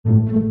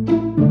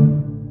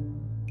Welcome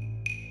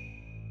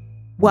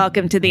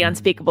to the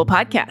Unspeakable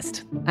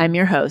Podcast. I'm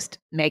your host,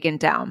 Megan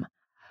Daum.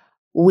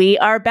 We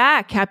are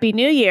back. Happy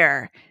New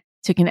Year.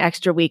 Took an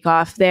extra week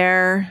off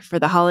there for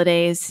the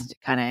holidays to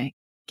kind of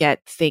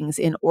get things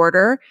in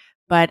order,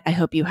 but I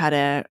hope you had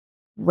a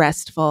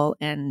restful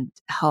and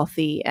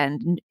healthy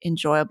and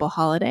enjoyable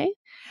holiday.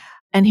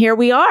 And here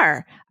we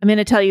are. I'm going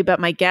to tell you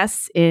about my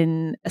guests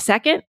in a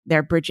second.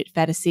 They're Bridget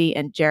Phetasy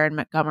and Jeren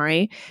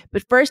Montgomery.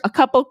 But first, a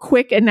couple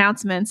quick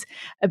announcements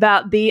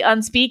about the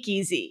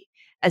Unspeakeasy.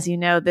 As you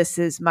know, this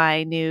is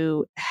my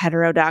new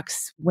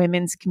heterodox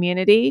women's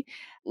community.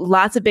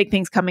 Lots of big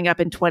things coming up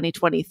in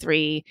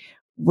 2023.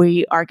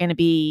 We are going to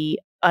be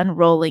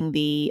unrolling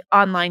the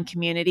online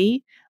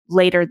community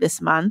later this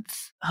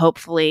month,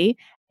 hopefully.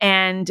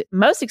 And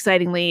most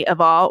excitingly of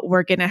all,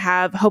 we're going to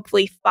have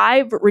hopefully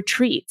 5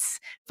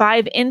 retreats,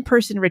 5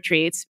 in-person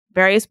retreats,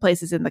 various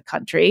places in the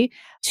country.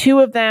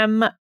 2 of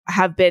them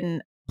have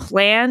been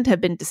planned,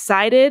 have been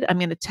decided. I'm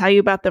going to tell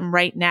you about them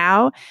right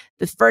now.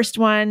 The first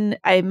one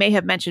I may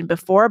have mentioned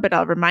before, but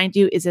I'll remind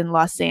you, is in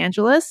Los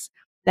Angeles.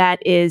 That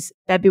is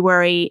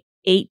February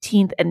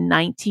 18th and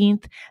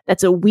 19th.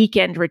 That's a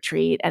weekend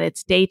retreat and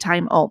it's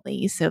daytime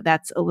only. So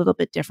that's a little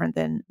bit different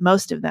than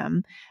most of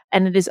them.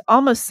 And it is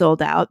almost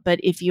sold out. But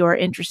if you are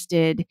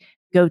interested,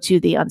 go to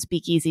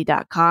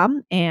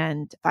theunspeakeasy.com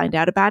and find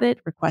out about it,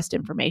 request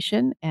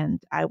information,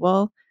 and I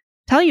will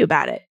tell you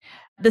about it.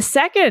 The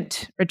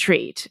second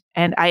retreat,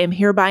 and I am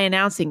hereby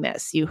announcing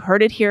this, you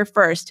heard it here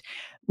first,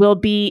 will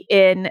be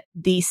in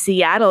the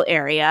Seattle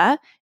area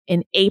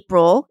in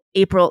April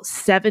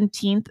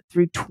 17th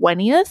through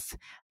 20th.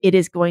 It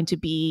is going to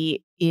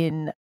be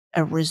in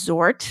a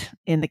resort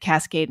in the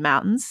Cascade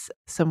Mountains,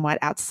 somewhat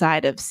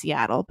outside of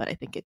Seattle, but I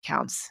think it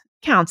counts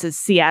as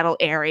Seattle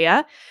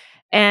area.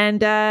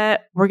 And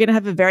we're going to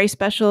have a very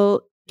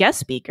special guest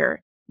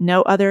speaker,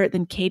 no other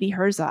than Katie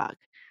Herzog,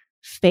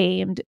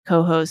 famed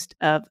co-host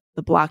of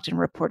the Blocked and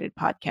Reported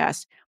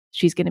podcast.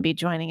 She's going to be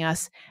joining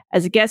us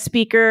as a guest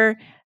speaker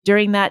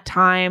during that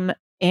time.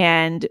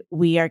 And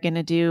we are going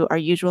to do our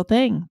usual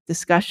thing,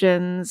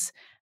 discussions,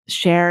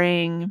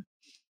 sharing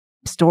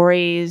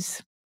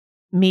stories,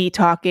 me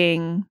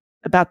talking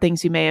about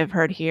things you may have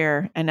heard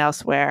here and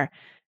elsewhere.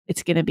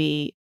 It's going to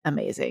be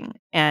amazing.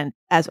 And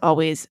as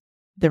always,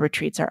 the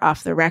retreats are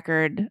off the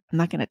record. I'm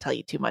not going to tell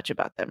you too much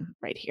about them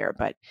right here,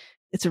 but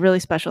it's a really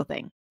special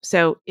thing.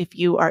 So if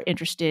you are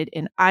interested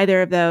in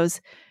either of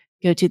those,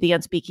 go to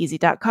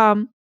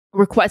theunspeakeasy.com,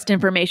 request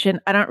information.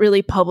 I don't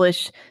really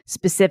publish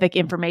specific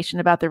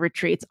information about the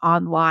retreats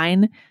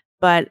online,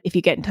 but if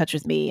you get in touch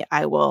with me,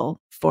 I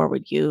will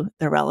forward you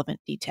the relevant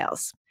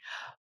details.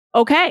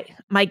 Okay,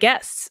 my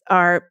guests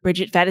are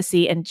Bridget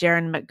Phetasy and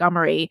Jeren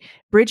Montgomery.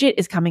 Bridget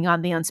is coming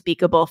on The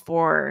Unspeakable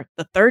for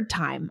the 3rd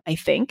time, I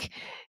think.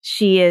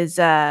 She is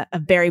a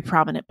very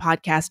prominent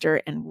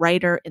podcaster and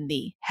writer in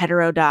the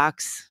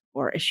heterodox,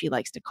 or as she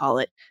likes to call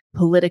it,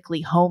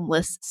 politically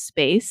homeless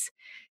space.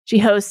 She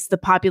hosts the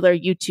popular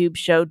YouTube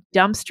show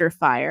Dumpster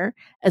Fire,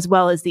 as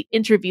well as the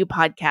interview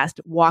podcast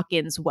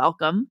Walk-Ins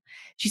Welcome.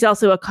 She's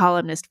also a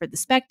columnist for The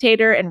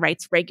Spectator and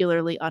writes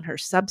regularly on her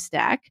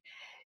Substack.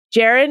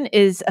 Jeren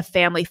is a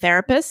family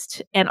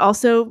therapist and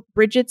also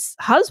Bridget's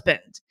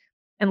husband.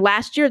 And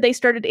last year, they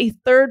started a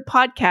 3rd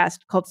podcast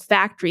called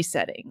Factory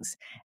Settings.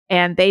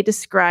 And they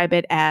describe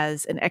it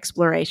as an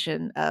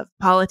exploration of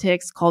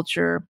politics,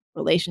 culture,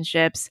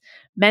 relationships,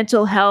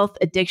 mental health,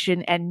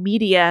 addiction, and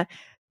media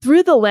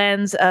through the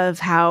lens of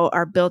how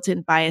our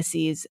built-in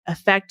biases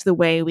affect the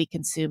way we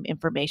consume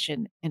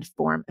information and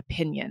form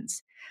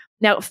opinions.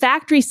 Now,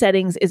 factory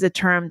settings is a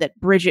term that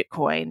Bridget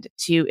coined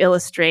to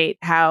illustrate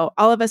how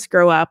all of us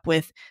grow up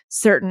with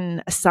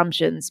certain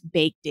assumptions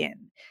baked in,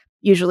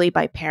 usually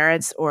by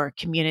parents or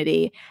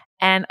community.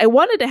 And I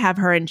wanted to have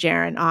her and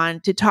Jeren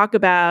on to talk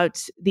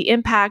about the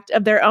impact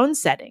of their own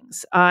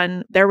settings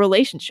on their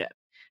relationship.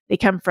 They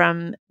come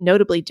from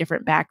notably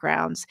different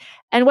backgrounds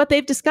and what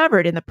they've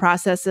discovered in the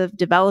process of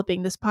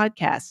developing this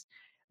podcast.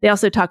 They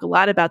also talk a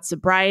lot about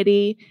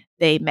sobriety.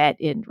 They met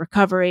in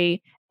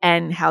recovery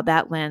and how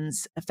that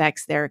lens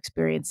affects their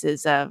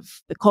experiences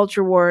of the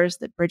culture wars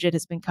that Bridget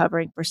has been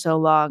covering for so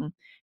long,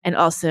 and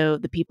also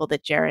the people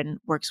that Jeren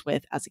works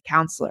with as a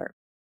counselor.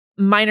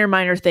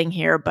 Minor thing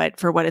here, but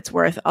for what it's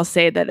worth, I'll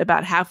say that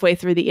about halfway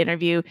through the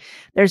interview,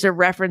 there's a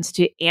reference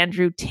to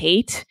Andrew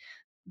Tate,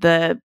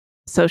 the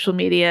social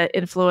media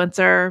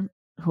influencer,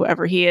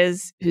 whoever he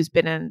is, who's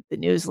been in the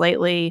news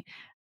lately.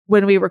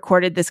 When we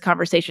recorded this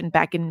conversation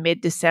back in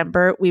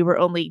mid-December, we were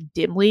only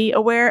dimly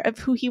aware of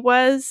who he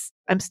was.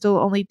 I'm still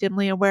only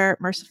dimly aware,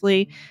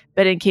 mercifully.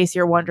 But in case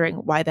you're wondering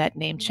why that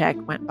name check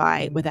went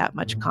by without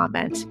much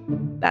comment,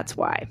 that's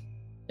why.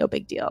 No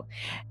big deal.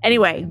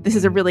 Anyway, this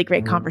is a really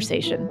great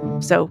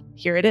conversation. So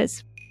here it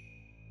is.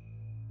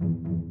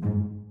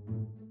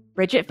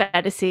 Bridget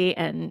Phetasy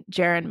and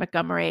Jeren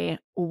Montgomery,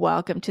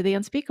 welcome to The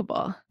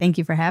Unspeakable. Thank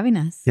you for having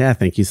us. Yeah,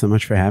 thank you so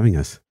much for having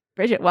us.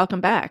 Bridget,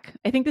 welcome back.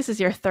 I think this is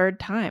your 3rd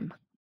time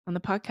on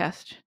the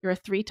podcast. You're a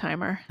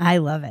 3-timer. I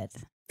love it.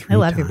 3 I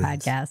love your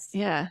times. podcast.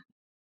 Yeah.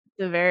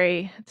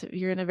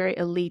 you're in a very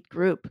elite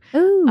group.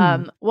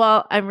 Ooh.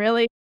 Well, I'm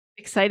really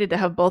excited to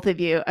have both of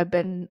you. I've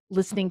been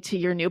listening to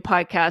your new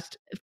podcast.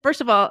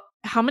 First of all,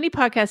 how many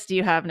podcasts do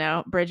you have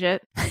now,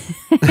 Bridget?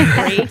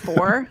 3,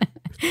 4?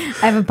 I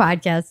have a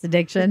podcast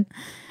addiction.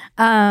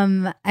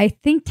 I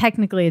think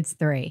technically it's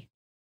 3.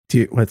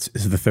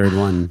 Is the third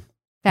one?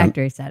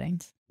 Factory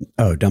settings.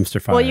 Oh,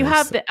 dumpster fires. Well, you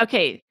have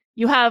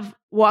you have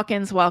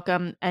Walk-ins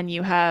Welcome, and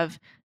you have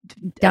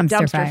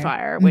Dumpster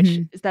Fire, which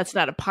that's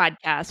not a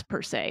podcast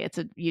per se. It's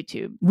a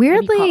YouTube.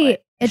 Weirdly,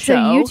 it's show? a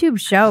YouTube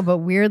show, but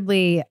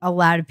weirdly, a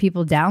lot of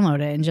people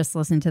download it and just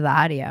listen to the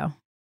audio.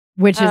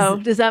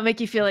 Does that make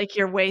you feel like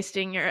you're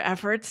wasting your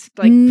efforts?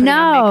 Like putting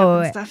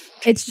on makeup and stuff?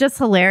 It's just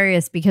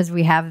hilarious because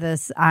we have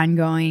this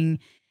ongoing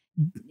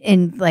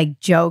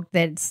joke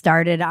that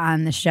started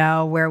on the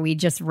show where we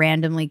just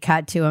randomly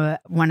cut to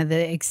one of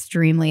the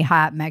extremely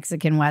hot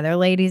Mexican weather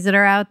ladies that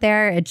are out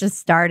there. It just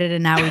started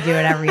and now we do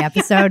it every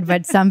episode.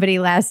 But somebody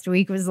last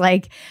week was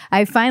like,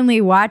 I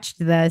finally watched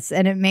this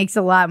and it makes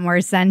a lot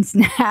more sense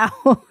now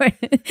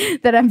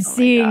that I'm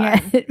seeing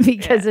it,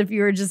 because if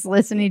you were just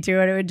listening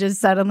to it, it would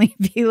just suddenly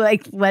be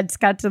like, let's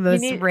cut to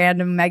this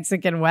random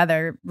Mexican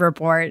weather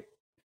report.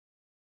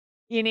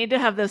 You need to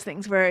have those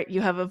things where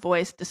you have a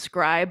voice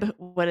describe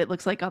what it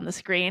looks like on the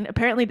screen.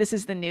 Apparently, this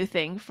is the new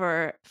thing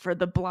for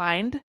the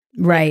blind.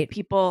 Right. Like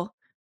people,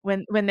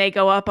 when they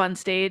go up on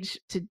stage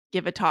to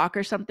give a talk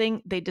or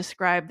something, they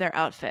describe their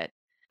outfit.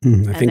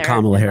 I think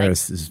Kamala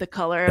Harris is the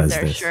color of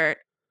their shirt.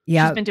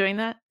 Yeah, she's been doing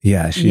that.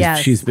 Yeah,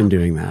 she's been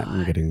doing that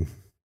and getting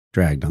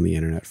dragged on the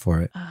internet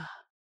for it.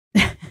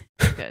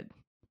 Good.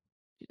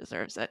 She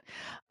deserves it.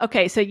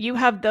 Okay, so you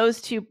have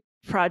those 2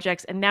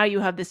 projects, and now you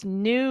have this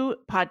new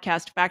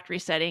podcast, Factory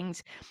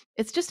Settings.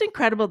 It's just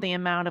incredible the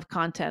amount of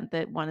content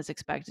that one is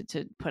expected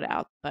to put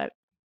out, but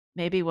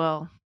maybe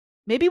we'll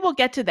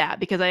get to that,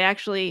 because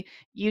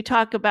you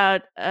talk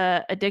about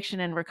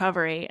addiction and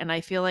recovery, and I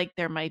feel like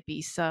there might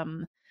be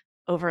some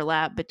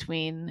overlap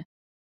between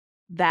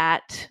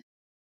that,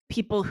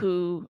 people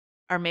who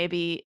are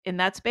maybe in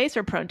that space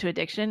or prone to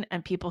addiction,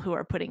 and people who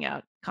are putting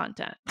out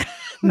content.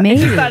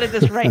 Maybe. I just thought of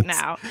this right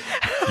now.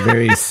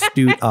 Very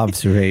astute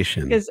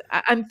observation. Because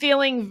I'm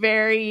feeling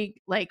very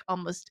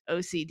almost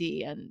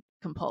OCD and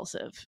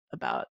compulsive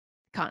about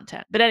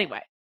content. But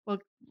anyway,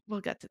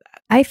 we'll get to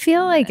that. I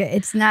feel like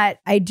it's not.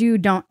 I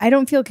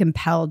don't feel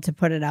compelled to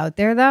put it out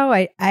there though.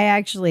 I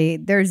actually,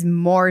 there's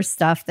more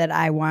stuff that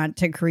I want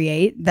to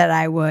create that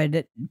I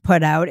would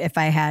put out if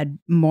I had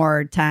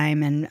more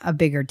time and a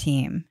bigger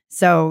team.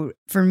 So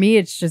for me,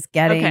 it's just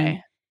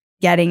getting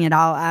it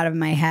all out of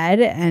my head.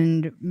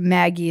 And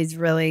Maggie is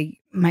really,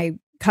 my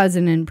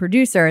cousin and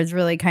producer, has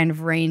really kind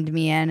of reined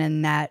me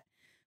in that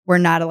we're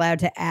not allowed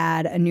to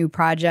add a new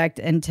project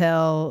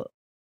until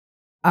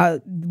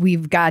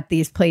we've got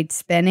these plates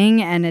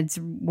spinning, and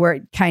we're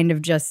kind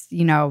of just,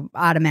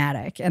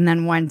 automatic. And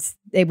then once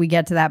we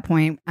get to that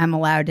point, I'm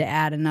allowed to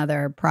add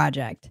another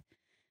project.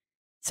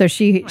 So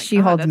she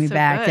holds me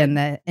back in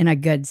a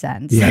good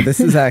sense. Yeah, this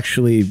is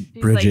actually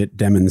Bridget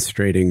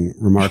demonstrating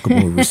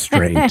remarkable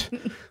restraint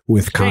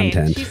with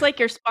content. She's like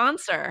your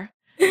sponsor.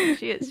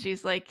 She is.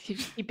 She's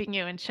keeping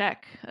you in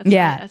check.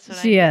 That's what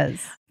she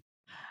is.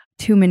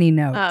 Too many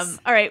notes.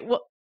 All right.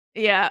 Well,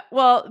 yeah.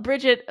 Well,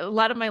 Bridget, a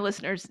lot of my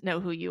listeners know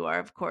who you are,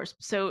 of course.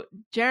 So,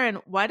 Jeren,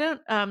 why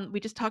don't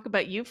we just talk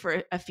about you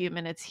for a few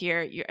minutes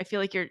here? I feel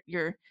like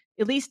you're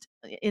at least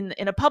in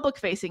a public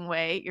facing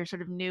way, you're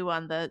sort of new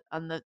on the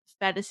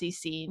Phetasy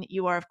scene.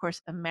 You are, of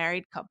course, a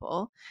married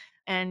couple,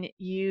 and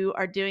you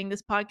are doing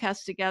this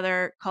podcast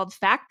together called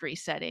Factory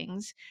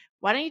Settings.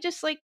 Why don't you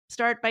just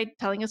start by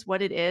telling us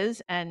what it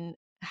is and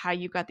how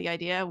you got the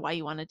idea, why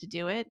you wanted to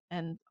do it,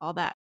 and all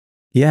that?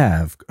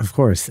 Yeah, of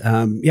course.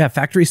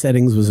 Factory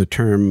settings was a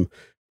term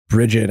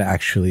Bridget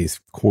actually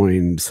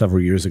coined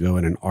several years ago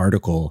in an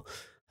article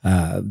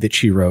that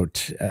she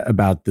wrote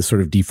about the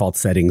sort of default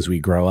settings we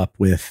grow up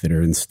with that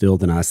are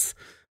instilled in us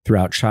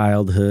throughout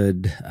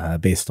childhood,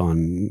 based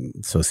on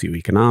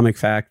socioeconomic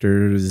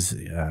factors,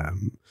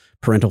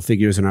 parental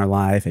figures in our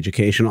life,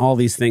 education, all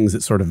these things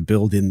that sort of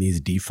build in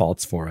these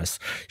defaults for us.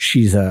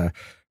 She's a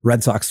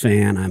Red Sox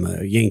fan. I'm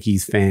a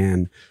Yankees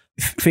fan.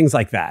 Things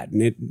like that.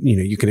 And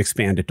you can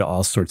expand it to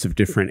all sorts of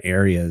different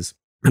areas.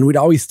 And we'd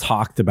always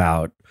talked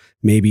about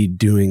maybe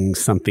doing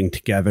something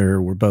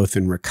together. We're both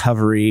in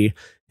recovery,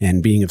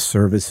 and being of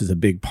service is a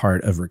big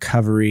part of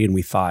recovery. And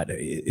we thought,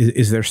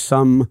 is there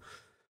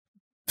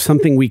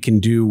something we can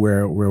do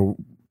where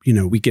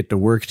we get to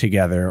work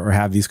together or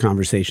have these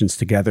conversations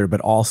together,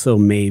 but also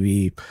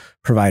maybe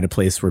provide a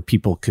place where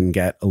people can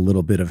get a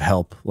little bit of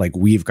help like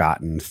we've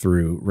gotten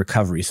through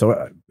recovery.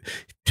 So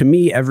to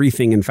me,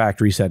 everything in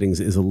Factory Settings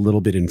is a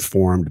little bit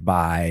informed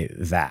by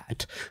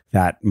that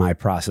my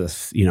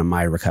process,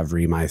 my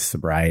recovery, my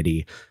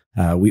sobriety.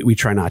 We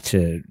try not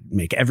to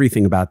make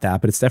everything about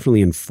that, but it's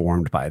definitely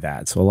informed by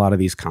that. So a lot of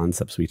these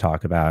concepts we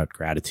talk about,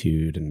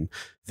 gratitude and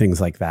things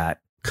like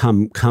that,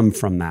 come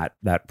from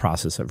that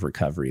process of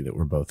recovery that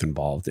we're both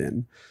involved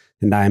in.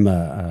 And I'm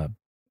a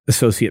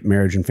associate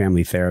marriage and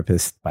family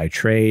therapist by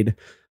trade,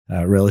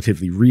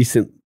 relatively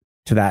recent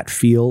to that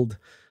field.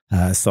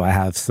 So I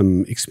have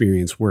some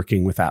experience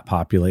working with that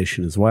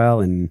population as well.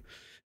 And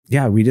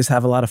yeah, we just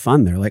have a lot of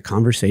fun. They're like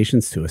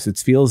conversations to us. It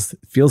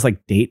feels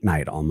like date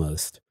night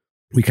almost.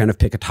 We kind of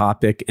pick a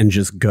topic and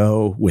just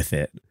go with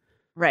it.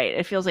 Right.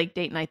 It feels like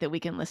date night that we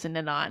can listen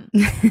in on.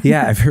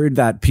 Yeah, I've heard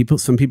that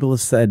some people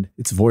have said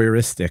it's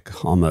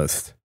voyeuristic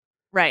almost.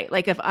 Right.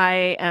 Like if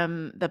I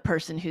am the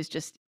person who's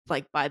just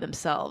like by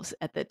themselves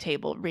at the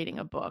table reading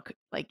a book,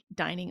 like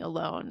dining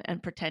alone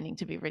and pretending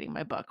to be reading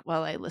my book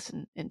while I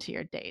listen into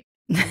your date.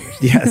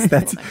 Yes,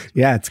 that's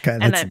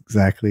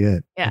exactly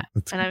it. Yeah.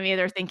 And I'm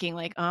either thinking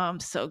like, oh, I'm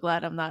so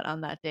glad I'm not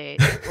on that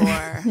date,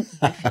 or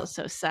I feel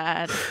so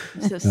sad.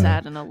 I'm so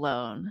sad and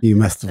alone. You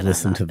must have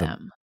listened to the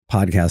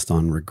podcast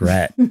on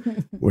regret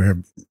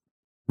where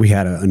we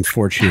had an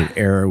unfortunate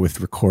error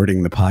with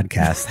recording the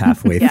podcast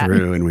halfway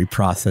through and we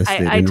processed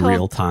it in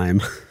real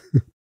time.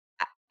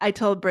 I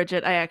told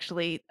Bridget, I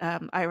actually,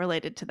 I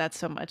related to that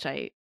so much.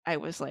 I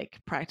was like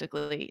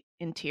practically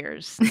in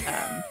tears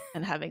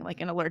and having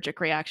like an allergic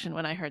reaction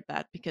when I heard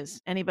that,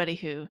 because anybody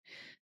who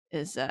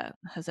is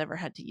has ever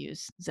had to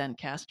use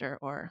Zencaster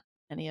or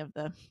any of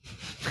the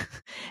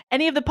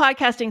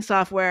podcasting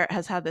software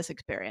has had this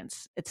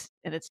experience. It's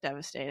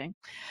devastating.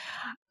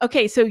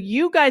 Okay, so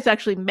you guys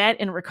actually met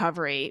in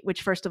recovery,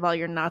 which first of all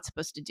you're not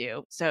supposed to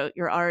do. So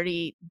you're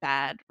already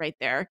bad right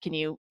there. Can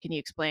you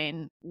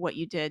explain what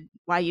you did,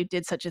 why you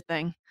did such a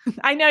thing?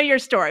 I know your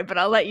story, but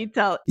I'll let you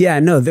tell it. Yeah,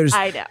 no,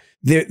 I know.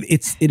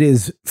 It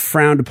is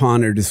frowned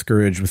upon or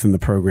discouraged within the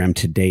program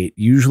to date,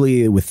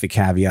 usually with the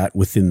caveat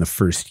within the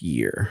first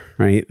year,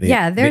 right?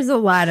 There's a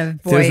lot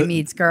of boy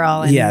meets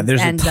girl and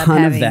there's ends a ton up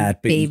having of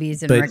that,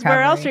 babies in recovery.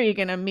 Where else are you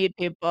going to meet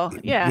people?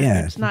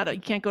 Yeah. It's not, you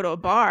can't go to a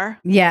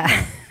bar.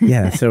 Yeah.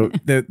 Yeah, so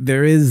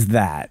there is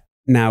that.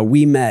 Now,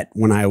 we met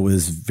when I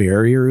was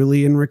very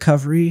early in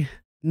recovery.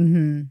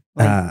 Mm-hmm.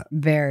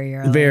 Very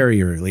early.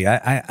 Very early.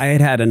 I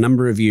had a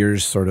number of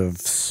years sort of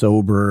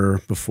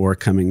sober before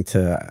coming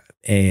to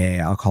AA,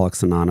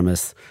 Alcoholics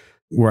Anonymous,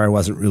 where I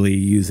wasn't really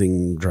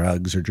using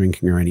drugs or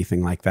drinking or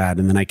anything like that.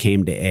 And then I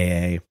came to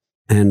AA.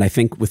 And I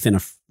think within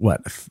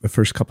the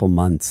first couple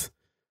months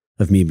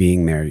of me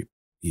being there,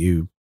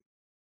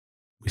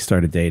 we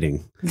started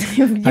dating.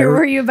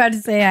 Were you about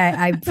to say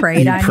I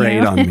prayed on you? She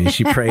prayed on me.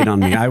 She prayed on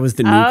me. I was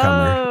the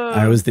newcomer.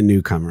 I was the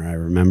newcomer. I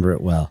remember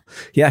it well.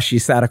 Yeah, she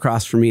sat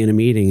across from me in a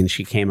meeting and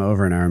she came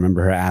over and I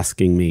remember her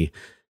asking me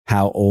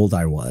how old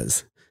I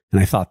was.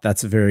 And I thought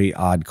that's a very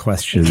odd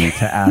question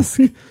to ask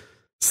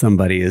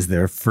somebody as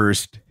their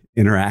first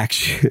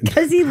interaction.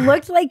 Because he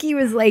looked like he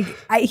was like,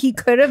 he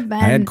could have been.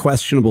 I had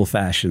questionable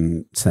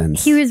fashion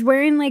sense. He was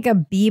wearing like a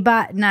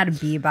bebop, not a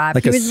bebop.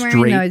 Like he a was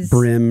straight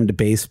brimmed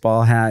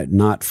baseball hat,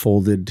 not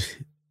folded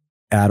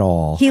at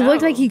all. He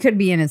looked like he could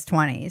be in his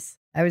 20s.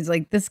 I was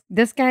like, this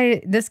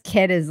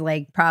kid is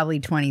like probably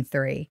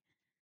 23.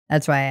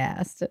 That's why I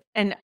asked.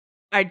 And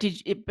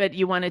but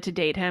you wanted to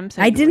date him?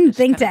 So I didn't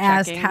think to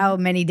ask how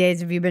many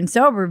days have you been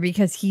sober,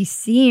 because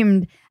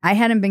I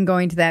hadn't been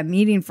going to that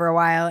meeting for a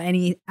while,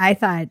 and I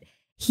thought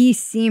he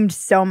seemed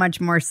so much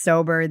more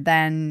sober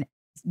than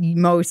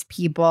most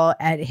people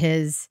at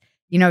his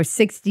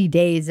 60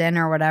 days in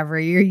or whatever.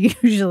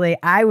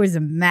 I was a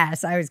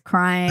mess. I was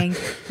crying,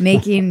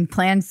 making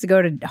plans to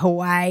go to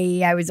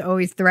Hawaii. I was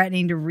always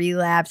threatening to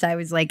relapse. I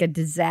was like a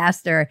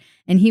disaster.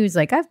 And he was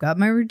like, I've got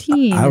my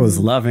routine. I was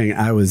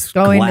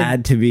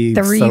glad to be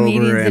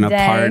sober and a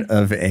part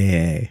of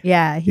AA.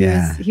 Yeah.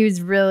 He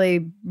was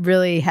really,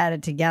 really had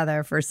it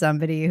together for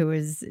somebody who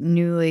was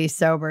newly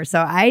sober.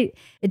 So it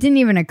didn't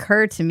even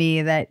occur to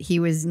me that he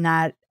was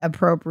not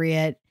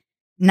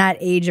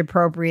age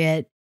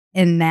appropriate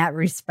in that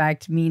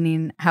respect,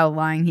 meaning how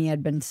long he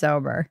had been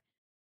sober.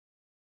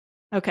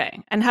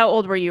 Okay. And how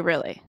old were you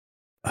really?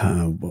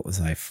 What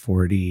was I,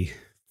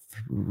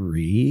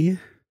 43?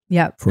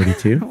 Yep.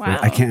 42? Wow.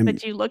 I can't.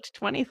 But you looked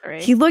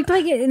 23. He looked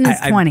like it in his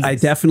 20s. I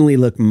definitely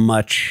look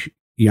much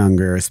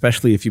younger,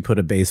 especially if you put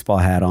a baseball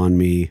hat on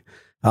me.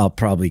 I'll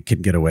probably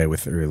could get away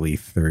with early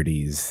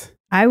 30s.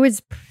 I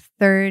was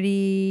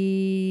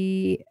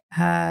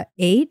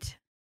 38.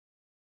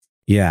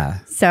 Yeah.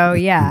 So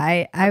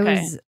yeah, I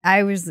Okay.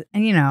 was,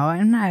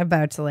 I'm not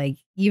about to like,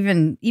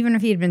 even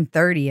if he had been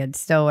 30, it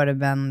still would have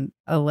been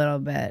a little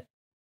bit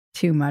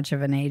too much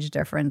of an age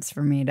difference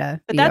for me to.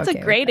 But that's a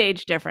great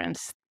age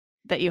difference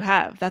that you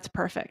have. That's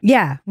perfect.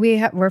 Yeah,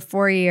 we're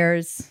 4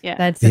 years. Yeah.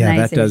 That's a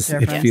nice that does.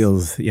 age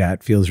difference.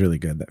 It feels really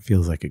good. That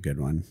feels like a good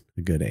one,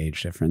 a good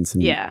age difference.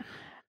 And yeah.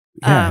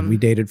 We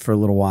dated for a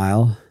little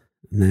while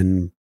and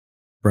then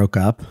broke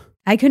up.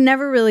 I could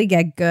never really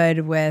get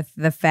good with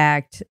the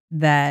fact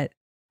that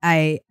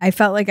I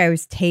felt like I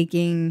was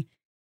taking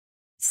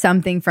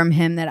something from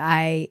him that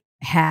I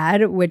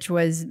had, which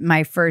was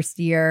my first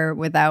year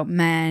without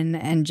men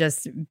and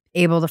just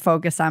able to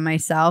focus on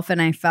myself.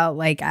 And I felt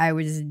like I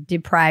was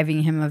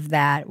depriving him of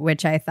that,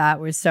 which I thought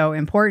was so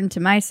important to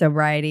my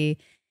sobriety.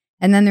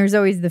 And then there's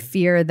always the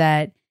fear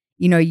that,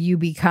 you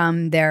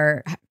become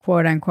their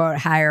quote unquote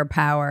higher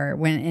power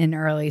when in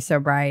early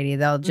sobriety.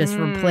 They'll just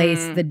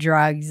replace the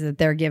drugs that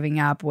they're giving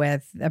up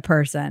with a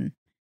person.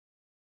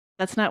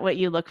 That's not what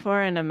you look for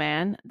in a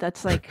man.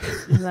 That's like,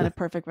 isn't that a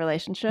perfect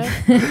relationship?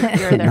 You're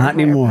their Not higher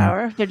anymore.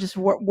 power. They're just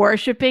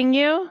worshiping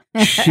you.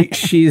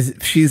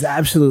 She's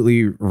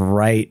absolutely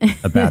right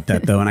about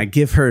that, though, and I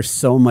give her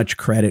so much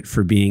credit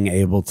for being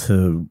able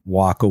to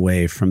walk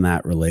away from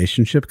that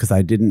relationship, because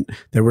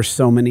there were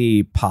so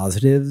many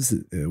positives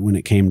when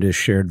it came to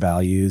shared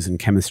values and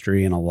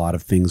chemistry and a lot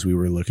of things we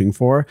were looking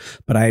for,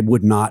 but I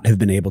would not have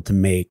been able to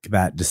make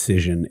that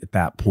decision at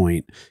that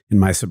point in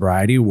my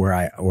sobriety where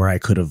I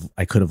could have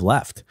left.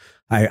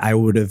 I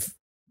would have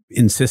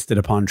insisted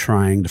upon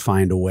trying to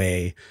find a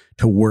way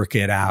to work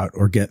it out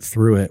or get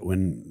through it,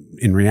 when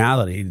in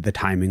reality the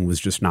timing was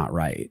just not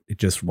right. It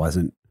just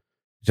wasn't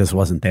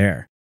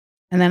there.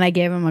 And then I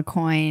gave him a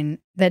coin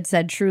that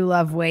said "True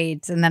love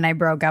waits," and then I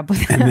broke up with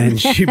him. And then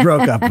she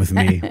broke up with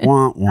me.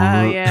 Wah,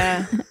 wah. Oh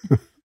yeah.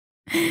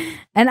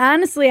 And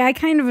honestly, I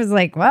kind of was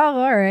like, well,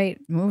 all right,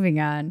 moving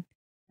on.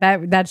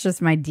 That's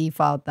just my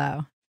default,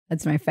 though.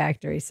 That's my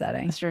factory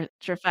setting. It's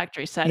your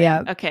factory setting.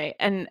 Yeah. Okay.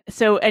 And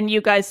you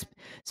guys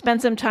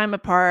spent some time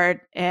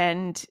apart,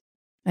 and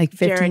Like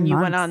 15 Jeren, you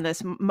months. went on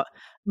this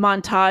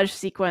montage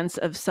sequence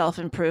of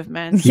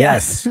self-improvement.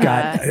 Yes,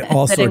 got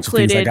all that sorts of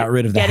things. I got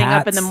rid of the getting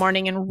hats. up in the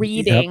morning and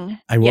reading. Yep.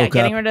 I woke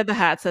getting up. rid of the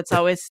hats. That's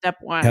always step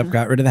one. Yep,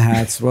 got rid of the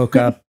hats, woke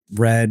up,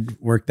 read,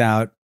 worked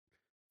out,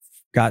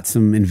 got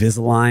some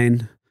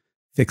Invisalign,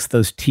 fixed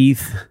those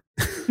teeth.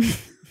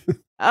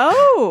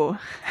 Oh.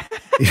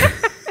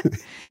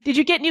 Did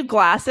you get new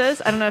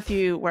glasses? I don't know if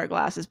you wear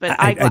glasses, but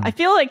I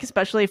feel like,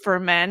 especially for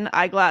men,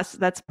 eyeglasses,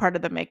 that's part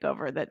of the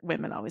makeover that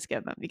women always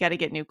give them. You got to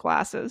get new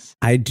glasses.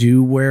 I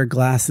do wear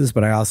glasses,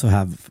 but I also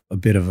have a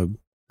bit of a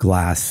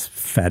glass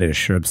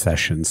fetish or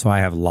obsession. So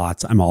I have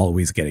lots. I'm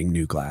always getting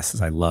new glasses.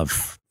 I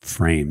love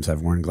frames.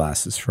 I've worn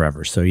glasses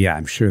forever. So yeah,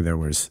 I'm sure there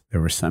was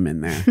some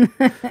in there.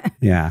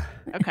 Yeah.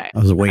 Okay. I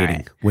was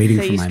waiting So for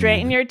you my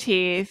straighten moment. your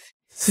teeth.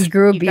 He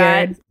grew a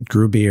beard.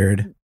 Grew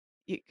beard.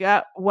 You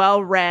got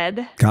well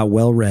read. Got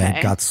well read.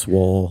 Okay. Got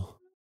swole.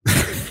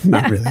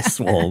 Not really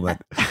swole, but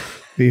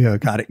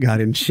got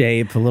in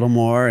shape a little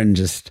more, and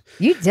just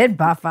You did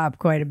buff up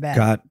quite a bit.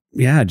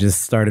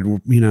 just started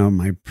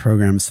my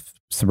program's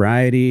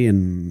sobriety,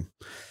 and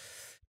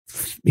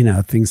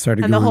things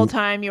started And going. the whole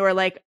time you were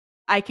like,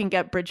 I can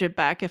get Bridget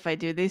back if I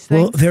do these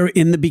things. Well,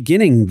 in the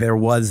beginning there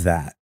was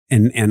that,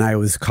 and I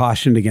was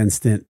cautioned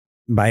against it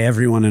by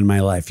everyone in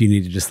my life. You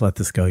need to just let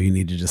this go. You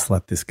need to just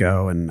let this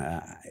go. And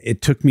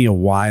it took me a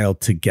while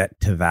to get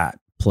to that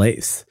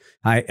place.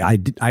 I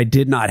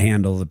did not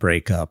handle the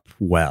breakup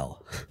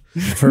well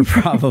for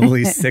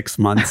probably 6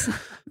 months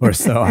or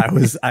so.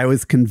 I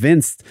was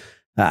convinced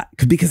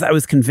because I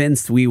was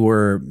convinced we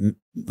were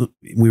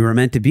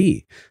meant to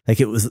be.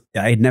 Like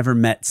I had never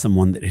met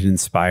someone that had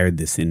inspired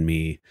this in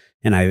me.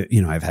 And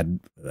I've had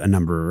a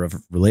number of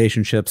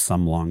relationships,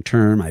 some long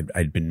term.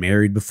 I'd been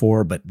married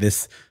before, but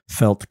this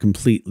felt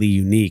completely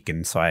unique.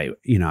 And so I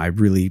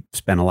really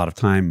spent a lot of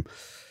time,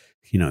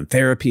 in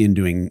therapy and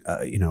doing,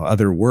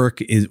 other work.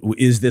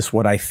 Is this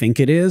what I think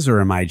it is,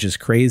 or am I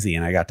just crazy?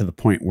 And I got to the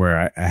point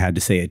where I had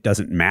to say it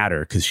doesn't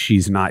matter, because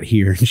she's not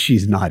here and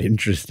she's not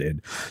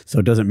interested. So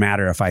it doesn't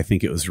matter if I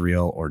think it was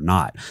real or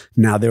not.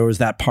 Now, there was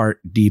that part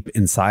deep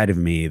inside of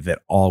me that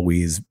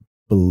always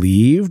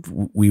believed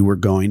we were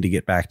going to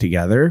get back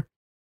together.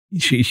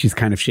 She's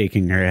kind of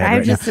shaking her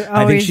head right now.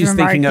 I think she's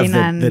thinking of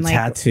the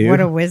tattoo. What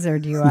a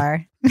wizard you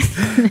are.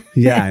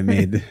 Yeah, I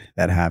made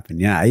that happen.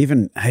 Yeah,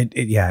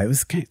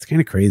 it's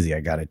kind of crazy.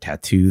 I got a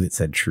tattoo that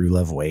said "True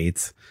love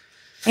waits,"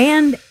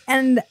 and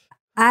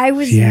I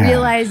was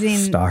realizing,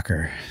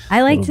 stalker.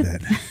 I like to.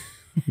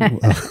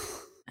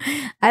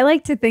 I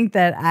like to think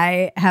that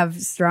I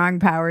have strong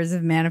powers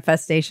of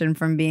manifestation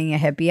from being a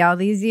hippie all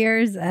these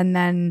years, and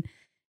then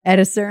at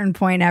a certain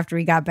point after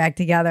we got back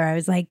together, I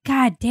was like,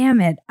 God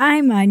damn it,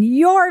 I'm on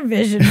your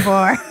vision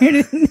board.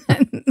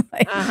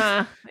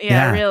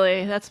 Yeah,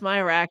 really. That's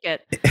my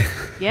racket.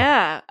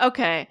 Yeah.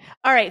 Okay.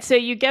 All right. So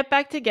you get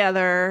back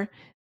together,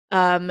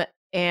 and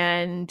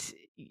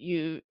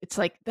it's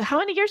like, how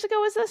many years ago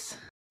was this?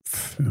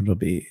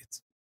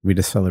 We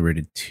just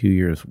celebrated 2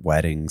 years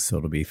wedding, so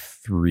it'll be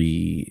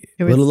three.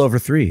 A little over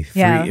three.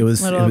 Yeah, it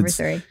was a little over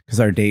three. Because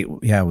our date,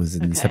 was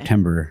in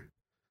September.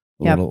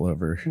 A little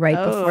over. Right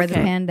before the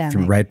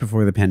pandemic. Right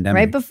before the pandemic.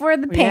 Right before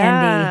the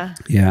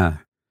pandy. Yeah.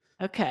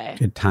 Okay.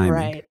 Good timing.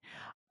 Right.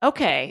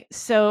 Okay.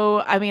 So,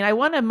 I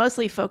want to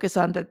mostly focus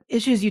on the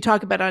issues you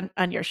talk about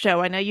on your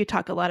show. I know you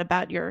talk a lot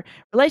about your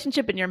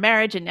relationship and your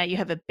marriage, and now you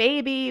have a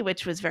baby,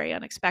 which was very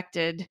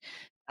unexpected.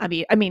 Not,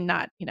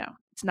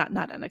 it's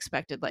not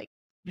unexpected. Like,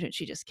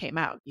 she just came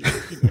out. You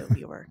knew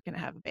you were going to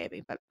have a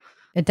baby, but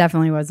it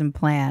definitely wasn't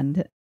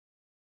planned.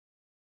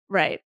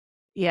 Right.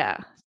 Yeah.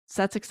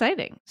 So that's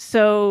exciting.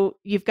 So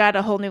you've got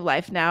a whole new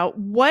life now.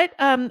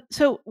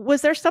 So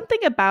was there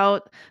something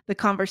about the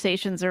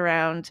conversations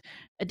around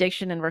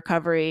addiction and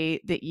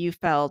recovery that you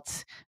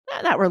felt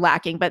that were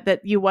lacking, but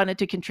that you wanted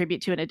to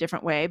contribute to in a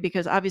different way?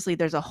 Because obviously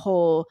there's a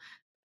whole,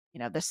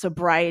 the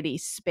sobriety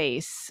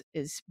space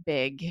is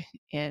big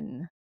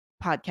in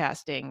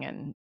podcasting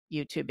and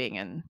YouTubing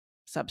and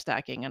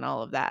substacking and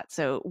all of that.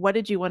 So what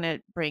did you want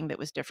to bring that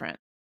was different?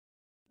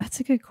 That's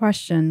a good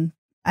question.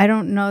 I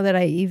don't know that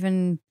I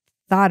even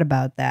thought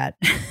about that.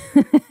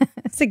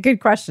 It's a good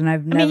question.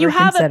 I've never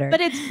considered.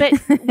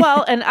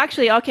 Well, and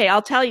actually, okay,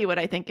 I'll tell you what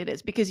I think it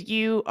is, because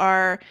you're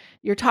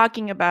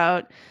talking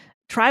about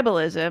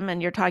tribalism,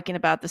 and you're talking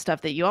about the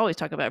stuff that you always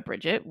talk about,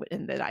 Bridget,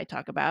 and that I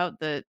talk about,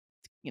 the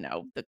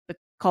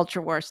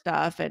culture war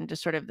stuff, and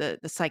just sort of the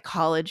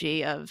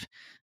psychology of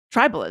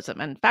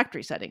tribalism and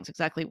factory settings,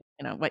 exactly,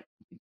 what,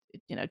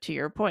 to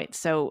your point.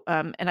 So,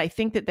 and I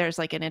think that there's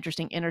like an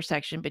interesting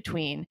intersection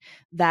between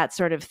that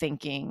sort of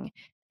thinking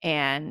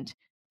and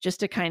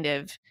just a kind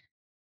of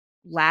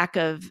lack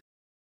of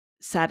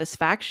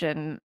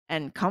satisfaction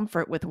and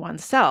comfort with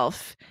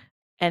oneself.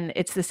 And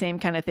it's the same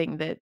kind of thing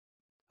that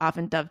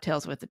often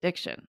dovetails with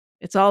addiction.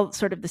 It's all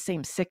sort of the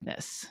same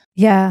sickness.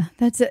 Yeah,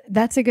 that's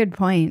a good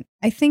point.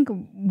 I think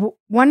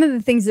one of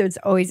the things that's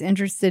always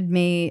interested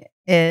me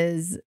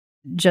is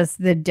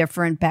just the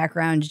different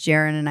backgrounds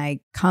Jeren and I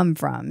come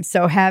from.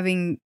 So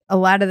having a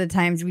lot of the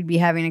times we'd be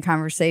having a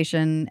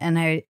conversation,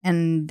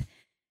 and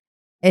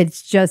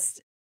it's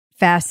just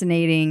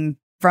fascinating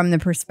from the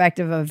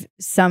perspective of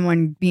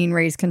someone being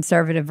raised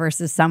conservative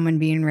versus someone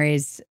being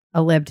raised a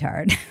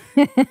libtard.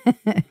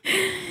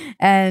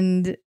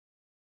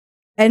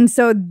 And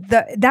so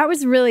that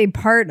was really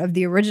part of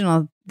the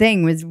original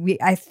thing. Was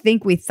I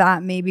think we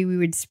thought maybe we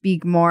would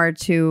speak more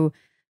to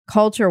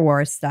culture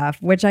war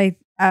stuff, which I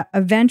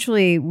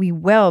eventually we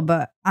will.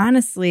 But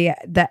honestly,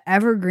 the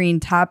evergreen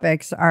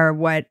topics are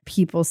what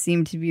people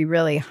seem to be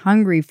really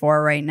hungry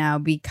for right now,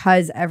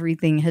 because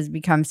everything has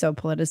become so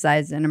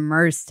politicized and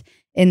immersed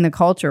in the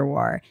culture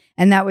war.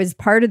 And that was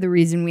part of the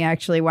reason we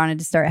actually wanted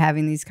to start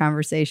having these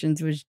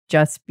conversations, was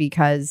just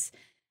because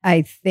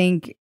I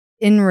think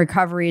in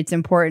recovery, it's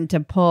important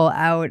to pull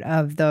out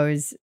of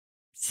those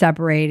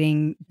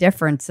separating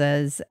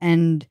differences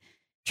and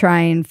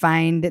try and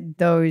find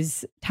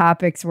those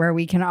topics where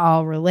we can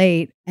all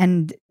relate.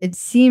 And it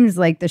seems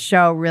like the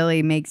show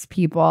really makes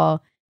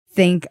people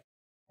think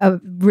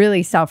of,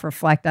 really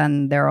self-reflect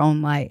on their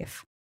own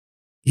life.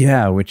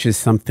 Yeah, which is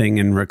something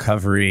in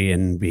recovery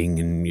and being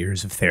in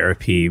years of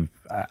therapy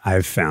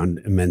I've found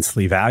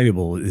immensely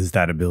valuable, is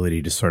that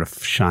ability to sort of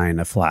shine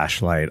a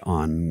flashlight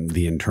on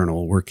the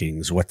internal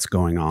workings, what's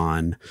going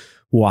on,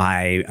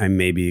 why I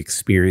may be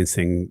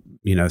experiencing,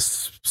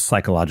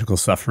 psychological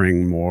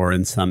suffering more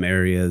in some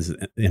areas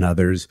in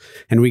others.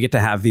 And we get to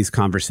have these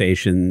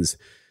conversations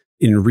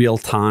in real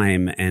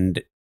time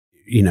and,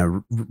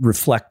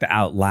 reflect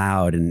out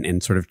loud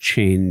and sort of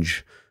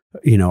change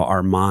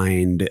our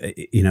mind,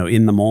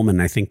 in the moment.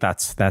 I think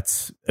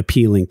that's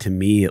appealing to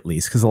me, at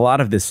least, because a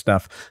lot of this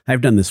stuff,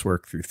 I've done this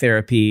work through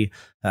therapy.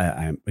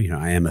 I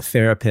am a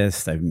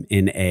therapist. I'm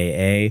in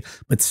AA,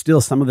 but still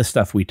some of the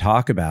stuff we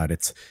talk about,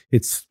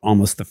 it's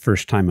almost the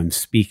first time I'm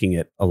speaking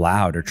it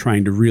aloud or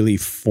trying to really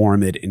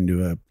form it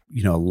into a,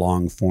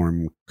 long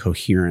form,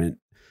 coherent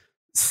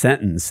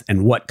sentence.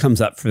 And what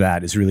comes up for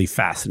that is really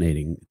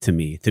fascinating to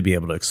me, to be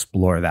able to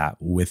explore that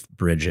with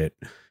Bridget,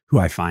 who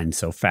I find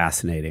so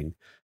fascinating.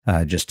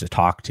 Just to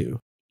talk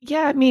to.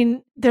 Yeah, I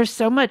mean, there's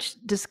so much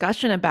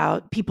discussion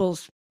about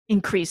people's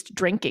increased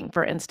drinking,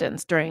 for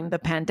instance, during the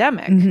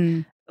pandemic.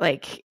 Mm-hmm.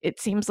 Like,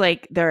 it seems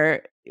like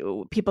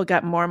people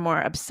got more and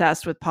more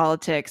obsessed with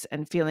politics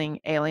and feeling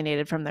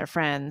alienated from their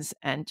friends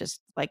and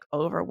just like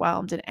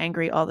overwhelmed and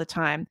angry all the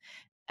time.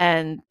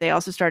 And they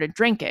also started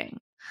drinking,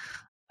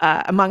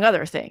 among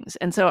other things.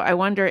 And so I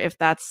wonder if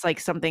that's like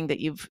something that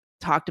you've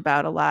talked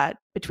about a lot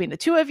between the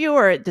two of you,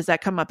 or does that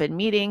come up in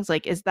meetings?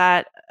 Like, is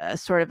that a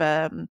sort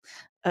of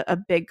a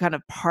big kind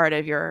of part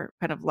of your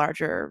kind of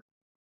larger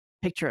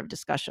picture of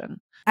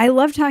discussion? I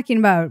love talking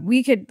about,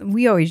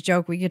 we always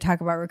joke we could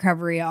talk about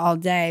recovery all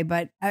day,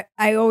 but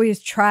I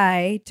always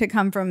try to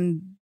come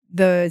from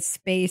the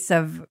space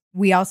of,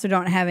 we also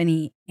don't have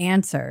any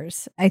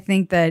answers. I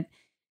think that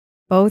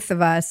both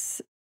of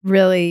us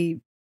really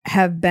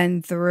have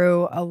been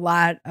through a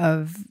lot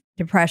of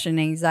depression,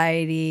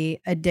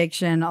 anxiety,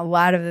 addiction, a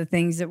lot of the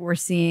things that we're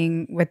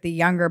seeing with the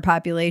younger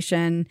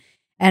population.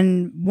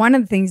 And one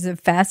of the things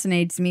that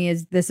fascinates me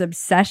is this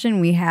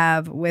obsession we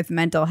have with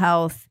mental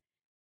health.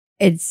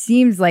 It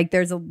seems like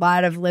there's a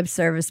lot of lip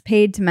service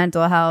paid to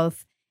mental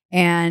health,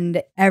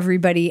 and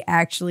everybody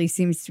actually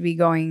seems to be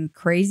going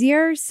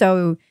crazier.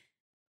 So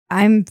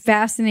I'm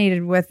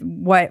fascinated with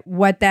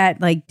what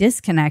that like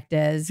disconnect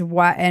is,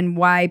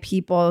 why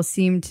people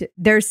seem to,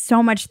 there's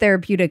so much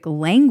therapeutic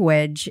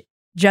language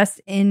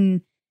just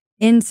in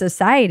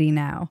society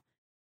now.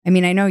 I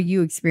mean, I know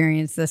you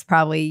experience this,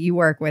 probably. You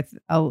work with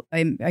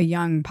a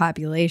young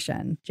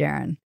population,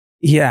 Jeren.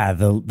 Yeah,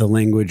 the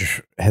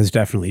language has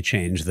definitely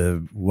changed.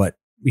 What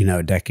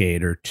a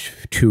decade or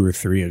two or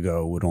three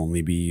ago would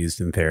only be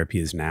used in therapy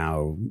is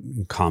now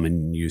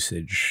common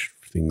usage.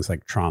 Things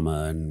like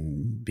trauma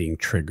and being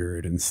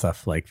triggered and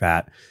stuff like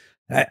that.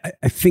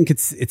 I think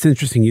it's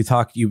interesting.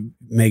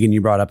 Megan,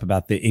 you brought up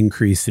about the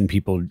increase in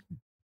people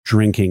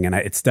drinking, and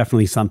it's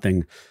definitely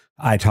something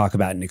I talk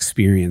about in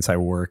experience. I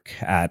work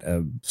at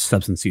a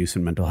substance use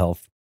and mental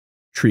health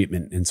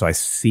treatment. And so I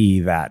see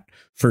that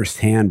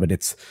firsthand, but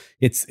it's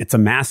a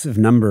massive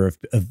number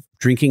of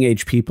drinking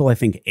age people. I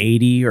think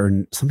 80 or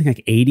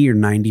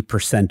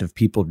 90% of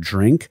people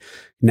drink.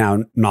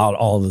 Now, not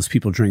all of those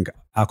people drink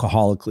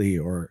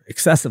alcoholically or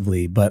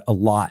excessively, but a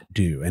lot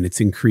do. And it's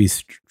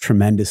increased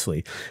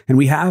tremendously. And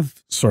we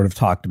have sort of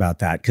talked about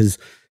that because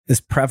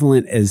as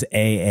prevalent as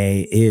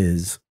AA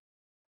is,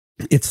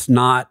 it's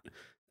not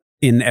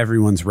in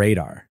everyone's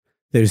radar.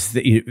 There's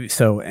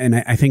and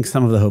I think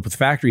some of the hope with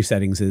factory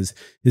settings is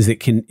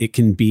it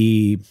can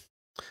be,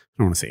 I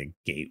don't want to say a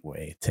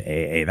gateway to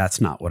AA.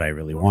 That's not what I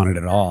really wanted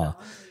at all.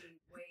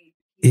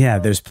 Yeah,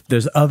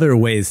 there's other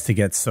ways to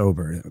get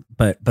sober,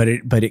 but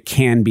it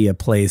can be a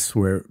place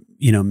where,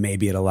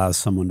 maybe it allows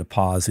someone to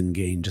pause and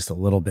gain just a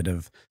little bit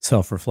of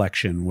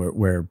self-reflection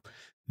where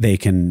they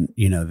can,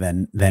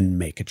 then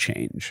make a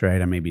change,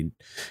 right? And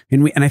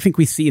I think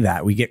we see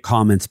that. We get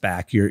comments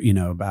back,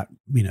 about,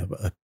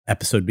 a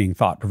episode being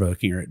thought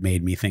provoking, or it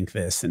made me think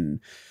this.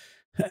 And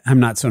I'm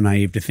not so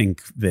naive to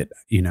think that,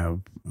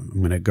 I'm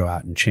going to go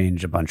out and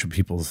change a bunch of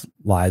people's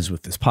lives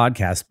with this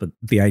podcast. But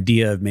the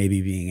idea of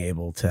maybe being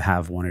able to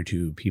have one or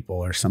two people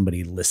or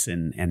somebody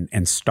listen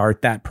and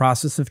start that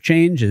process of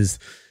change is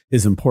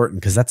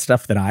important, because that's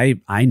stuff that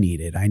I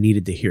needed. I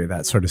needed to hear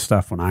that sort of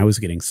stuff when I was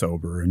getting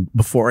sober. And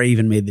before I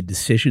even made the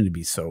decision to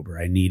be sober,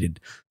 I needed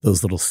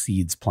those little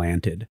seeds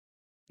planted.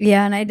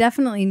 Yeah. And I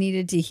definitely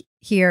needed to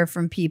hear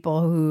from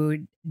people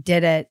who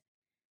did it.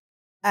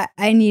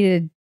 I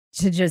needed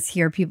to just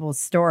hear people's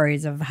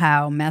stories of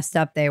how messed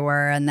up they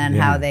were and then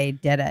how they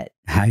did it.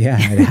 How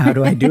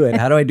do I do it?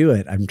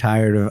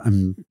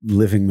 I'm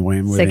living the way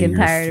I'm living. Sick and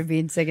tired of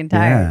being sick and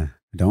tired. Yeah.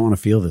 I don't want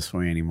to feel this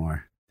way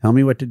anymore. Tell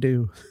me what to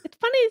do. It's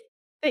funny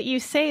that you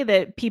say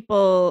that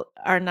people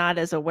are not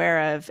as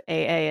aware of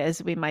AA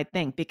as we might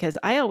think, because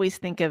I always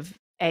think of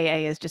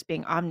AA as just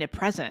being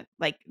omnipresent.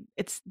 Like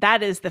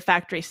that is the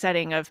factory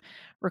setting of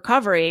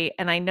recovery.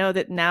 And I know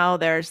that now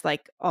there's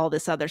like all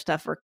this other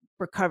stuff,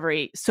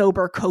 recovery,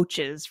 sober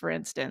coaches, for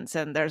instance,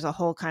 and there's a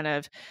whole kind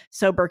of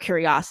sober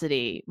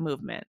curiosity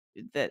movement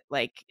that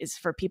like is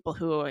for people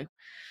who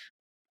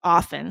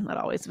often, not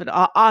always, but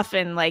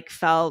often like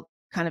felt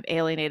kind of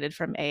alienated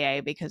from AA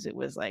because it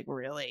was like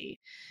really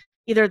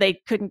either they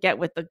couldn't get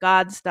with the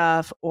God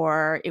stuff,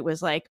 or it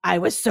was like, I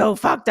was so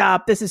fucked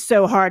up. This is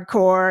so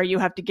hardcore. You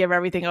have to give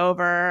everything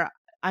over.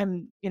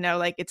 I'm,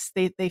 like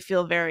they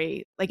feel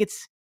very like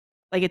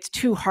it's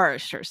too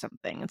harsh or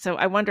something. And so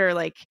I wonder,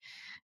 like,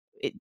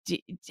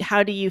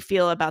 how do you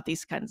feel about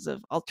these kinds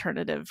of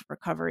alternative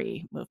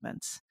recovery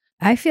movements?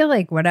 I feel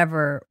like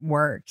whatever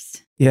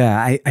works.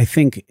 Yeah, I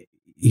think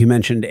you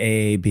mentioned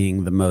AA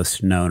being the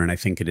most known, and I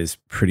think it is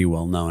pretty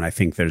well known. I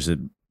think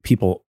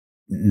people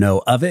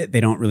know of it. They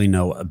don't really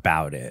know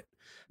about it.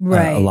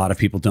 Right. A lot of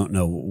people don't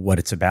know what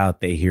it's about.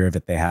 They hear of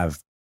it. They have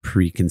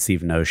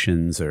preconceived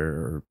notions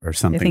or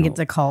something. I think it's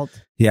a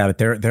cult. Yeah, but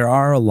there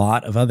are a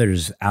lot of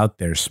others out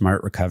there.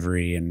 Smart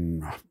recovery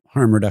and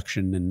harm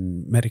reduction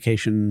and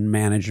medication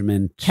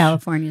management.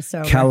 California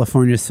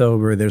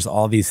sober. There's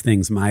all these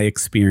things. My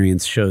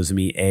experience shows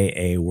me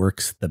AA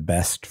works the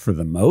best for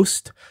the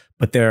most,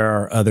 but there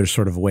are other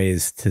sort of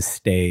ways to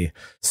stay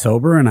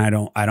sober. And I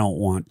don't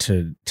want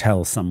to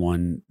tell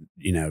someone,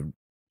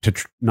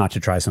 not to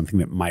try something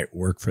that might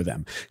work for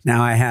them.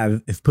 Now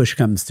if push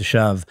comes to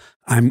shove,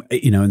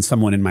 and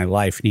someone in my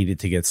life needed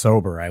to get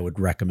sober, I would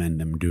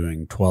recommend them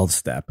doing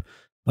 12-step.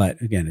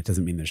 But again, it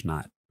doesn't mean there's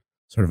not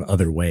sort of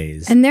other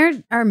ways. And there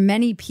are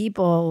many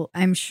people,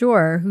 I'm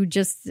sure, who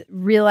just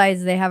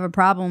realize they have a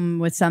problem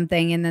with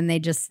something and then they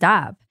just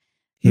stop.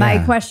 Yeah.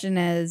 My question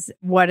is,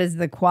 what is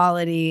the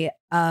quality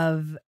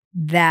of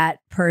that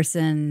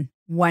person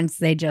once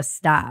they just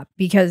stop?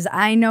 Because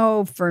I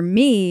know for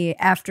me,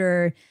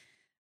 after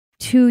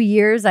 2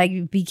 years,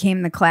 I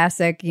became the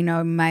classic,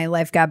 my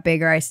life got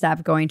bigger. I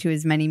stopped going to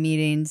as many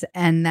meetings,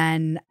 and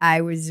then I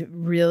was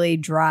really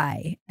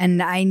dry.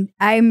 And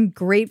I'm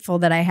grateful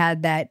that I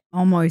had that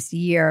almost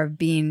year of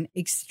being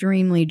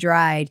extremely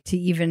dry to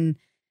even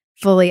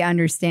fully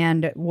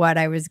understand what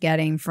I was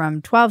getting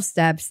from 12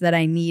 steps that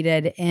I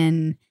needed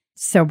in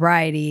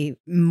sobriety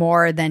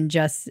more than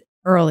just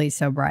early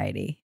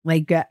sobriety.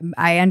 Like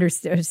I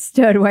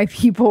understood why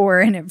people were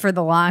in it for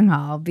the long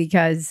haul,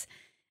 because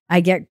I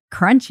get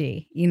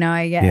crunchy,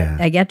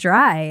 I get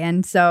dry.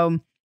 And so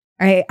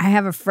I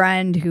have a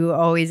friend who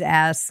always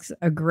asks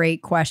a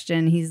great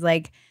question. He's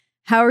like,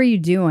 how are you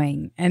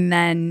doing? And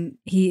then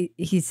he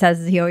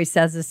always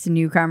says this to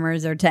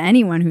newcomers or to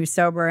anyone who's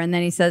sober. And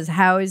then he says,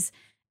 how's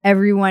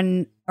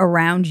everyone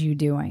around you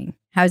doing?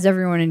 How's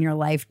everyone in your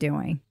life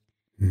doing?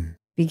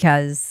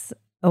 Because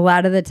a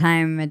lot of the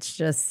time it's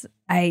just,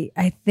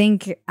 I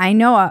think,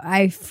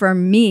 for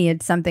me,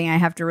 it's something I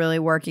have to really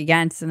work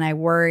against. And I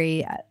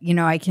worry,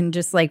 I can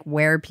just like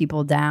wear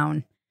people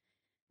down.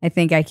 I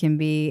think I can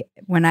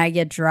when I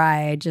get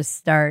dry, I just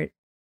start,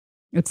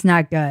 it's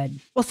not good.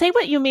 Well, say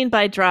what you mean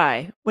by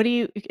dry. What do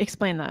you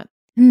explain that?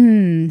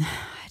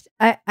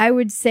 I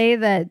would say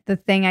that the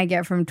thing I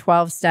get from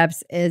 12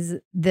 steps is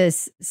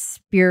this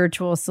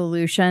spiritual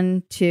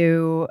solution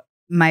to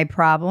my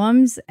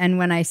problems. And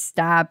when I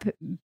stop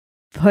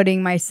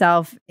putting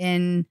myself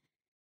in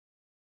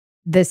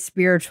the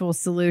spiritual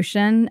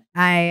solution,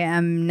 I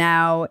am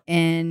now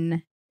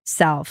in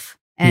self.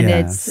 And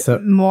it's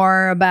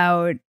more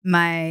about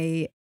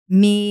me,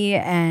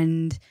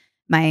 and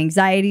my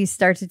anxieties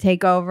start to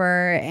take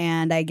over,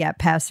 and I get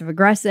passive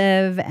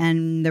aggressive,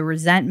 and the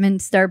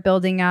resentments start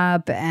building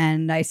up,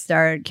 and I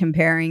start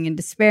comparing and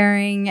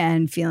despairing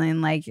and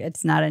feeling like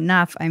it's not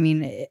enough. I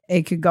mean,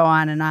 it could go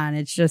on and on.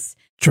 It's just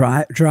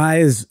dry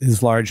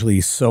is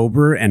largely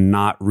sober and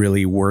not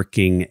really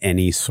working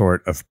any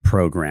sort of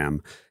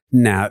program.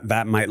 Now,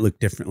 that might look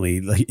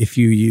differently. Like if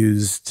you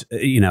used,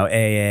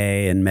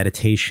 AA and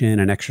meditation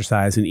and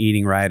exercise and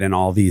eating right and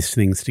all these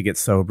things to get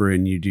sober,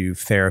 and you do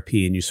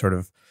therapy and you sort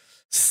of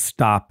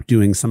stop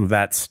doing some of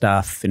that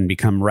stuff and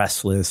become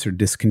restless or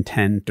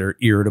discontent or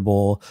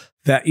irritable,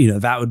 that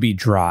would be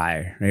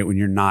dry, right? When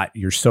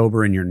you're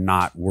sober and you're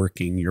not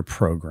working your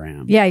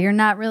program. Yeah, you're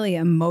not really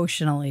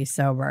emotionally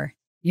sober.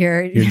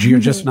 You're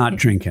just not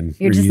drinking.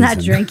 You're just not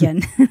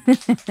drinking.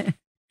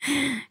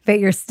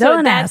 But you're still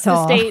an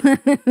asshole.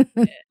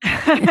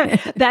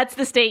 That's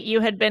the state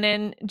you had been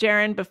in,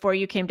 Jeren, before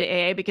you came to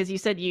AA, because you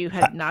said you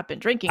had not been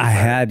drinking for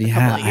a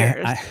couple of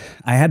years.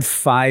 I had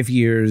 5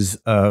 years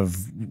of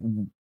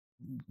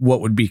what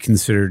would be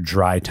considered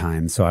dry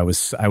time. So I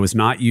was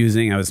not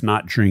using, I was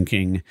not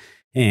drinking,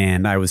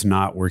 and I was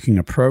not working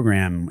a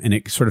program. And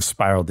it sort of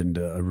spiraled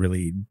into a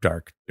really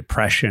dark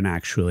depression,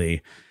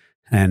 actually.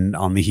 And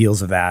on the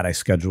heels of that, I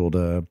scheduled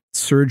a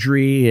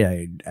surgery.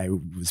 I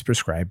was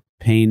prescribed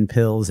pain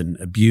pills and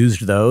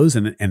abused those.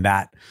 And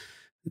that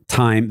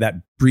time, that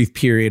brief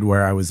period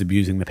where I was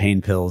abusing the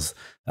pain pills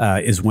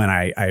is when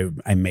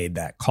I made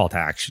that call to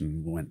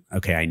action. When,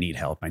 okay, I need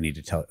help. I need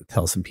to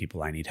tell some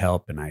people I need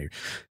help. And I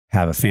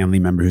have a family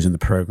member who's in the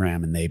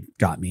program, and they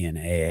got me in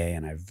AA,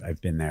 and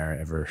I've been there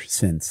ever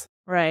since.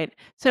 Right.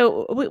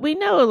 So we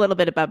know a little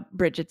bit about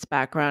Bridget's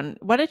background.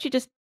 Why don't you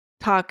just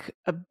talk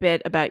a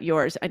bit about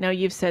yours? I know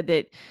you've said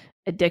that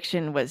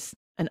addiction was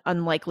an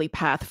unlikely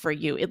path for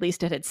you. At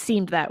least it had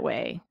seemed that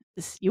way.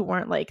 You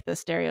weren't like the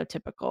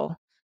stereotypical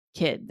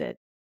kid that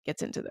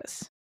gets into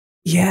this.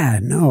 Yeah,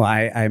 no,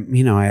 I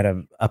had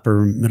a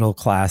upper middle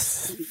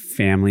class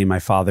family. My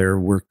father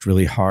worked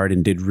really hard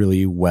and did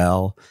really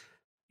well.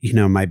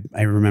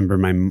 I remember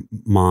my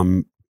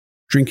mom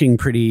drinking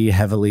pretty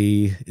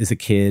heavily as a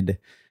kid.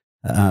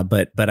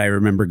 But I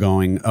remember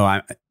going,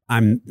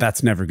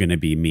 that's never going to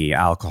be me.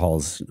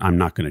 I'm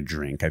not going to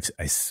drink.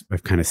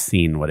 I've kind of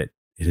seen what it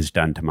has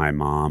done to my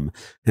mom.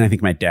 And I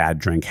think my dad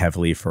drank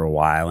heavily for a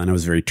while, and I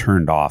was very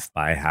turned off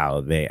by how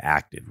they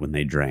acted when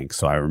they drank.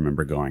 So I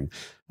remember going,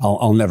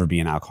 I'll never be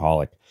an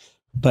alcoholic.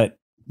 But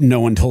no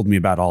one told me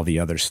about all the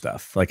other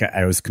stuff. Like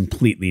I was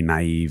completely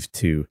naive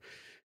to,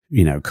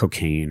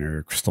 cocaine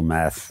or crystal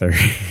meth or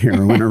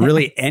heroin or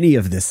really any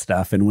of this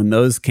stuff. And when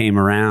those came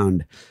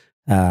around,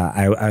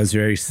 I was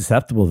very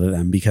susceptible to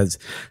them because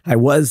I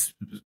was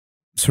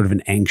sort of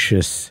an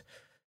anxious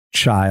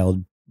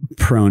child,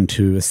 prone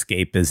to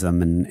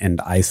escapism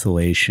and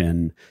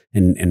isolation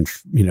and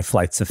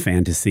flights of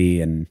fantasy.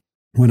 And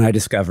when I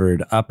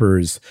discovered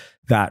uppers,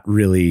 that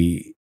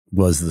really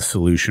was the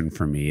solution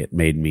for me. It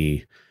made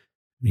me,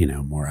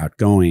 more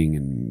outgoing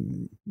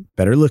and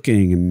better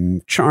looking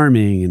and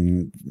charming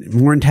and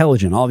more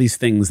intelligent. All these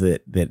things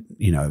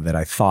that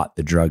I thought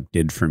the drug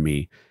did for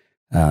me.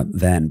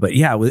 Then. But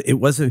yeah,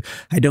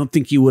 I don't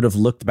think you would have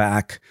looked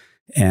back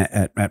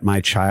at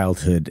my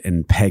childhood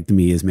and pegged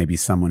me as maybe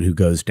someone who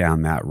goes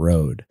down that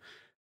road.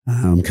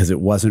 Because it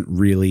wasn't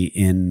really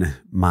in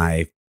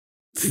my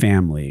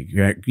family.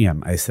 Yeah,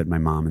 I said my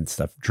mom and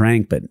stuff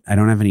drank, but I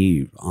don't have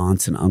any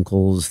aunts and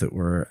uncles that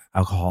were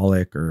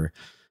alcoholic or.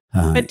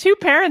 But two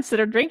parents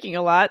that are drinking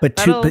a lot. But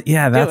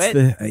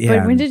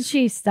when did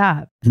she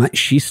stop?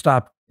 She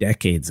stopped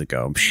decades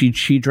ago.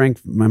 She drank.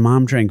 My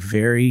mom drank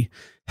very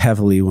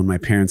heavily when my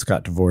parents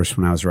got divorced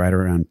when I was right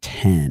around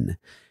 10.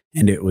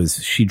 And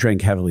she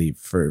drank heavily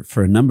for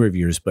a number of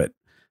years, but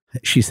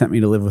she sent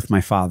me to live with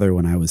my father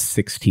when I was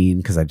 16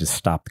 because I just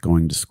stopped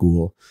going to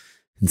school.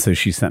 And so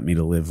she sent me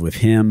to live with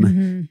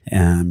him.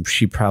 Mm-hmm.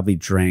 She probably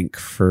drank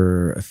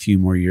for a few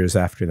more years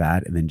after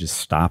that and then just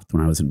stopped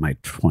when I was in my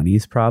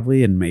 20s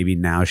probably. And maybe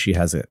now she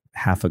has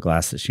half a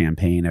glass of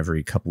champagne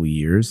every couple of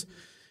years.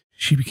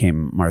 She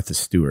became Martha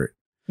Stewart.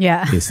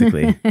 Yeah.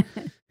 Basically,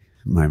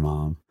 my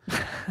mom.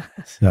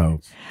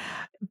 So,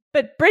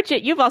 but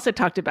Bridget, you've also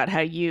talked about how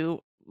you,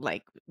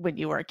 like, when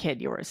you were a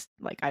kid, you were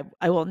like,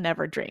 I will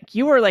never drink.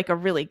 You were like a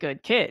really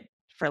good kid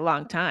for a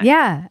long time.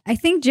 Yeah. I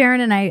think Jeren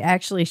and I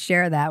actually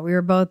share that.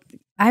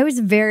 I was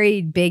a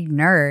very big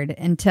nerd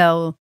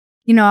until,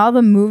 all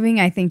the moving,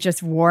 I think,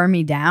 just wore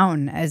me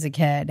down as a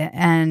kid.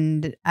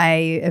 And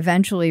I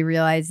eventually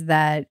realized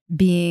that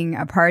being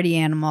a party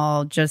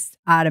animal just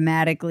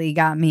automatically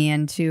got me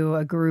into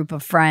a group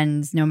of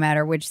friends, no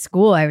matter which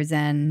school I was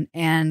in.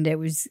 And it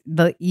was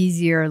the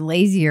easier,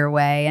 lazier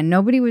way. And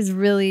nobody was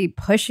really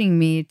pushing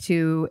me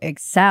to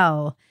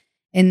excel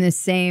in the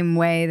same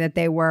way that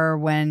they were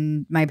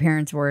when my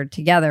parents were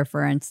together,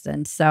 for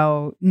instance.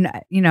 So,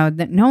 that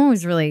no one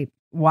was really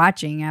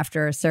watching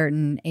after a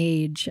certain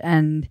age.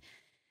 And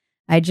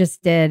I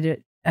just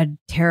did a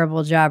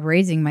terrible job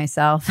raising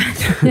myself.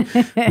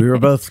 We were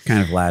both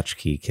kind of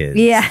latchkey kids.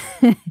 Yeah.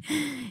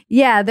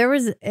 Yeah,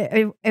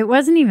 it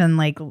wasn't even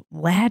like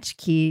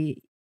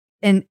latchkey.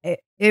 And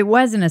it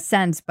was in a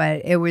sense,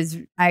 but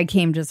I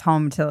came just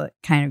home to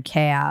kind of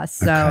chaos.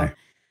 So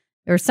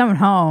there was someone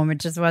home. It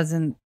just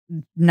wasn't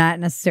not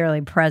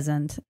necessarily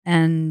present.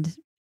 And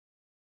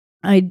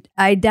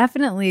I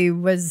definitely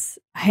I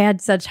had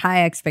such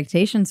high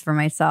expectations for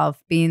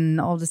myself, being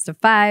the oldest of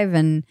 5,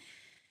 and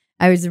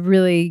I was a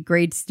really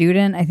great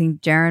student. I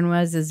think Jeren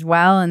was as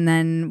well. And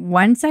then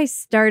once I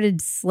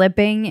started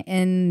slipping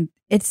in,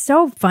 it's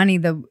so funny.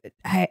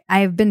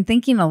 I've been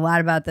thinking a lot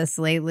about this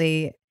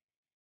lately,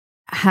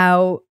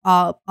 how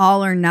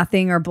all or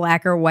nothing or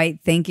black or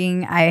white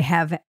thinking I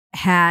have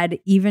had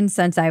even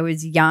since I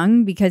was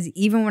young, because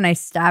even when I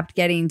stopped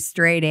getting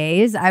straight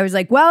A's, I was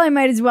like, well, I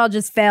might as well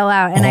just fail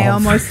out. And I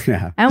almost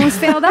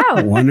failed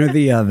out. One or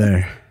the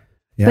other.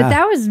 Yeah. But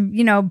that was,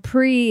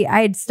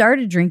 I had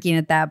started drinking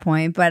at that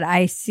point, but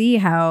I see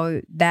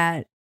how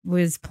that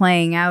was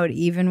playing out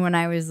even when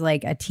I was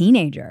like a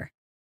teenager.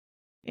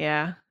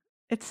 Yeah.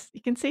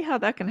 You can see how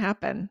that can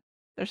happen.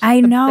 But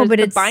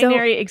the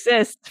binary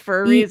exists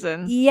for a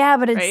reason. Yeah,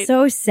 but it's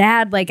so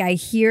sad. Like, I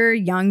hear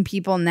young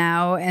people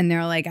now and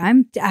they're like,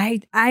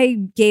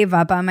 I gave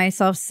up on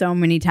myself so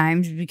many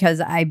times because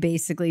I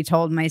basically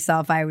told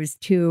myself I was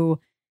too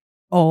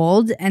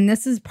old. And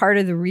this is part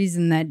of the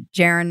reason that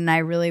Jeren and I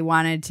really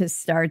wanted to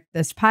start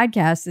this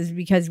podcast, is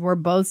because we're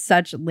both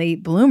such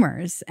late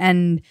bloomers.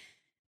 And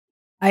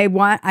I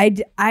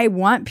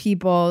want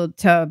people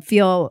to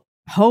feel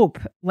hope,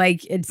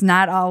 like it's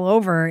not all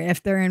over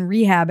if they're in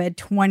rehab at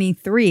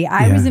 23.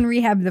 I was in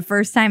rehab the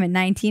first time at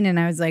 19, and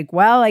I was like,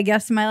 well, I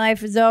guess my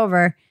life is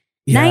over.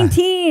 Yeah.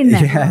 19.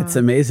 Yeah, it's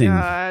amazing.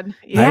 God.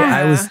 Yeah.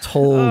 I was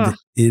told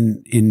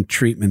in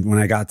treatment when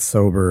I got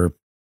sober,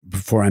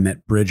 before I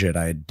met Bridget,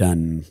 I had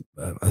done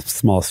a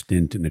small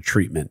stint in a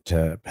treatment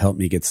to help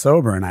me get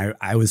sober. And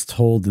I was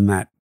told in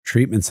that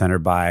treatment center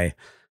by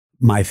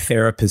my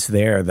therapist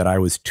there that I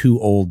was too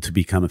old to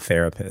become a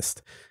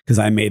therapist, because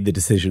I made the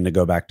decision to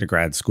go back to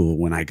grad school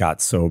when I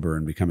got sober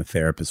and become a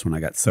therapist when I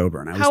got sober.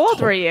 And How old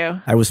were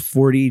you? I was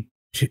 42.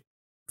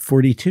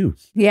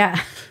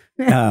 Yeah.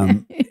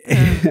 I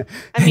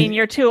mean,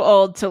 you're too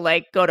old to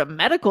like go to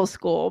medical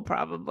school,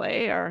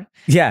 probably, or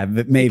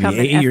but maybe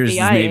 8 years is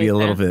maybe a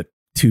little bit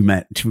too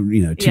many.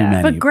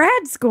 But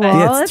grad school,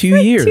 it's 2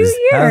 years. 2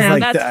 years.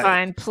 That's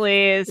fine,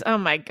 please. Oh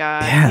my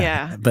God.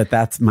 Yeah. But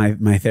that's my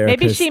therapist.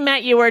 Maybe she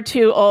meant you were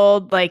too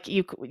old, like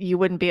you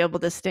wouldn't be able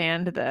to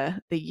stand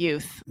the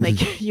youth.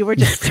 Like you were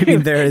just too,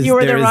 you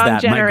were the wrong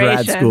generation.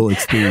 My grad school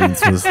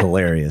experience was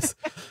hilarious.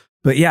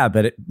 But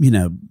I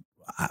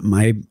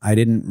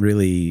didn't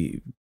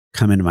really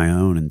come into my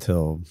own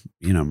until,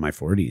 my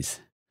 40s,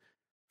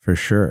 for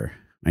sure.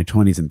 My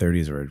 20s and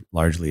 30s were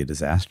largely a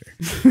disaster.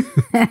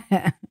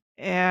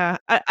 Yeah.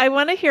 I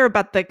want to hear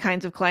about the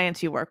kinds of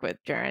clients you work with,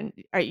 Jeren.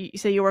 You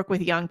say you work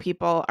with young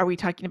people. Are we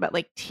talking about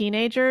like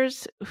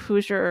teenagers?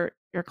 Who's your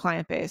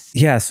client base?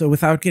 Yeah. So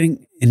without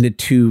getting into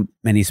too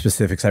many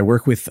specifics, I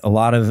work with a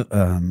lot of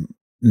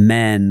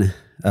men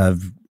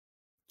of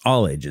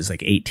all ages,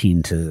 like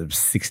 18 to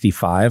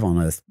 65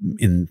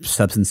 in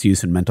substance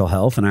use and mental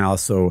health. And I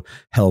also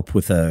help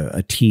with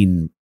a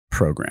teen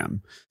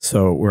program.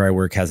 So where I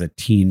work has a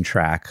teen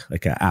track,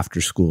 like an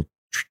after school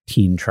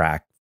teen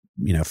track,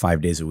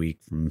 5 days a week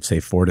from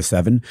say 4 to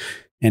 7.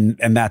 And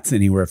that's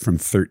anywhere from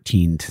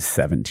 13 to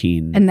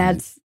 17. And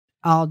that's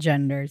all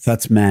genders.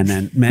 That's men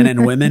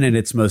and women. And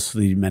it's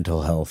mostly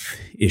mental health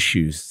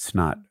issues. It's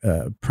not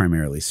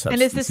primarily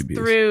substance abuse. And is this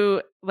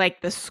through like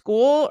the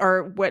school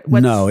or what?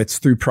 No, it's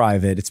through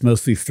private. It's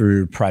mostly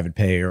through private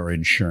pay or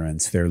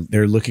insurance.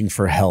 They're looking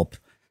for help.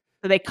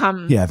 So they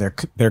come. Yeah,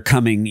 they're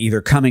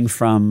coming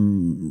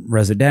from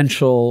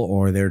residential,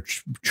 or they're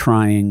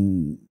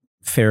trying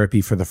therapy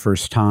for the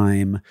first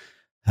time.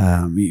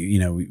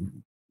 You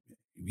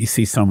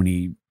see so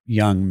many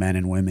young men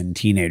and women,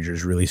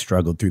 teenagers, really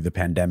struggled through the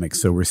pandemic.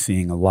 So we're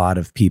seeing a lot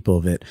of people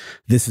that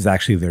this is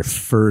actually their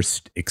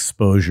first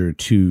exposure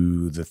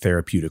to the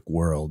therapeutic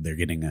world. They're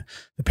getting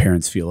the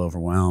parents feel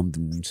overwhelmed.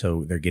 And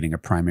so they're getting a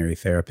primary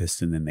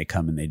therapist, and then they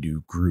come and they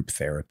do group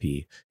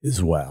therapy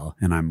as well.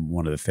 And I'm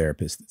one of the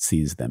therapists that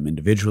sees them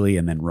individually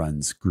and then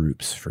runs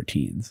groups for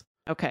teens.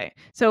 Okay.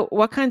 So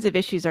what kinds of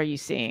issues are you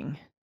seeing?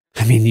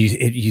 I mean,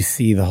 you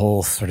see the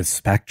whole sort of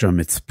spectrum.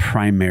 It's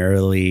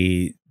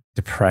primarily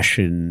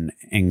depression,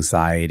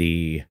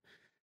 anxiety,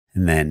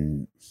 and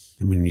then,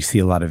 you see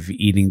a lot of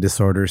eating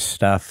disorder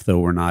stuff, though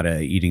we're not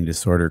a eating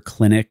disorder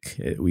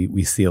clinic.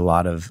 We see a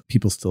lot of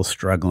people still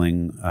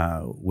struggling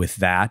with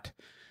that.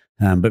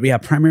 But yeah,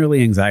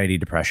 primarily anxiety,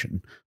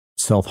 depression,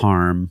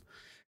 self-harm.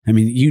 I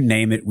mean, you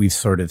name it, we've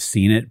sort of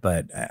seen it.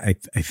 But I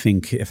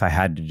think if I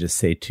had to just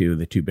say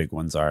the two big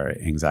ones are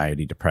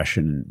anxiety,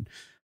 depression,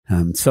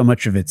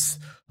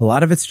 A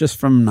lot of it's just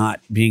from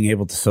not being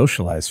able to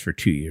socialize for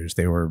 2 years.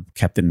 They were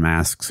kept in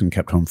masks and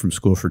kept home from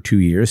school for 2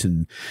 years.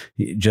 And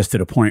just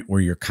at a point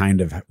where you're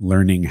kind of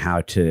learning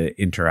how to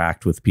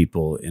interact with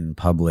people in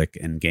public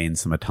and gain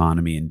some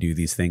autonomy and do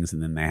these things.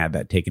 And then they had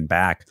that taken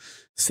back,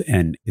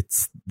 and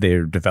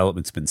their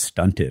development's been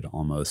stunted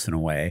almost in a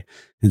way.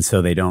 And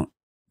so they don't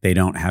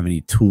have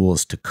any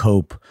tools to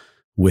cope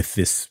with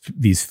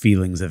these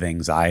feelings of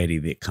anxiety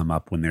that come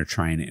up when they're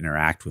trying to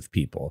interact with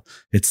people.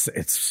 It's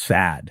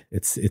sad.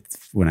 It's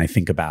when I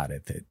think about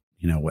it, that,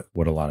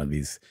 what a lot of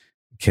these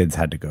kids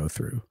had to go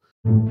through.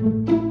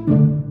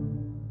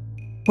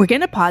 We're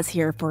going to pause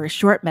here for a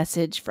short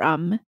message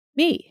from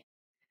me.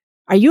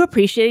 Are you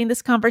appreciating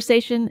this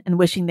conversation and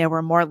wishing there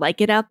were more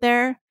like it out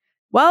there?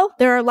 Well,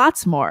 there are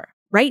lots more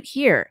right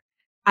here.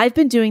 I've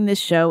been doing this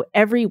show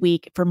every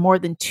week for more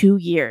than 2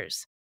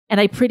 years, and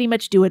I pretty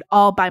much do it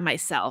all by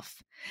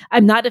myself.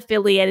 I'm not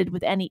affiliated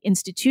with any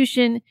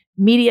institution,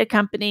 media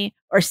company,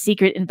 or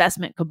secret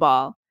investment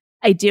cabal.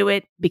 I do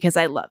it because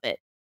I love it.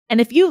 And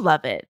if you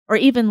love it, or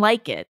even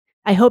like it,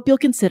 I hope you'll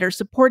consider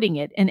supporting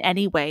it in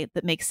any way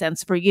that makes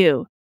sense for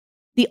you.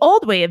 The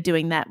old way of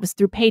doing that was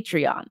through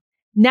Patreon.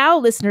 Now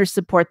listeners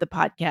support the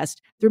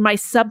podcast through my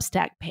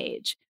Substack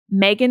page,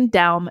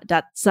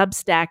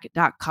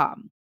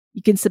 megandaum.substack.com.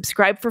 You can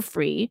subscribe for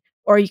free,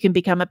 or you can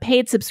become a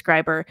paid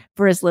subscriber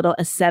for as little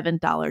as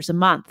 $7 a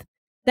month.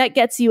 That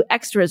gets you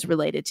extras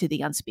related to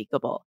The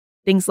Unspeakable.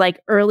 Things like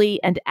early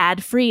and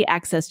ad-free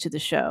access to the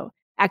show,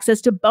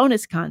 access to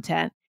bonus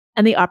content,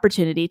 and the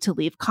opportunity to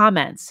leave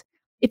comments.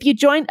 If you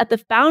join at the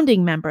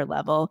founding member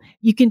level,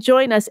 you can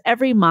join us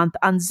every month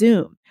on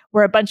Zoom,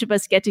 where a bunch of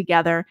us get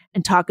together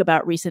and talk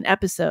about recent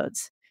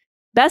episodes.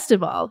 Best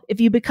of all, if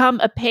you become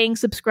a paying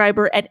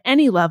subscriber at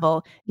any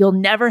level, you'll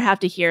never have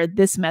to hear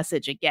this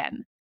message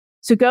again.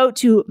 So go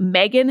to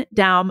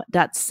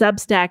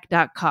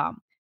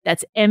megandaum.substack.com.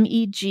 That's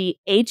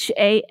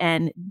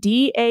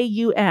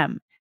MEGHANDAUM,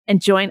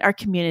 and join our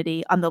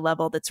community on the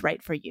level that's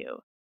right for you.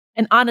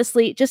 And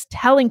honestly, just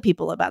telling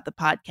people about the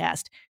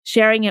podcast,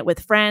 sharing it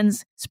with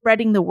friends,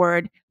 spreading the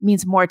word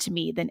means more to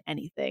me than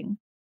anything.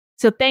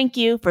 So thank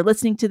you for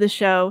listening to the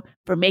show,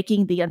 for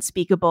making the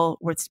unspeakable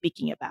worth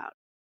speaking about.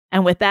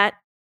 And with that,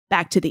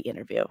 back to the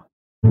interview.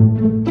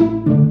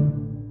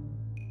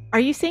 Are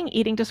you seeing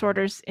eating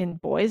disorders in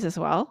boys as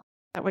well? Is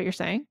that what you're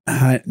saying?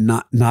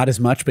 Not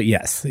as much, but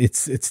yes,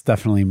 it's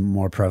definitely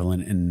more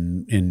prevalent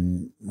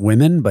in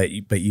women, but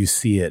you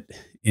see it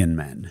in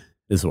men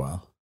as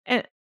well.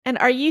 And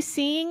are you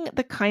seeing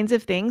the kinds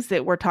of things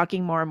that we're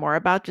talking more and more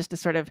about, just a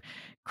sort of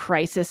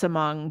crisis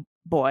among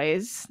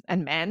boys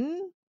and men?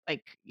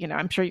 Like,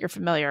 I'm sure you're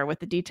familiar with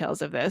the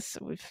details of this.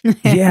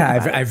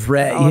 I've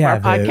read all of our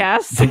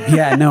podcasts.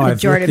 I've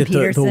Jordan looked at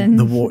Peterson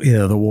the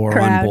war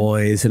crowd on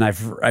boys, and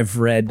I've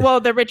read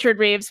the Richard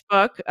Reeves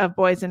book of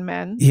Boys and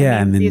Men.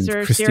 And then these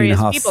are Christina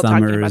Hoff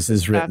Summers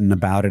has written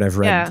about it. I've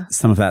read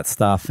some of that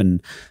stuff,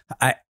 and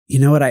I'm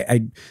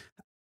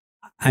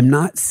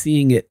not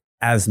seeing it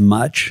as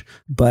much,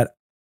 but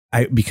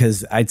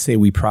because I'd say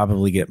we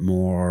probably get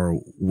more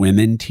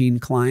women teen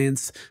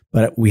clients,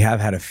 but we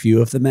have had a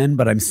few of the men,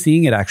 but I'm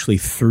seeing it actually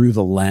through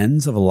the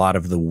lens of a lot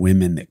of the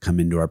women that come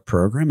into our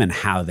program and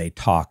how they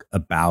talk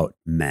about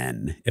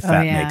men, if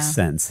that makes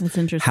sense. That's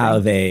interesting. How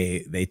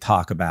they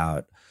talk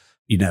about,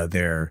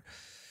 their,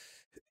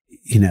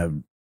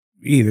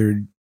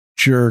 either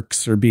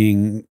jerks or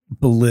being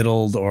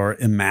belittled or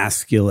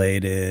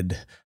emasculated.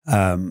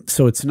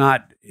 So it's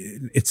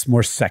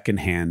more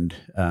secondhand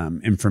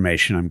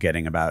information I'm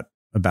getting about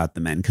the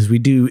men, because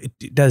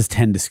it does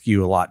tend to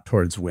skew a lot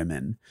towards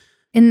women.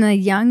 In the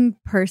young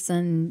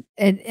person,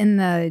 in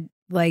the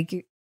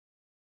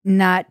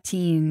not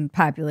teen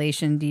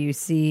population, do you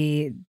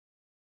see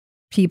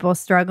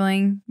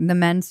the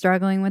men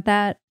struggling with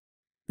that?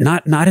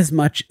 Not as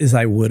much as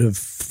I would have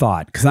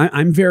thought, because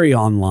I'm very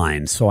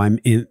online. So I'm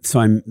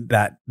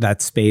that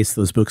space,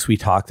 those books we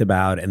talked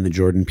about, and the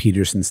Jordan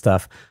Peterson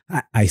stuff.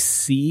 I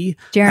see.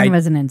 Jeren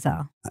was an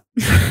incel.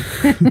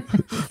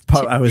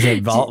 I was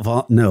at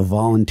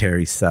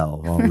voluntary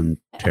cell.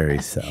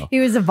 Voluntary cell. He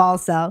was a vol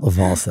cell. A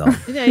vol cell.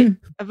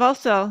 A vol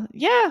cell.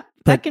 Yeah,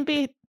 that can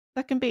be.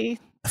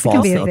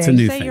 Fall cell. It's a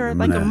new thing. Say you're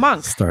like a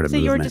monk. Say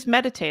you were just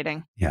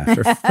meditating. Yeah,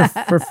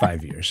 for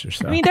 5 years or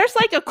so. I mean, there's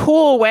like a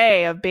cool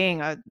way of being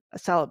a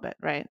celibate,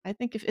 right? I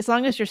think as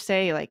long as it's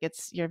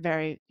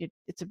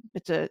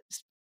a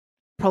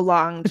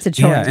prolonged. It's a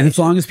choice. Yeah, and as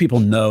long as people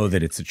know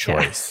that it's a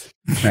choice,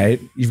 right?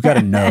 You've got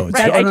to know.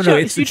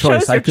 It's a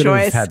choice. I could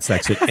have had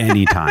sex at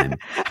any time.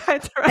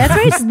 That's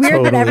why it's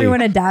weird that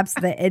everyone adopts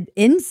the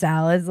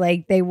incel. Is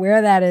like they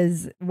wear that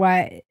as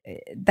why.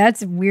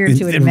 That's weird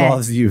to admit. It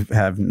involves you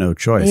have no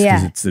choice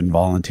because it's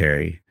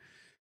involuntary.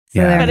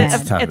 So but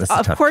it's tough. It's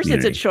of course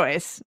community. it's a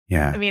choice.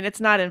 Yeah. I mean, it's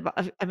not.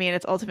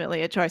 It's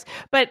ultimately a choice.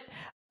 But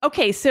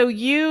okay, so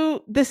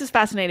this is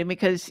fascinating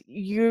because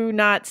you're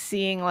not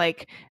seeing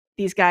like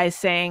these guys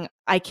saying,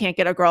 I can't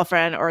get a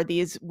girlfriend, or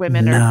these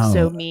women are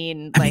so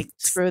mean,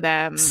 screw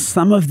them.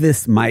 Some of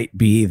this might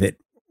be that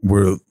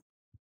we're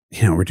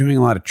we're doing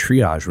a lot of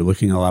triage. We're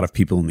looking at a lot of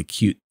people in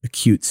the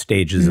acute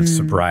stages of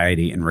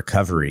sobriety and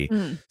recovery.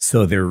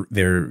 So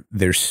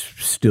they're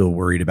still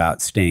worried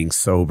about staying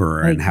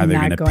sober and how they're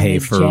going to pay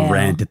for jail.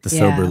 rent at the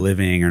sober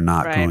living or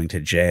not going to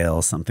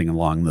jail, something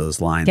along those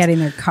lines. Getting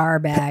their car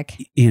back.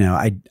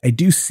 I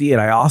do see it.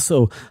 I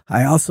also,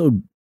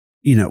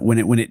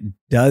 when it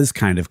does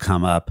kind of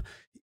come up,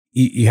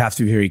 you have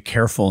to be very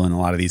careful in a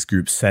lot of these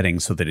group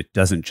settings so that it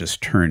doesn't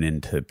just turn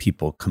into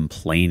people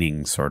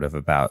complaining sort of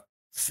about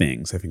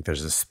things. I think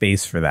there's a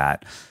space for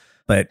that,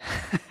 but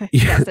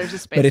yes, there's a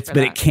space but for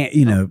that. It can't,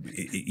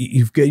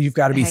 you've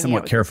got to be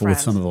somewhat careful with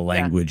some of the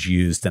language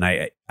used. And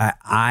I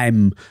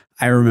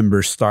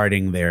remember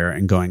starting there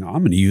and going, I'm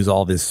going to use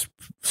all this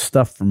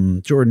stuff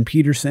from Jordan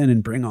Peterson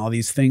and bring all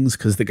these things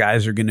because the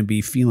guys are going to be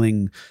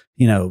feeling,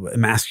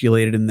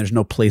 emasculated and there's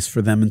no place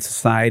for them in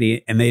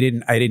society. And I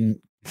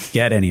didn't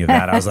get any of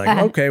that. I was like,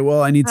 okay,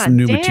 well, I need some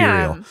new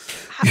material.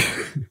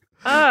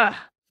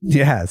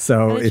 Yeah,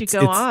 so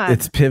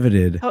it's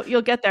pivoted. Oh,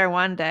 you'll get there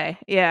one day.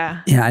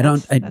 Yeah. Yeah,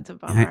 that's a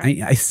bummer.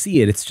 I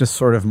see it. It's just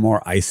sort of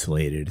more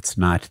isolated.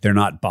 they're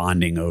not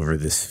bonding over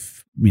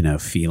this,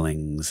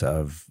 feelings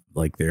of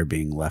like they're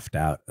being left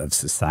out of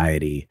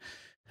society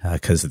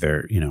because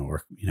they're,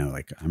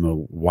 like I'm a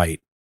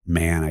white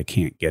man, I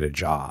can't get a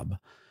job.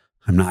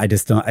 I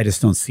just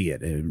don't see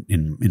it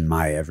in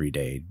my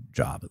everyday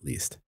job, at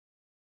least.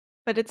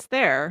 But it's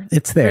there.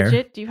 It's there.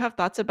 Bridget, do you have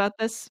thoughts about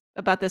this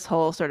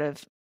whole sort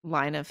of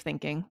line of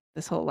thinking,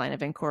 this whole line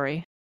of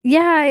inquiry?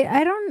 Yeah,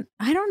 I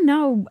don't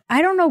know.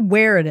 I don't know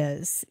where it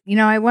is.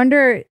 I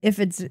wonder if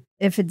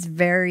it's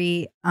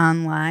very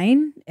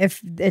online,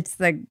 if it's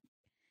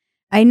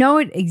I know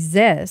it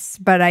exists,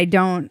 but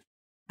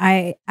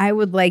I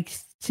would like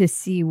to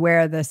see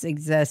where this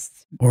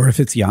exists. Or if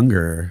it's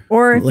younger.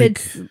 Or if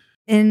it's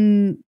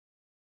in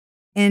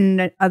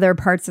other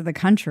parts of the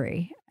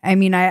country. I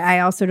mean, I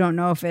also don't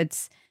know if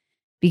it's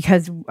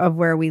because of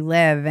where we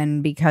live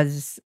and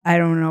because I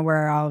don't know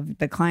where all of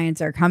the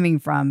clients are coming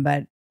from,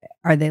 but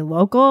are they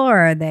local or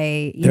are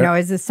they,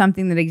 is this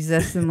something that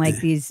exists in like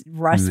these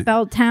Rust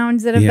Belt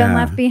towns that have been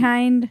left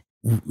behind?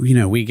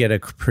 We get a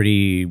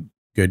pretty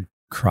good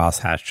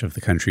crosshatch of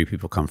the country.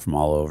 People come from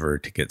all over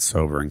to get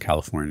sober in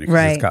California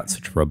because it's got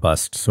such a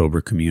robust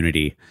sober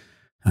community.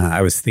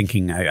 I was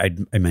thinking, I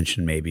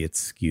mentioned maybe it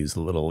skews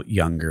a little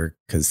younger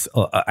because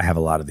I have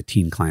a lot of the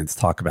teen clients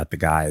talk about the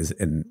guys,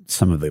 and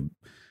some of the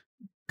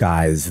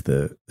guys,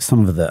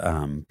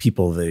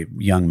 people the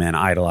young men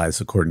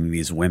idolize according to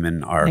these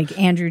women are like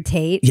Andrew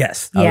Tate.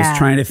 Yes, I was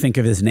trying to think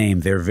of his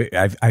name.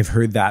 I've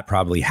heard that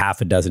probably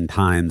half a dozen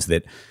times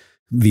that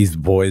these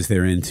boys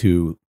they're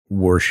into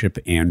worship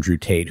Andrew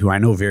Tate, who I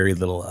know very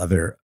little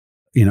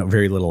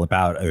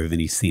about other than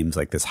he seems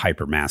like this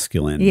hyper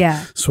masculine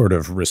sort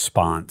of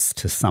response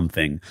to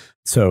something.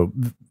 So,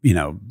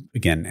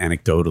 again,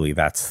 anecdotally,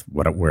 that's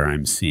where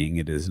I'm seeing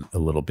it is a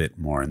little bit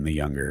more in the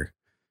younger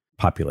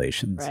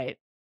populations. Right.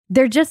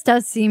 There just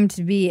does seem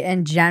to be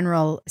in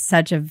general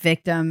such a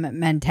victim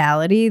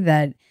mentality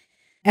that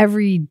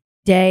every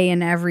day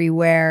and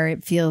everywhere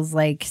it feels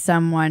like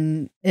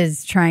someone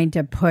is trying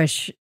to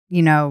push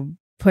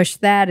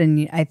that,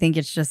 and I think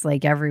it's just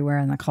like everywhere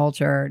in the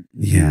culture,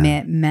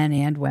 men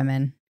and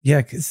women.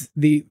 Yeah, because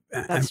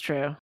that's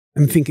true.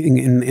 I'm thinking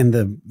in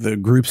the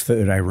groups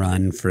that I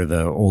run for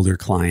the older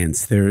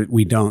clients, there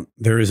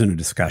isn't a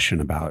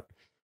discussion about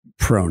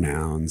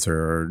pronouns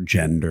or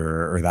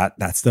gender or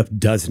that stuff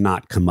does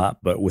not come up.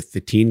 But with the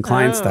teen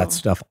clients, that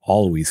stuff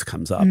always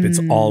comes up. It's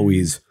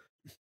always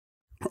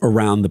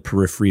around the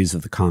peripheries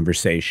of the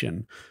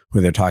conversation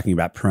where they're talking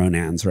about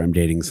pronouns or I'm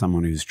dating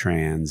someone who's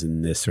trans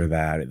and this or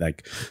that.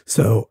 Like,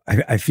 so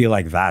I feel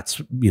like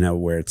that's,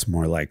 where it's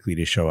more likely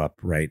to show up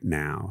right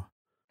now.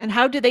 And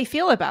how do they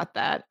feel about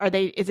that?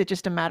 Is it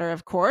just a matter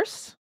of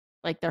course?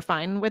 Like they're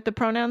fine with the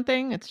pronoun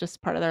thing? It's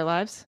just part of their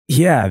lives?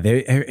 Yeah.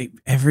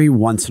 Every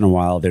once in a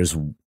while, there's,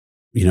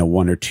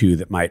 one or two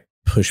that might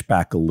push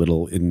back a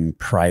little in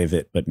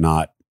private, but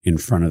not in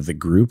front of the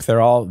group.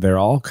 They're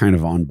all kind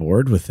of on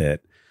board with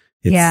it.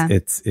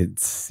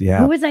 It's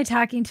Who was I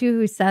talking to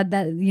who said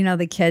that,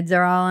 the kids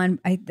are all on,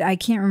 I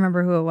can't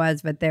remember who it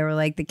was, but they were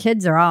like, the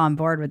kids are all on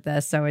board with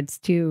this. So it's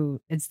too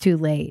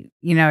late.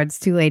 It's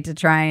too late to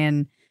try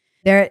and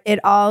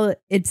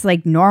it's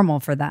like normal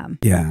for them.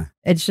 Yeah.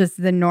 It's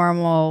just the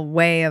normal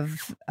way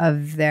of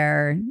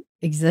their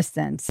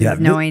existence,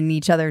 knowing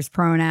each other's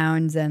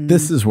pronouns. And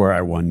this is where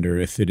I wonder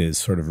if it is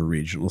sort of a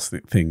regional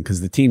thing, because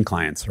the teen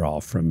clients are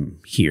all from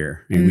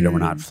here. I mean, we're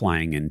not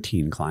flying in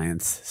teen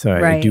clients. So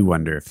I do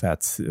wonder if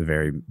that's a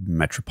very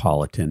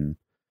metropolitan,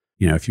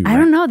 if you... I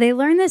don't know. They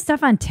learn this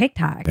stuff on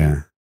TikTok.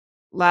 Yeah.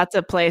 Lots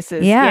of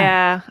places.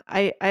 Yeah.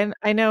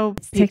 I know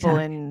people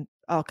in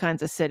all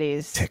kinds of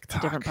cities,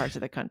 TikTok. Different parts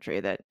of the country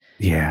that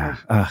are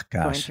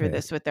going through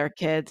this with their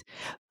kids.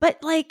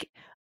 But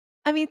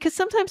because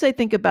sometimes I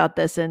think about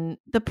this and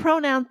the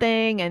pronoun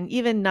thing and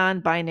even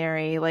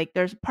non-binary, like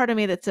there's part of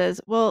me that says,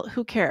 well,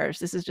 who cares?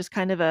 This is just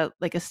kind of a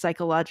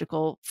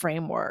psychological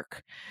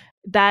framework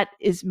that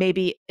is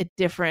maybe a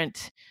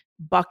different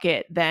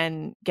bucket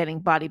than getting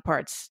body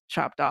parts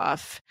chopped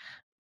off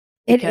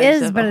It because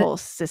is, of but a whole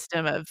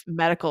system of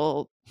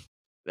medical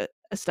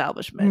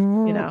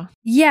establishment, you know?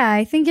 Yeah,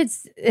 I think it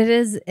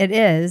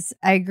is.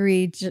 I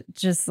agree,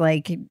 just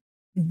like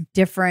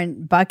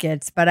different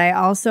buckets, but I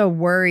also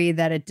worry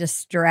that it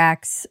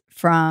distracts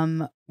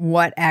from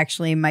what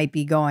actually might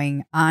be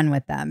going on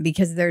with them,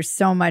 because there's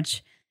so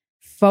much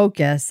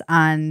focus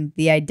on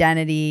the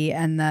identity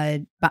and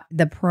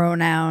the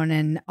pronoun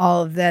and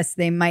all of this.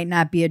 They might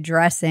not be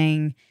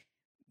addressing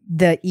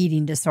the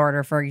eating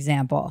disorder, for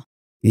example.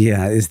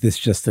 Yeah. Is this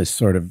just a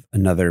sort of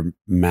another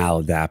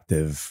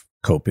maladaptive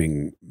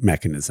coping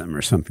mechanism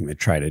or something to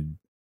try to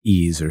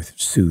ease or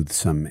soothe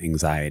some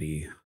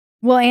anxiety?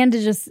 Well, and to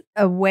just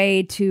a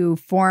way to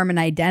form an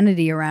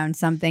identity around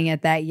something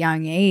at that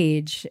young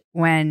age,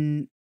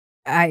 when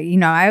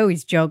I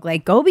always joke,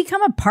 like, go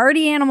become a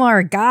party animal or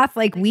a goth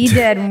like we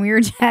did when we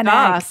were Gen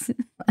X.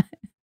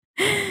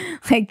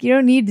 Like, you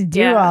don't need to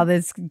do all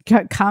this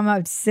come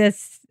up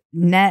cis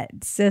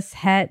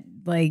het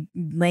like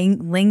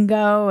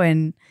lingo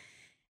and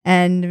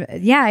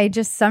yeah, I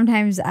just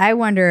sometimes I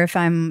wonder if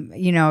I'm,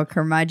 a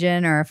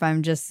curmudgeon, or if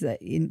I'm just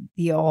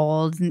the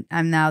old.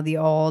 I'm now the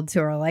olds who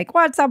are like,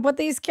 what's up with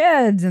these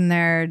kids? And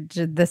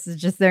this is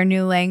just their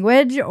new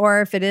language,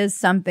 or if it is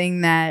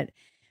something that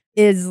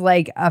is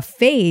like a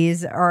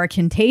phase or a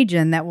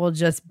contagion that will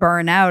just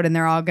burn out, and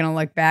they're all going to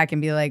look back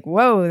and be like,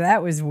 whoa,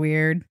 that was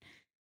weird.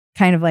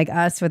 Kind of like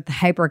us with the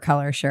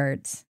hypercolor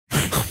shirts.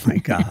 Oh my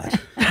God.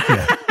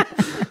 Yeah.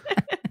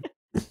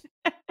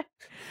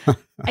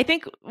 I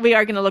think we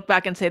are going to look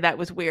back and say that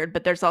was weird,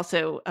 but there's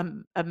also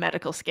a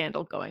medical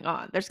scandal going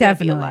on. There's going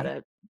to be a lot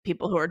of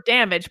people who are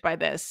damaged by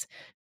this.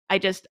 I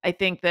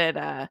think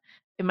that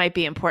it might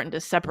be important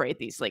to separate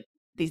these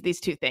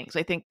two things.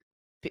 I think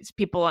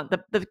people on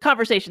the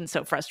conversation is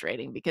so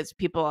frustrating because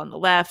people on the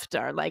left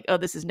are like, oh,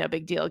 this is no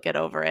big deal, get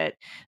over it,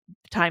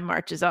 time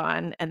marches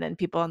on, and then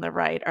people on the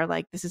right are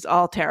like, this is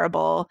all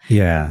terrible.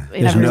 Yeah,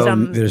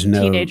 there's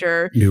no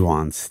teenager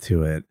nuance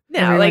to it.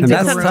 No, like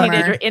some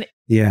teenager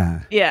yeah.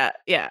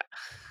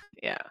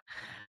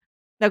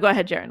 No, go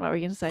ahead, Jeren. What were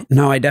you going to say?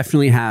 No, I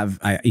definitely have.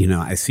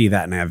 I see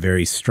that, and I have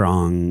very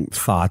strong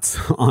thoughts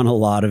on a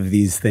lot of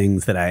these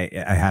things that I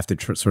have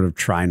to sort of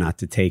try not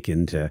to take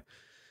into,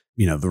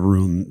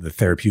 the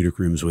therapeutic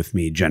rooms with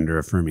me, gender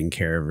affirming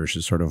care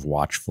versus sort of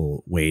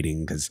watchful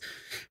waiting, because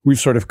we've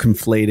sort of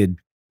conflated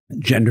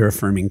gender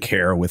affirming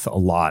care with a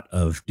lot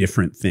of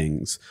different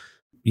things,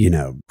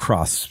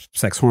 cross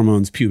sex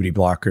hormones, puberty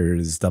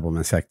blockers, double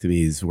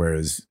mastectomies,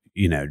 whereas,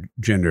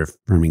 gender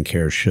affirming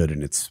care should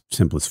in its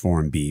simplest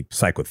form be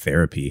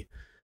psychotherapy.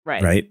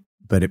 Right.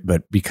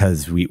 But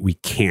because we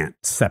can't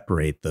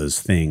separate those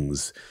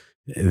things,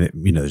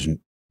 there's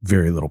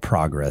very little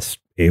progress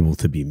able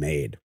to be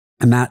made.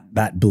 And I'm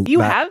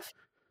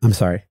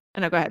sorry. Oh,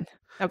 no, go ahead.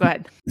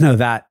 No,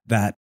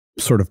 that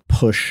sort of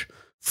push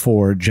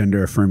for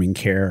gender affirming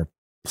care,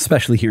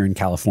 especially here in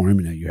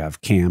California, you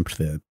have CAMP,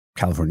 the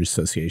California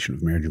Association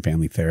of Marriage and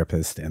Family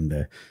Therapists, and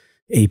the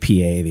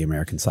APA, the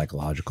American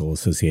Psychological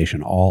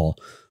Association, all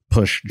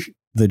push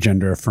the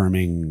gender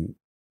affirming,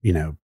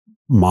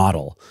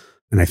 model.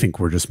 And I think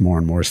we're just more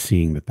and more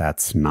seeing that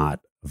that's not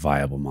a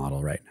viable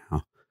model right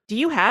now. Do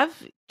you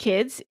have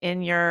kids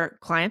in your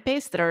client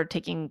base that are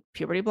taking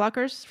puberty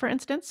blockers, for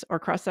instance, or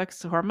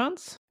cross-sex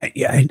hormones?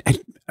 Yeah,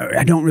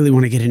 I don't really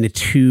want to get into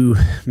too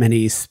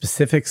many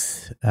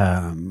specifics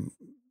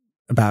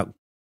about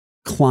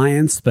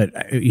clients, but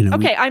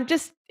Okay,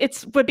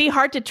 it would be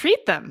hard to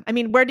treat them. I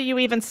mean, where do you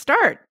even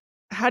start?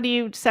 How do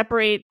you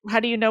separate? How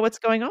do you know what's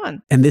going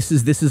on? And this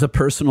is a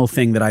personal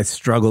thing that I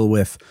struggle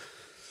with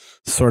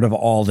sort of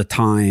all the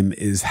time,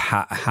 is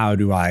how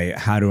do I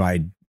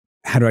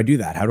do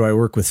that? How do I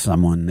work with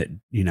someone that,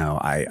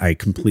 I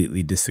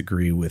completely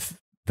disagree with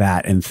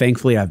that? And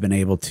thankfully I've been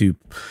able to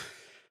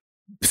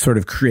sort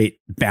of create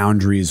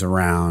boundaries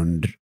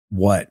around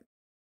what,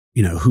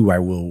 who I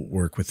will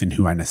work with and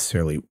who I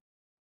necessarily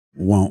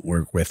won't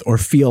work with, or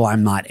feel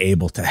I'm not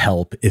able to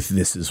help if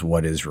this is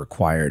what is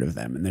required of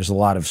them. And there's a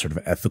lot of sort of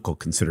ethical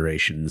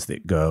considerations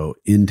that go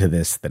into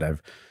this that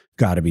I've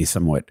got to be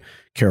somewhat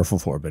careful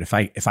for. But if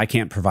I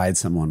can't provide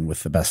someone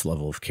with the best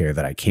level of care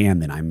that I can,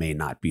 then I may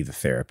not be the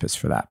therapist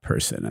for that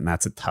person. And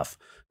that's a tough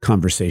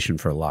conversation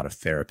for a lot of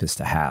therapists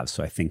to have.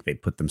 So I think they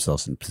put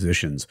themselves in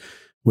positions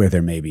where they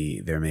may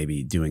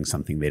be doing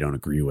something they don't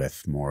agree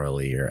with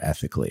morally or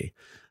ethically.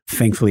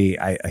 Thankfully,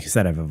 like I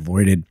said, I've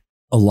avoided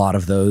a lot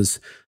of those.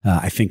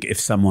 I think if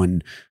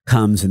someone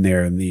comes and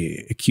they're in the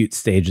acute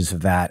stages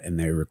of that and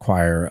they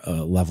require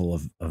a level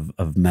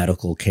of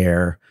medical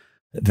care,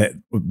 that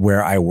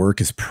where I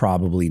work is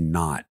probably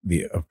not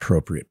the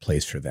appropriate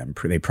place for them.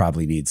 They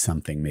probably need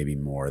something maybe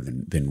more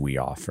than we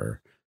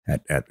offer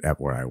at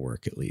where I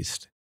work, at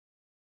least.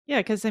 Yeah,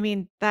 because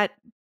that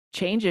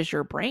changes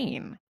your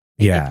brain.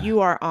 Yeah.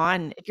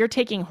 If you're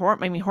taking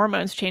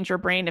hormones change your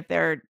brain if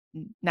they're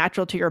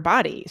natural to your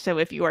body. So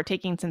if you are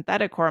taking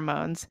synthetic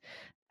hormones,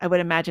 I would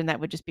imagine that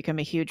would just become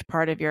a huge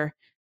part of your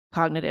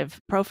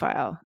cognitive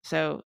profile.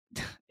 So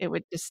it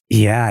would just.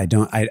 Yeah,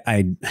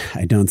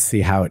 I don't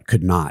see how it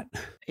could not.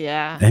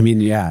 Yeah. I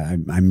mean, yeah,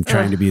 I'm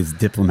trying to be as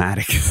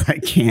diplomatic as I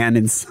can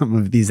in some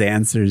of these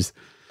answers.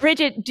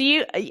 Bridget, do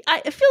you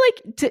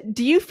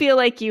feel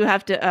like you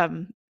have to,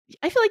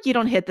 I feel like you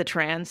don't hit the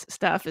trans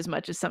stuff as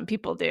much as some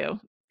people do.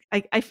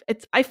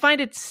 I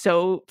find it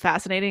so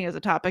fascinating as a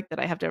topic that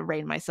I have to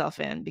rein myself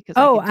in because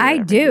I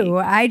do.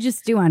 I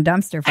just do on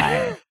Dumpster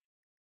Fire.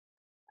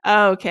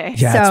 Oh, okay.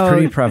 Yeah, it's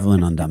pretty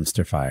prevalent on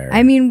Dumpster Fire.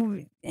 I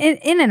mean,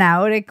 in and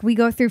out, we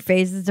go through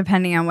phases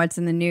depending on what's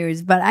in the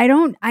news, but I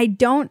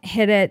don't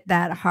hit it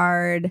that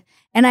hard.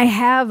 And I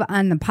have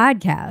on the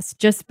podcast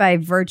just by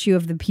virtue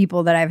of the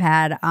people that I've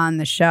had on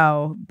the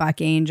show,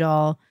 Buck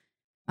Angel,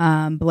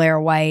 Blair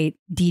White,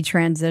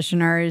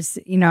 detransitioners.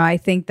 I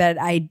think that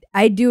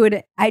I do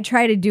it. I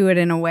try to do it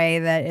in a way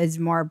that is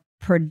more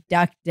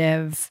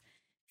productive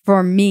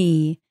for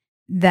me.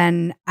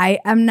 Then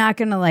I'm not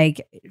going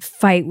to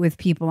fight with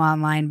people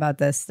online about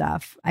this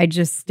stuff. I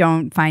just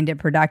don't find it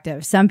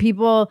productive. Some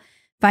people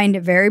find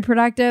it very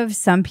productive.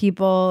 Some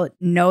people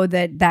know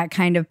that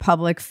kind of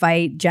public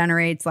fight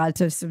generates lots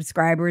of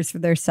subscribers for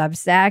their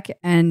Substack,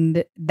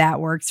 and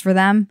that works for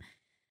them.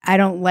 I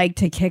don't like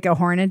to kick a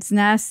hornet's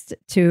nest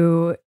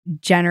to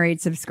generate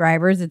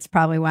subscribers. It's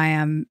probably why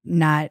I'm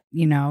not,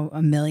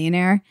 a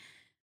millionaire.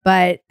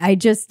 But I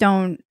just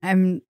don't.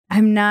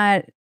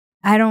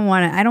 I don't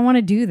want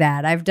to do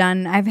that.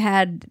 I've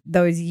had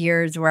those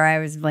years where I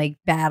was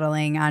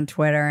battling on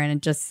Twitter,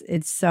 and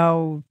it's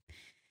so,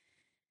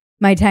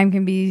 my time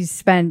can be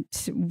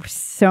spent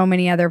so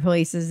many other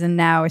places. And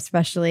now,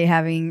 especially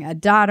having a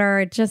daughter,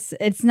 it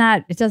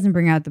doesn't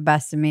bring out the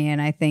best of me.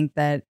 And I think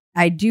that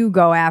I do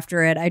go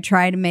after it. I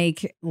try to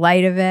make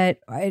light of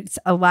it. It's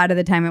a lot of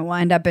the time it will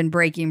end up in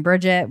Breaking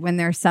Bridget when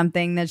there's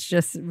something that's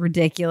just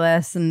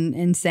ridiculous and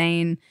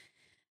insane.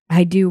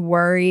 I do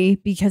worry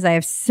because I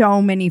have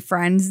so many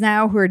friends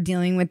now who are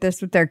dealing with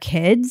this with their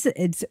kids.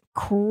 It's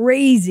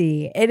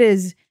crazy. It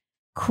is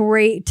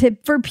great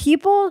for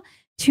people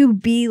to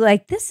be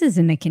like, this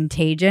isn't a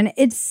contagion.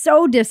 It's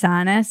so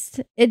dishonest.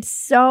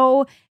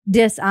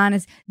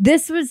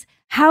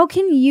 How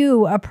can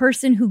you, a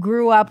person who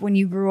grew up when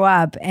you grew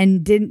up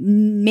and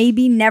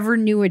maybe never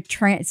knew a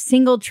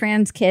single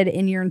trans kid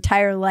in your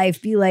entire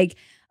life, be like,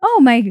 oh,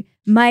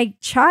 my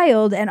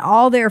child and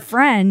all their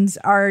friends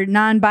are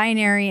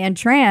non-binary and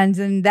trans,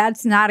 and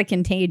that's not a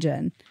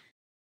contagion.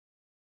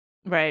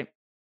 Right.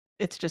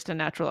 It's just a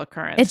natural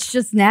occurrence. It's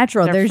just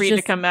natural. They're free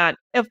to come out.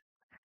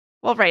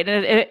 Right.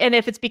 And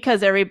if it's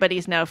because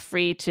everybody's now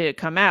free to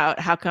come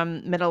out, how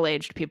come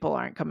middle-aged people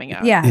aren't coming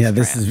out? Yeah.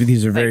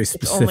 These are very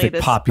specific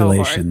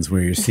populations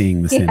where you're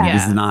seeing this. Yeah.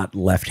 This is not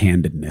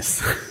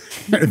left-handedness.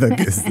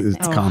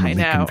 It's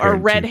commonly compared or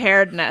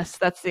red-hairedness.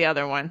 That's the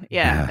other one.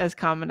 Yeah, as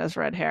common as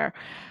red hair.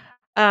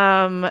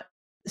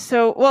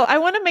 So, I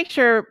want to make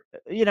sure,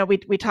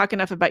 we talk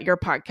enough about your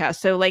podcast.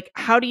 So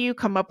how do you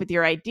come up with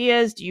your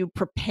ideas? Do you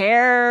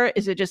prepare?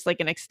 Is it just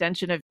an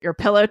extension of your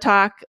pillow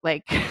talk?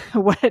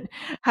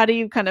 How do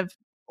you kind of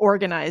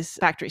organize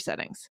factory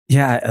settings?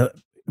 Yeah,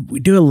 we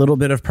do a little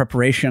bit of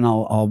preparation.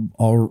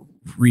 I'll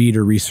read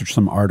or research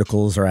some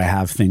articles, or I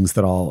have things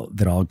that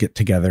I'll get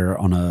together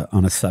on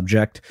a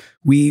subject.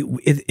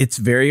 It's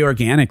very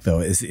organic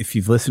though. If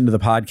you've listened to the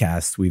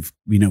podcast,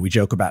 we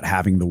joke about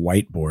having the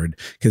whiteboard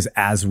because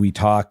as we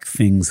talk,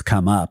 things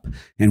come up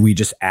and we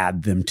just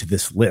add them to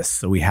this list.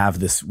 So we have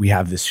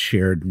this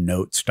shared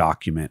notes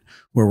document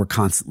where we're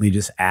constantly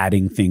just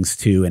adding things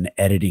to and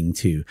editing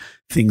to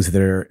things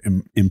that are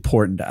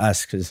important to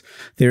us, because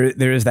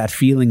there is that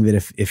feeling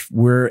that if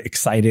we're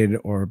excited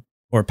or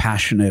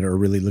passionate or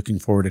really looking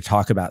forward to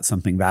talk about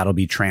something, that'll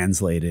be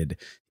translated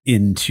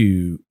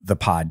into the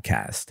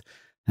podcast.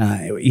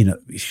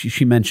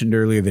 She mentioned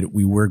earlier that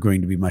we were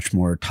going to be much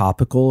more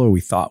topical, or we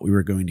thought we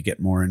were going to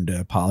get more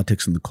into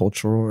politics and the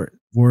cultural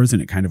wars,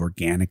 and it kind of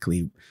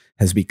organically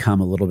has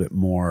become a little bit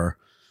more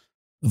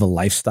of a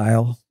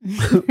lifestyle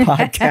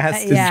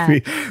podcast. Yeah.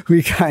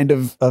 We kind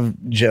of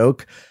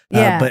joke.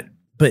 Yeah.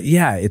 But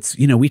yeah, it's,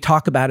 we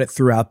talk about it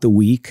throughout the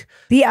week.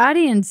 The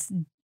audience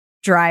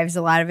drives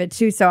a lot of it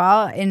too. So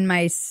I'll in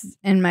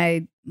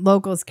my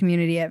locals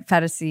community at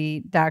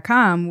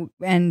Phetasy.com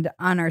and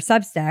on our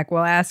Substack,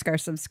 we'll ask our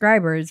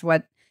subscribers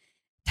what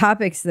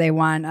topics they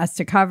want us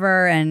to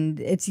cover, and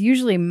it's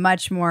usually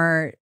much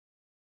more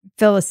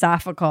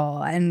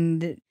philosophical.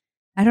 And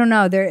I don't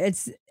know,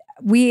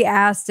 we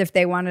asked if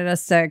they wanted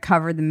us to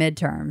cover the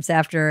midterms.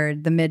 After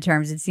the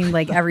midterms, it seemed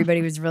like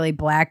everybody was really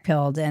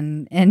black-pilled,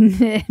 and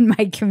in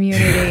my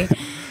community,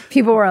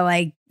 people were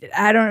like,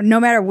 no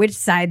matter which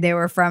side they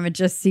were from, it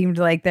just seemed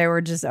like they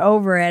were just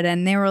over it.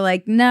 And they were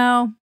like,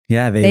 no.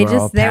 Yeah, they were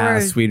all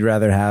past. We'd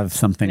rather have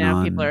something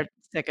on. People are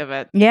sick of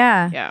it.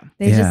 Yeah. Yeah.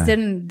 They just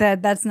didn't,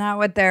 that's not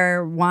what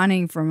they're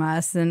wanting from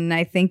us. And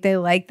I think they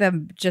like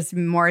the just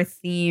more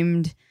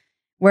themed,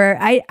 where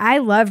I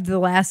loved the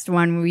last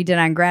one we did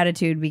on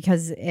gratitude,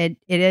 because it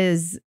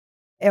is,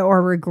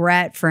 or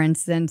regret, for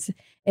instance.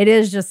 It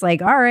is just all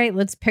right,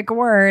 let's pick a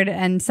word.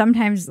 And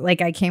sometimes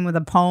I came with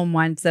a poem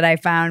once that I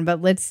found,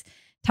 but let's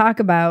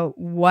talk about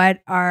what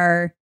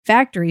our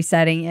factory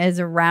setting is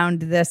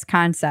around this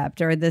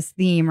concept or this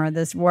theme or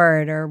this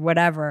word or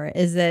whatever.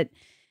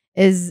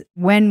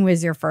 When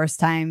was your first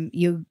time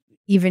you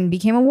even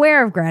became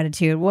aware of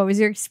gratitude? What was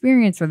your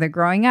experience with it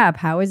growing up?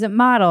 How is it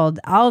modeled?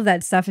 All of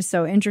that stuff is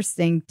so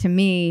interesting to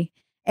me.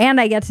 And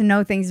I get to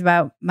know things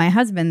about my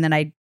husband that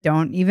I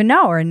don't even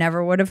know or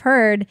never would have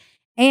heard.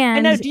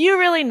 And I know. Do you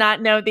really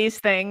not know these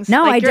things?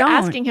 No, I you're don't.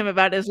 Asking him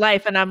about his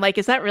life, and I'm like,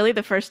 is that really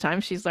the first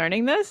time she's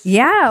learning this?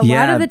 Yeah, a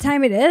lot of the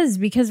time it is,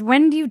 because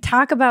when do you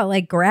talk about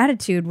like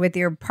gratitude with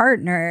your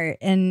partner?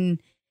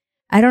 And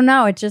I don't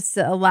know. It just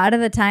a lot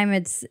of the time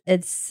it's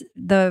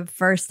the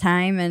first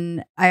time,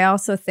 and I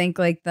also think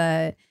like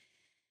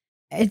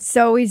it's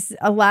always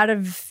a lot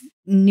of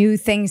new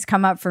things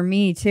come up for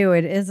me too.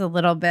 It is a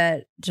little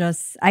bit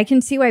just, I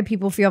can see why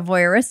people feel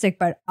voyeuristic,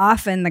 but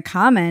often the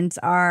comments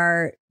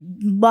are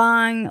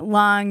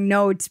long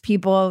notes,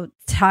 people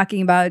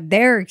talking about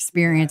their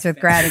experience with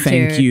gratitude.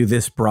 Thank you.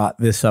 This brought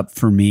this up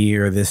for me,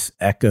 or this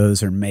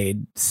echoes or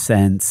made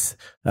sense.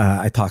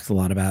 I talked a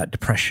lot about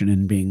depression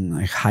and being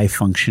like high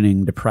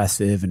functioning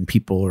depressive, and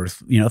people are,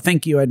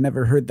 thank you. I'd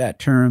never heard that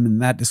term,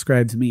 and that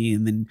describes me.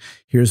 And then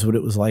here's what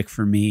it was like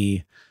for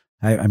me.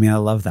 I mean, I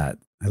love that.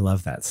 I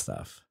love that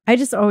stuff. I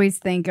just always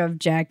think of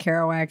Jack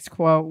Kerouac's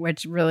quote,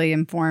 which really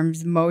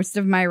informs most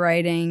of my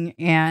writing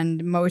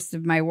and most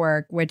of my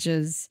work, which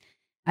is,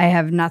 I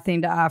have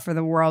nothing to offer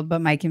the world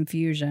but my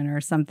confusion,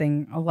 or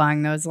something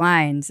along those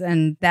lines.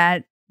 And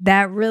that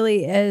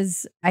really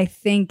is, I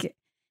think,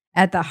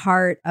 at the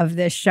heart of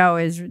this show,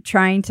 is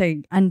trying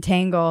to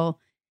untangle.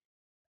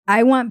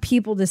 I want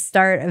people to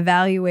start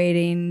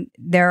evaluating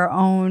their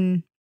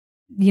own,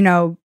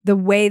 the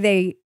way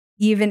they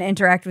even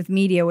interact with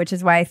media, which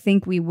is why I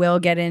think we will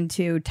get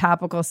into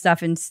topical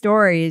stuff in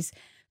stories,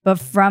 but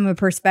from a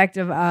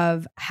perspective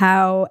of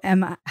how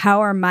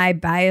are my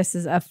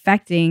biases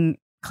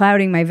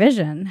clouding my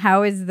vision?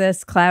 How is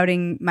this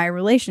clouding my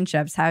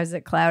relationships? How is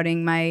it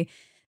clouding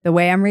the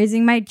way I'm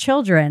raising my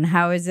children?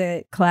 How is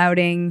it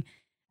clouding,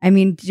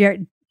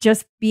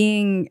 just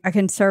being a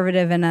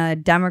conservative and a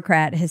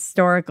Democrat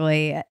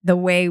historically, the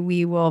way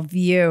we will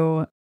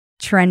view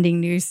trending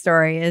news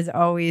story is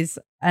always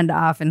and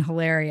often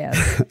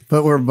hilarious.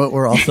 but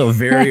we're also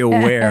very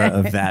aware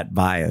of that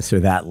bias or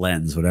that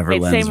lens, whatever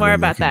lens. Say more we're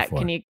about that. For.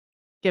 Can you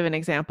give an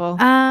example?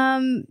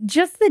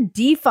 Just the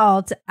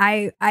default.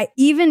 I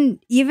even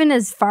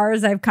as far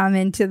as I've come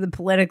into the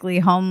politically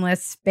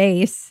homeless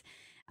space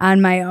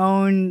on my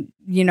own,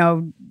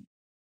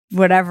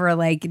 whatever,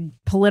 like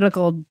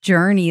political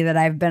journey that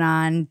I've been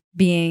on,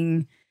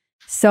 being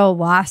so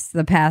lost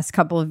the past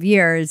couple of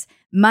years,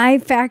 my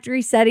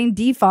factory setting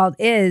default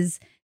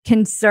is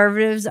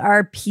conservatives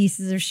are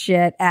pieces of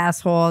shit,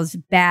 assholes,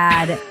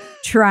 bad,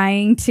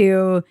 trying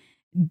to,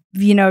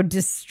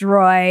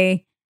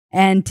 destroy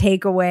and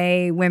take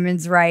away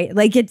women's rights.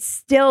 Like, it's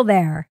still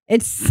there.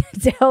 It's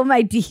still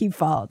my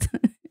default.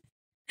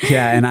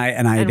 Yeah, and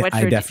I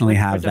definitely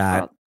have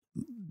that.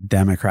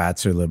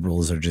 Democrats or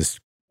liberals are just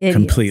idiots.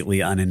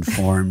 Completely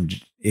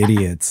uninformed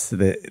idiots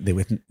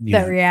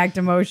that react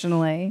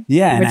emotionally.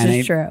 Yeah, which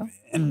is true.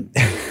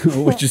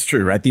 Which is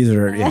true, right? These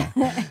are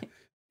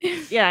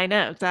Yeah, I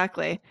know,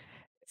 exactly.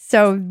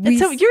 So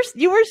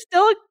you were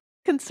still a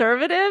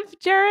conservative,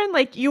 Jeren?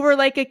 Like, you were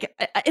like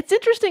it's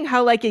interesting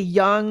how like a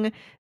young,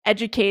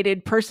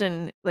 educated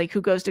person, like,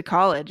 who goes to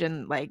college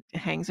and like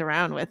hangs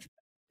around with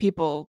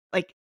people,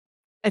 like,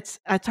 it's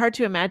hard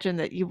to imagine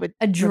that you would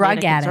a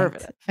drug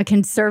addict, a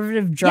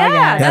conservative drug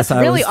addict. Yes,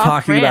 I was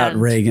talking about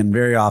Reagan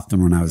very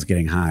often when I was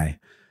getting high.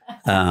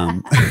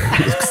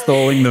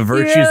 Extolling the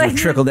virtues of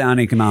trickle-down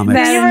economics.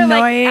 That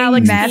annoying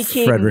Alex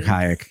Frederick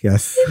Hayek,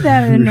 yes.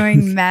 That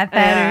annoying meth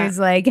head who's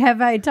like,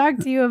 have I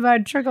talked to you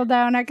about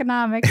trickle-down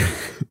economics?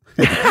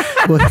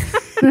 Well,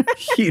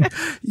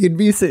 you'd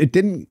be, it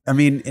didn't,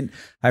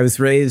 I was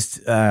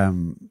raised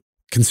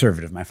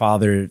conservative.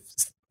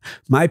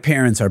 My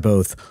parents are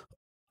both,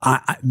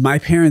 my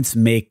parents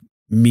make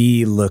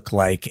me look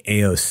like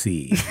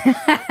AOC.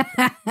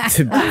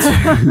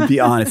 to be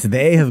honest,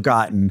 they have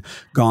gone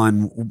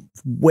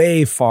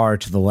way far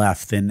to the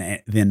left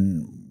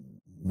than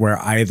where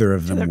either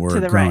of them were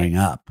growing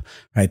up.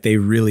 Right? They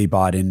really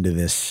bought into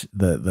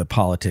the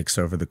politics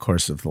over the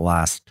course of the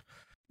last.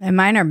 And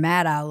mine are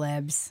mad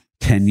libs.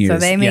 10 years. So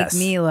they make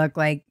me look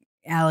like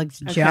Alex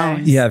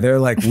Jones. Yeah, they're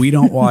like, we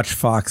don't watch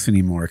Fox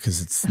anymore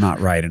because it's not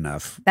right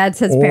enough. That's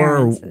his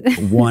parents.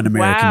 Or One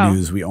American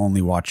News, we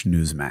only watch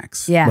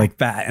Newsmax. Yeah, like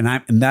that.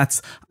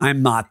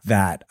 I'm not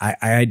that. I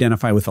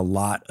identify with a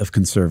lot of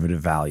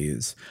conservative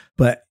values,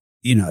 but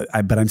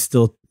I'm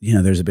still,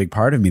 there's a big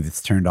part of me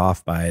that's turned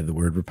off by the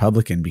word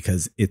Republican,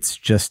 because it's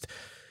just,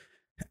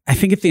 I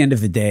think at the end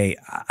of the day,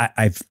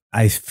 I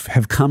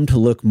have come to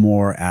look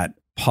more at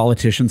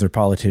politicians.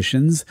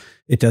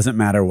 It doesn't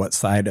matter what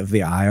side of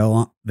the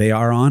aisle they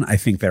are on. I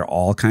think they're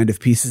all kind of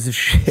pieces of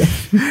shit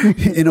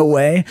in a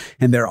way,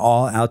 and they're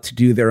all out to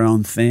do their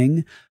own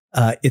thing.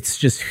 It's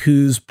just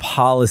whose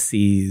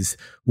policies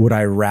would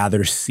I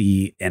rather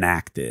see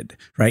enacted,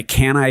 right?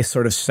 Can I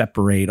sort of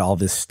separate all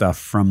this stuff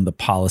from the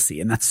policy?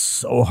 And that's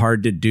so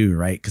hard to do,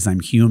 right? Because I'm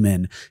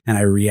human and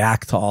I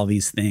react to all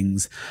these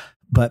things.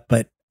 But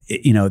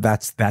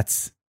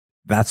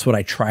that's what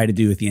I try to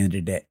do at the end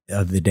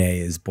of the day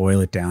is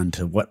boil it down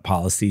to what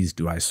policies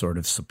do I sort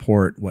of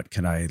support? What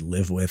can I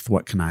live with?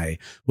 What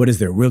is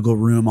there wiggle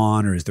room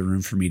on, or is there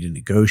room for me to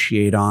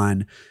negotiate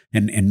on?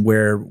 And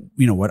where,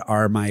 what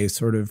are my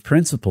sort of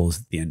principles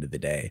at the end of the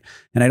day?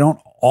 And I don't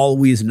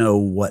always know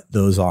what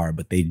those are,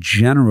 but they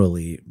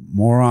generally,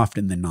 more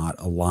often than not,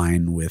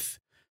 align with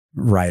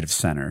right of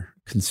center,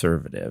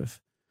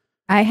 conservative.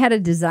 I had a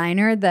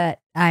designer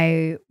that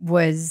I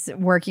was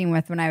working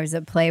with when I was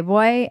at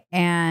Playboy,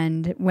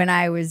 and when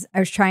I was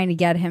trying to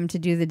get him to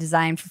do the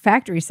design for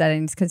factory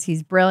settings because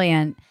he's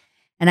brilliant,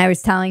 and I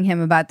was telling him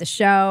about the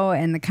show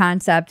and the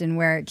concept and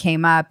where it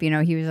came up.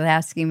 He was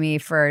asking me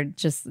for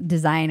just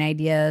design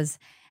ideas,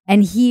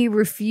 and he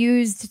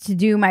refused to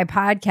do my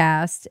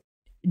podcast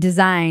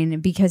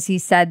design because he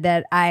said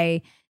that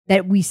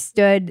we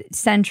stood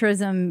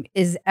centrism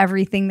is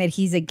everything that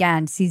he's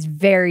against. He's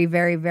very,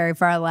 very, very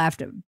far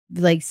left,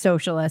 like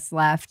socialist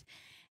left,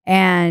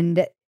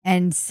 and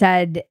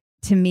said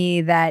to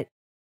me that,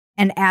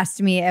 and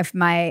asked me if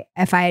I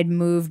had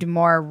moved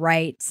more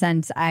right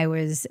since I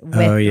was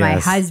with my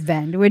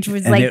husband, which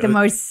was the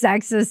most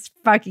sexist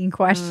fucking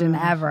question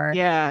ever.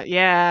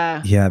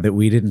 Yeah. That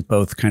we didn't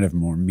both kind of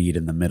more meet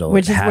in the middle.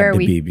 Which it is had where to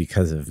we be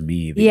because of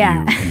me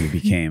that you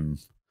became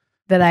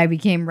that I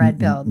became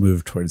red-pilled.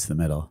 Moved towards the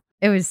middle.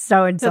 It was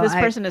so this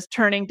person is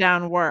turning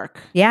down work.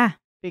 Yeah.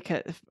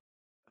 Because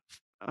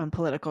on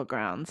political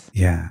grounds.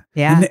 Yeah.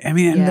 Yeah. And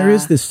there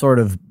is this sort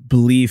of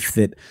belief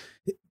that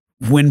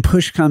when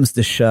push comes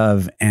to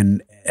shove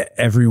and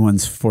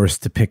everyone's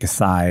forced to pick a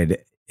side,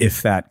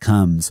 if that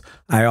comes,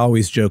 I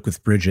always joke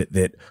with Bridget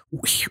that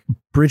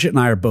Bridget and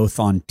I are both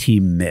on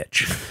Team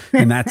Mitch,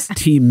 and that's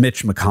Team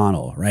Mitch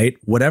McConnell, right?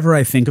 Whatever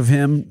I think of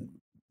him,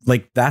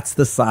 that's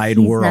the side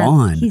we're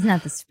on. He's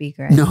not the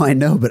speaker. No, I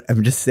know, but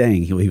I'm just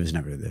saying he was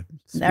never the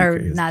speaker. Or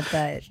not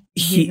the.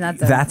 He's not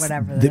the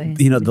whatever.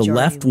 The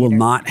left will leader.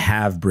 not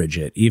have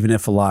Bridget, even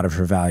if a lot of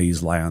her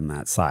values lie on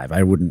that side. I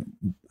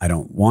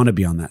don't want to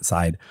be on that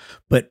side,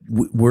 but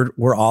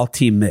we're all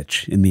Team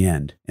Mitch in the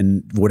end.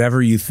 And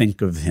whatever you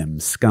think of him,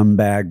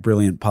 scumbag,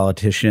 brilliant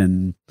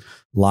politician,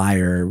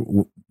 liar,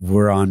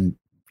 we're on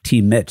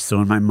Team Mitch.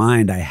 So in my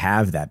mind, I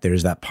have that.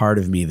 There's that part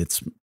of me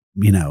that's,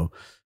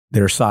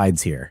 there are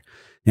sides here.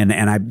 And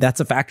that's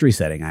a factory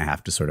setting. I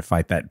have to sort of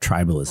fight that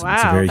tribalism. Wow,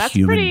 it's a very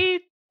human.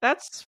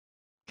 That's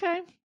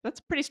okay. That's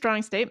a pretty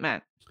strong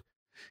statement.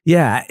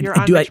 Yeah. You're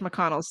on Mitch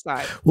McConnell's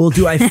side. Well,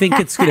 do I think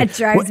it's going to... That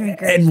drives me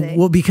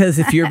crazy. Because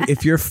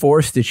if you're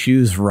forced to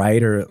choose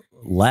right or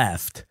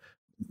left,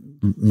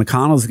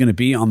 McConnell's going to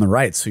be on the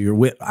right. So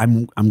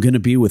I'm going to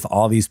be with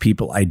all these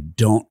people I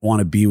don't want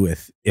to be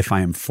with if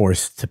I am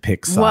forced to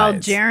pick sides. Well,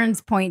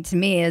 Jeren's point to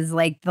me is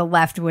the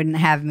left wouldn't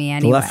have me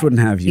anyway. The left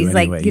wouldn't have you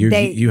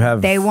anyway.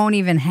 They won't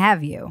even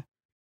have you.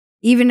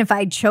 Even if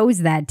I chose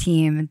that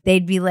team,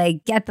 they'd be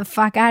like, get the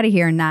fuck out of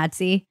here,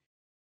 Nazi.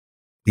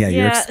 Yeah,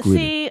 you're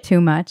excluded. Too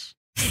much.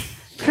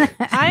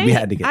 We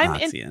had to get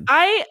Nazi in.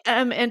 I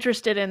am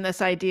interested in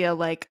this idea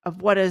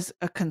of what is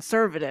a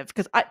conservative,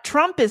 because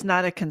Trump is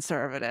not a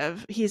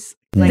conservative. He's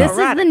this is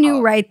the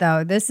new right,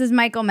 though. This is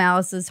Michael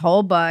Malice's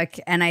whole book,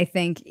 and I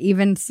think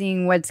even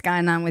seeing what's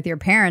going on with your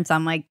parents,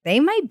 I'm like, they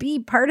might be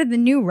part of the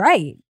new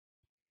right.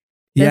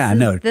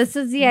 This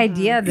is the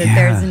idea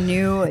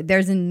that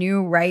there's a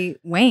new right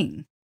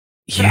wing.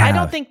 But I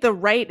don't think the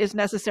right is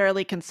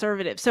necessarily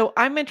conservative. So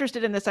I'm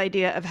interested in this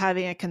idea of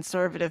having a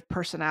conservative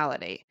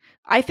personality.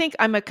 I think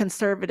I'm a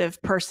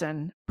conservative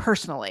person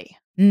personally.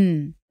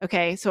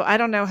 Okay, so I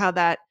don't know how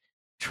that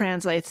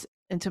translates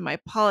into my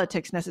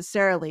politics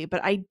necessarily,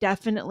 but I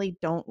definitely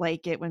don't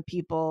like it when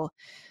people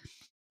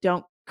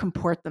don't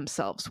comport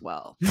themselves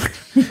well.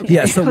 Okay?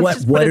 Yeah, so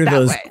what are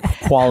those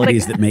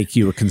qualities that make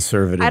you a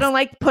conservative? I don't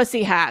like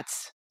pussy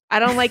hats. I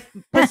don't like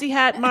Pussy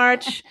Hat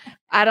March.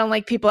 I don't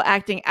like people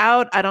acting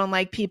out. I don't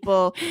like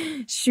people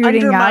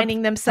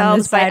undermining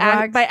themselves by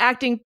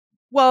acting.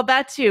 Well,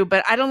 that too,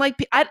 but I don't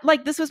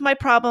like. This was my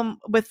problem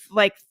with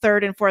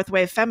third and fourth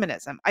wave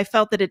feminism. I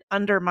felt that it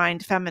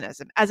undermined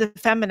feminism. As a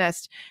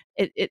feminist,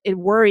 it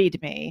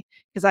worried me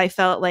because I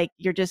felt like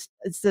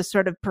it's this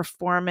sort of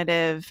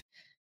performative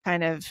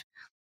kind of.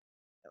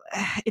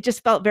 It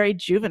just felt very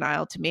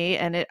juvenile to me,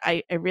 and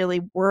I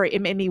really worry.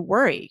 It made me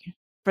worry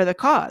for the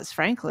cause,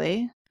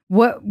 frankly.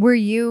 What, were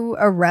you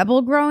a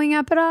rebel growing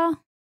up at all?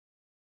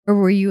 Or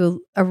were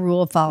you a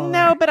rule follower?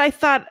 No, but I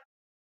thought,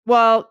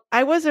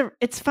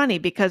 it's funny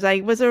because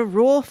I was a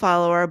rule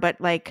follower, but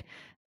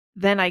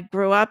then I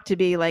grew up to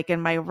be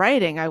in my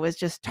writing, I was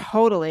just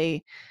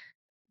totally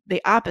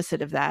the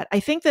opposite of that.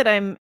 I think that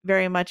I'm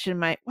very much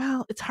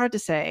it's hard to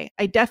say.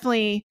 I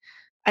definitely,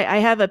 I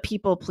have a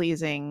people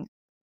pleasing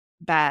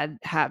bad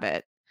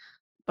habit,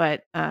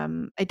 but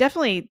I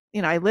definitely,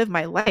 I live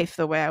my life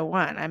the way I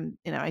want.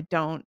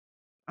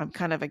 I'm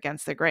kind of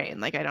against the grain.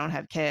 Like, I don't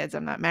have kids.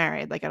 I'm not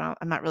married. Like, I'm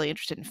not really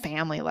interested in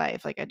family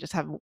life. Like, I just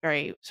have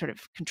very sort of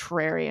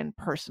contrarian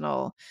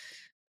personal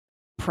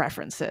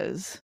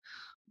preferences.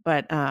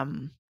 But I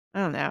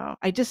don't know.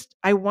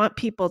 I want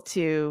people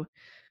to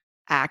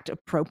act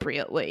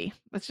appropriately.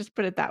 Let's just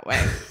put it that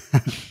way.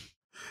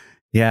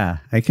 Yeah,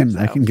 I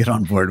can get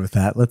on board with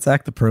that. Let's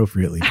act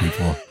appropriately,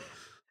 people.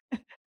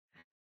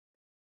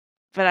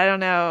 But I don't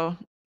know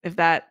if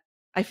that,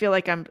 I feel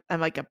like I'm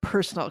like a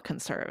personal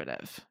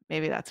conservative.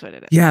 Maybe that's what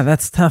it is. Yeah,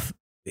 that's tough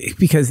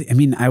because I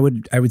mean, I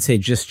would say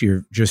just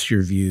your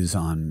views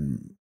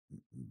on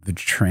the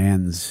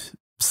trans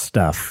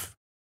stuff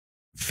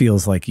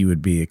feels like you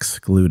would be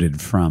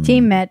excluded from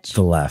Team Mitch.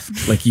 The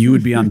left. Like you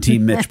would be on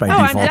Team Mitch by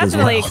default as well. I'm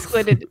definitely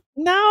excluded.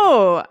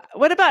 No.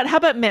 How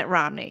about Mitt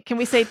Romney? Can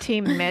we say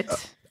Team Mitt?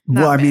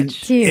 Well, I mean,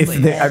 Mitch,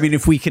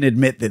 if we can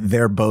admit that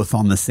they're both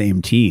on the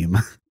same team,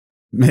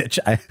 Mitch,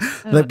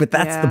 but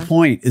that's the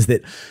point, is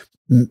that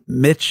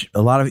Mitch,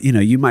 a lot of,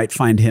 you might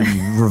find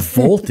him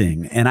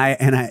revolting and I,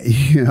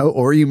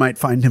 or you might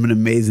find him an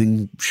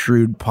amazing,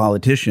 shrewd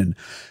politician,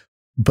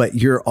 but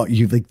these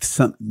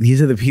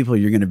are the people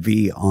you're going to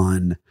be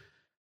on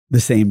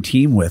the same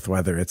team with,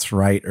 whether it's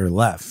right or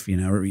left,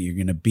 or you're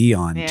going to be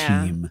on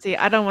team. See,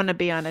 I don't want to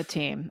be on a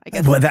team. I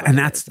guess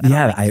that's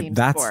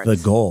the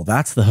goal.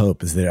 That's the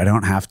hope, is that I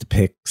don't have to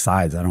pick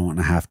sides. I don't want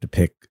to have to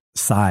pick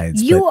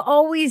sides. You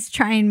always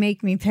try and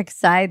make me pick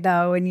side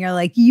though, and you're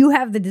like, you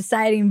have the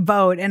deciding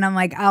vote, and I'm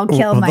like, I'll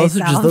kill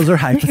myself. Those are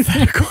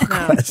hypothetical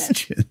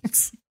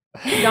questions.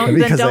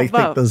 Because I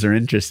think those are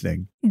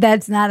interesting.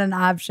 That's not an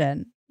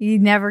option. He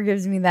never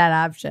gives me that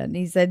option.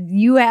 He said,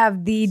 you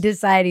have the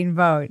deciding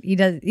vote.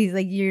 He's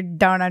like, you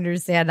don't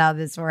understand how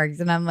this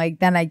works. And I'm like,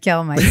 then I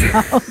kill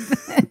myself.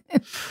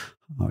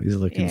 He's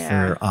looking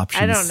for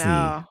option I don't C.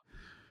 know.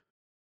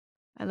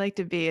 I like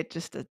to be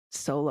just a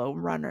solo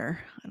runner.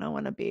 I don't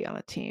want to be on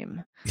a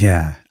team.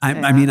 Yeah.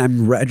 I mean,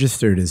 I'm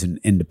registered as an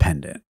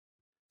independent.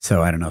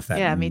 So I don't know if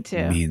that me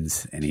too.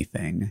 means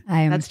anything.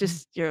 That's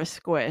just, you're a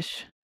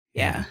squish.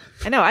 Yeah.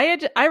 I know.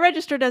 I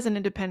registered as an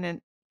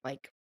independent,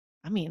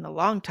 a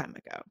long time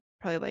ago,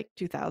 probably like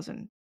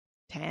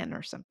 2010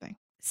 or something.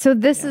 So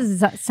this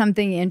is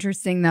something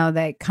interesting, though,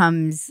 that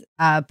comes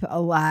up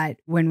a lot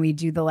when we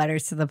do the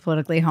letters to the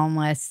politically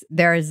homeless.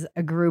 There's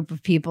a group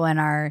of people in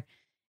our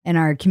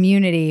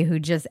community who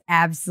just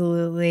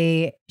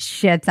absolutely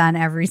shits on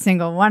every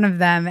single one of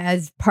them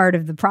as part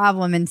of the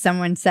problem. And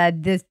someone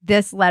said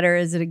this letter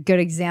is a good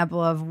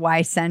example of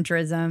why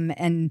centrism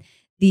and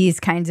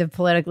these kinds of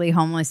politically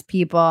homeless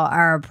people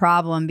are a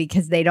problem,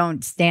 because they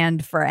don't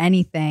stand for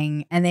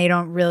anything and they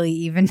don't really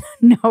even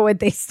know what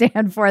they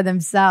stand for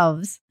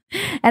themselves.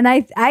 And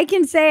I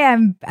can say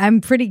I'm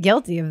pretty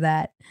guilty of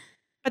that.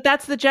 But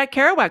that's the Jack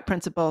Kerouac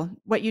principle,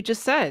 what you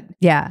just said.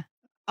 Yeah.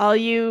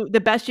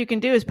 The best you can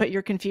do is put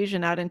your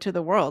confusion out into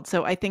the world.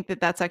 So I think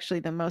that's actually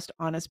the most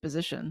honest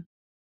position.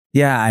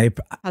 Yeah.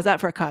 How's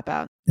that for a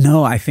cop-out?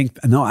 No, I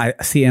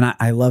see, and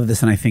I love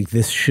this, and I think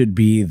this should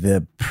be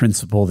the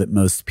principle that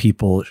most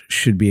people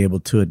should be able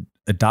to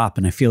adopt.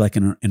 And I feel like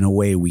in a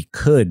way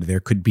there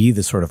could be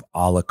the sort of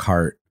a la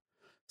carte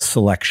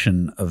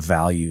selection of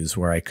values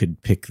where I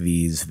could pick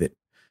these that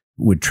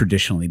would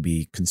traditionally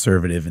be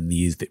conservative and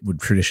these that would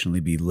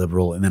traditionally be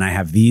liberal. And then I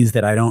have these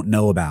that I don't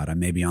know about. I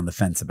may be on the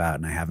fence about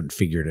and I haven't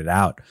figured it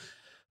out.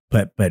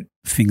 But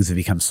things have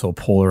become so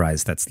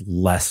polarized that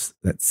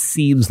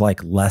seems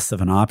like less of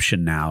an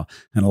option now.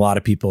 And a lot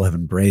of people have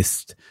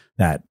embraced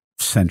that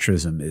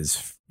centrism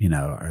is,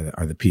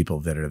 are the people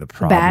that are the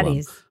problem.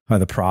 Baddies. Are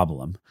the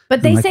problem.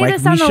 But they say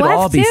this on the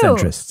left too.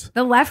 Centrist.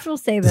 The left will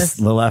say this.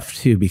 The left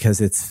too,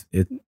 because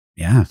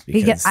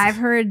because I've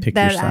heard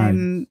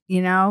that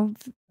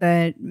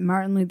that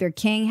Martin Luther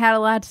King had a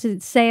lot to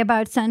say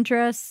about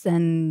centrists,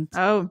 and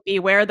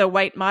beware the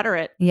white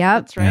moderate.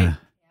 Yep. That's right.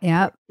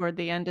 Yeah. Toward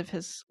the end of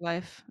his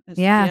life.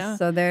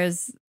 So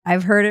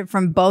I've heard it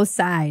from both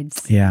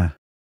sides. Yeah.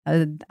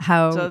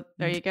 So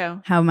there you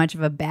go. How much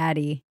of a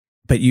baddie.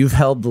 But you've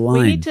held the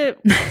line.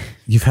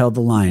 You've held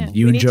the line. Yeah,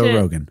 you and Joe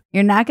Rogan.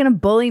 You're not going to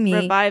bully me.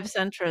 Revive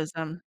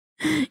centrism.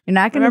 You're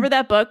not going to. Remember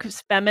that book,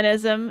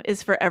 Feminism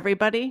is for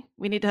Everybody?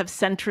 We need to have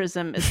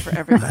centrism is for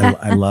everybody.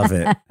 I love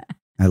it.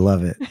 I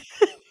love it.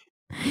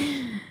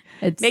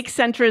 Make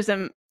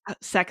centrism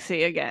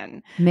sexy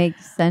again.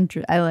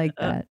 I like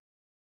that.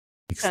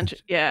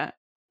 Yeah.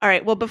 All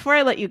right. Well, before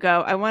I let you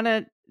go, I want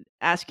to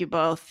ask you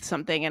both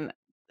something.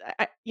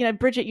 And,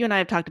 Bridget, you and I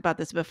have talked about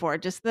this before,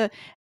 just the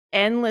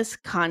endless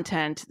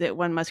content that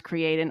one must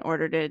create in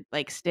order to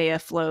stay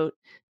afloat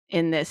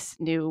in this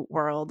new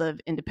world of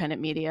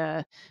independent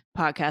media,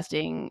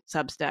 podcasting,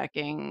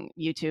 Substacking,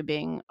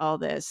 YouTubing, all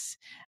this.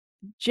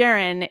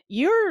 Jeren,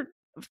 you're,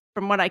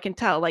 from what I can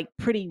tell,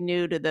 pretty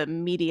new to the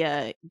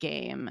media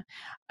game.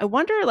 I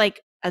wonder,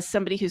 as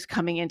somebody who's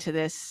coming into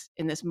this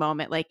in this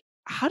moment,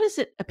 how does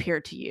it appear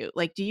to you?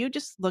 Do you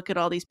just look at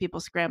all these people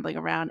scrambling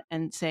around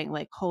and saying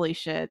holy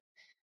shit,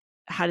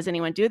 how does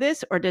anyone do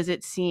this? Or does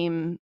it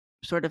seem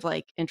sort of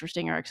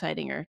interesting or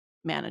exciting or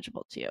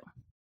manageable to you?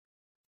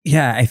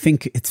 Yeah, I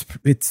think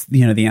it's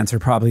the answer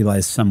probably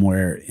lies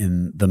somewhere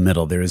in the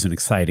middle. There is an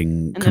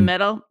exciting in the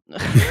middle,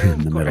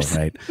 in the middle,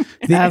 right?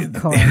 Of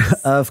course,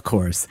 of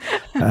course.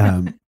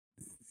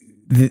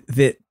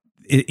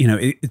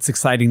 It's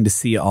exciting to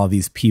see all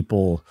these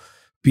people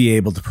be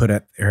able to put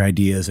up their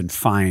ideas and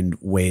find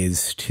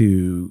ways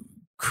to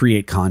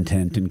create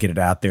content and get it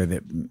out there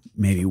that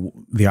maybe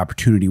the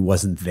opportunity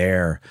wasn't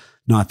there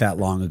not that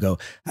long ago.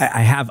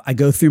 I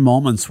go through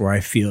moments where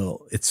I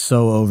feel it's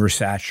so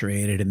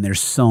oversaturated and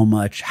there's so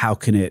much, how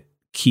can it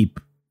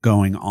keep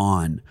going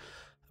on?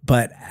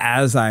 But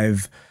as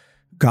I've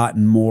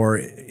gotten more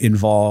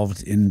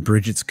involved in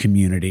Bridget's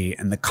community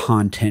and the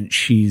content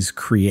she's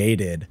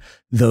created,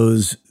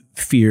 those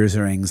fears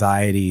or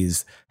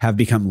anxieties have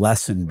become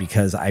lessened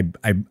because I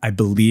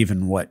believe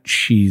in what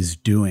she's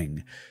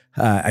doing.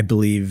 I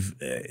believe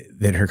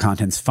that her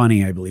content's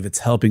funny. I believe it's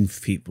helping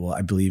people.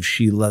 I believe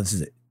she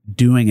loves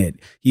doing it,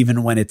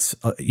 even when it's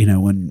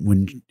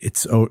when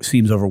it's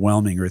seems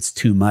overwhelming or it's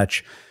too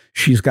much.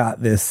 She's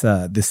got this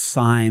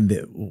sign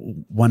that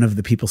one of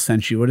the people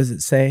sent you. What does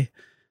it say?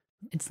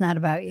 It's not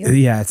about you.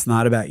 Yeah, it's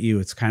not about you.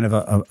 It's kind of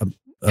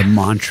a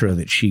mantra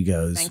that she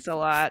goes. Thanks a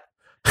lot.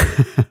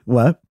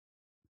 What?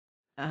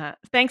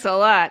 Thanks a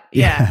lot.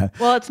 Yeah.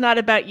 Well, it's not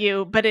about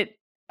you, but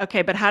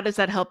but how does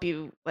that help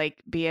you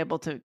be able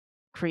to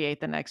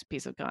create the next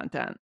piece of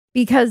content?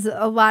 Because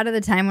a lot of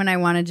the time when I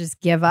want to just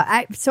give up,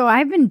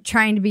 I've been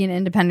trying to be an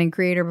independent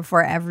creator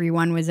before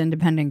everyone was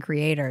independent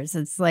creators.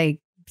 It's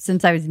like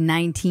since I was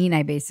 19,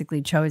 I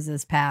basically chose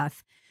this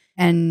path.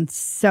 And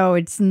so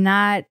it's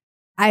not,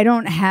 I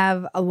don't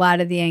have a lot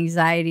of the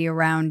anxiety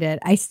around it.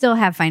 I still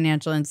have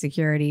financial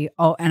insecurity,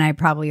 and I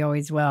probably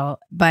always will,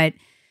 but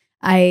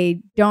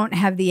I don't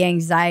have the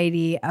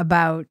anxiety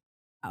about,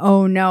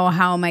 oh no,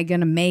 how am I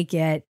going to make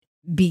it?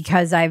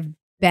 Because I've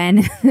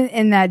been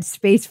in that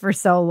space for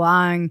so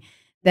long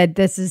that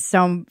this is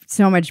so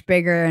much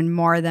bigger and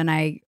more than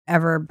I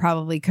ever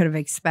probably could have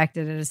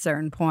expected at a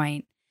certain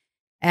point.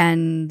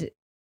 And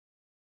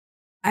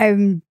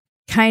I'm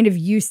kind of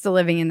used to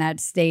living in that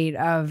state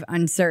of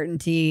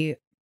uncertainty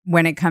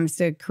when it comes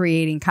to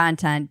creating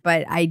content.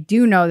 But I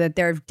do know that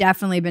there have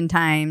definitely been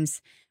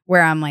times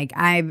where I'm like,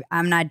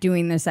 I'm not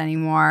doing this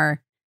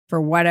anymore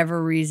for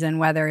whatever reason,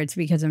 whether it's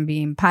because I'm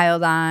being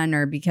piled on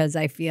or because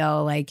I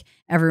feel like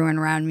everyone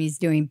around me is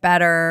doing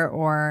better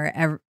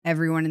or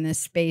everyone in this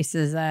space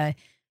is a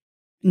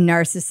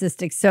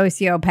narcissistic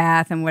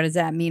sociopath. And what does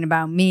that mean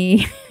about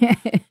me?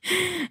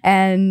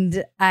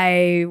 And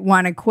I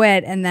want to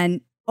quit. And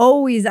then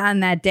always on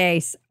that day,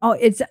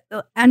 it's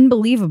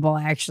unbelievable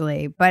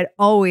actually, but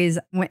always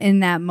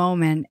in that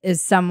moment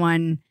is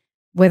someone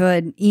with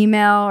an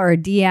email or a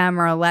DM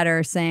or a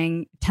letter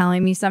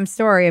telling me some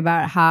story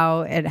about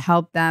how it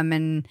helped them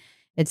and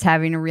it's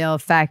having a real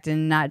effect,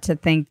 and not to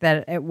think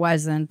that it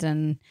wasn't.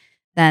 And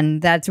then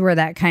that's where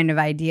that kind of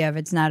idea of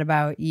it's not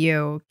about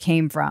you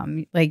came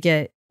from. Like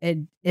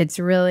it's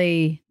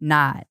really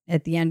not.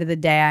 At the end of the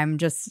day,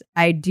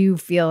 I do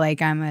feel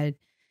like I'm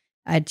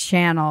a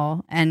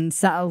channel, and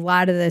so a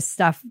lot of this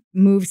stuff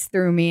moves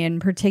through me, and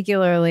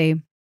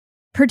particularly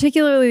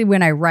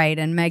when I write.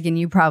 And Megan,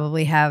 you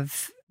probably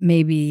have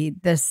maybe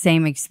the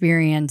same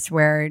experience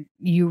where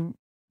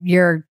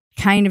you're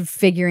kind of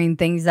figuring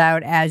things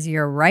out as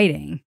you're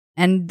writing.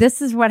 And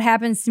this is what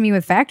happens to me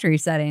with factory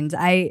settings.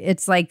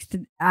 It's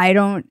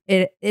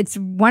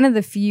one of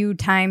the few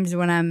times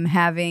when I'm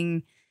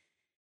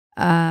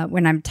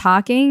when I'm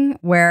talking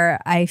where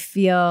I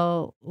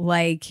feel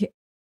like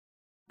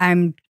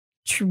I'm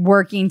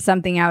working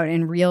something out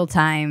in real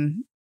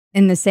time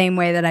in the same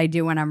way that I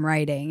do when I'm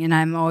writing. And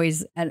I'm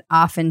always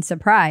often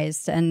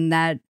surprised. And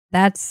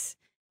that's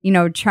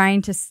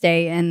trying to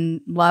stay in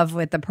love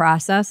with the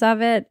process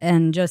of it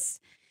and just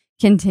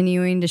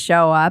continuing to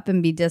show up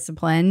and be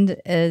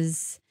disciplined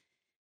is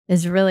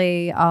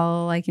really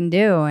all I can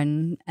do.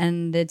 And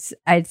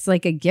it's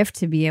like a gift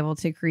to be able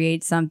to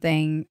create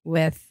something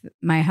with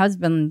my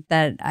husband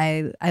that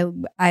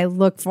I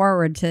look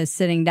forward to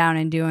sitting down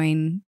and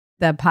doing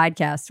the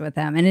podcast with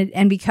him.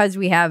 And because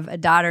we have a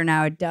daughter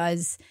now, it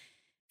does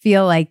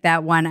feel like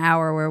that 1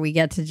 hour where we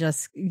get to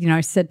just,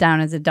 sit down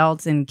as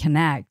adults and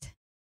connect.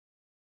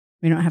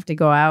 We don't have to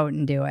go out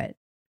and do it.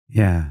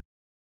 Yeah.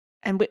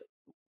 And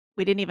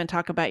we didn't even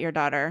talk about your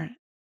daughter.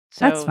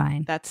 So that's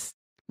fine. That's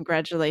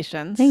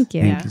congratulations. Thank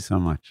you. Thank you so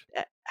much.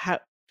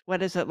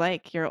 What is it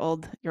like, your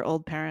old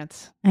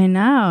parents? I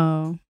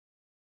know.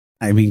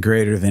 I mean,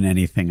 greater than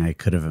anything I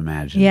could have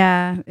imagined.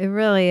 Yeah, it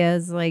really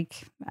is. Like,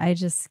 I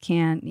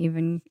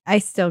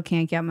still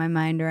can't get my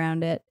mind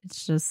around it.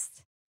 It's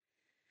just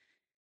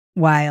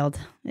wild.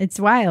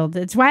 It's wild.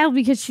 It's wild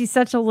because she's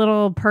such a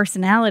little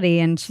personality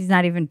and she's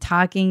not even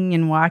talking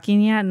and walking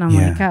yet. And I'm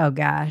like, oh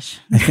gosh.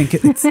 I think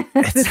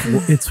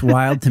it's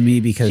wild to me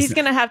because she's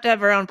going to have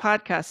her own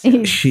podcast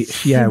soon. She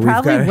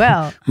probably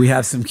will. We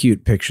have some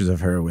cute pictures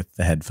of her with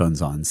the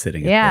headphones on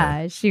sitting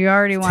at the she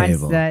already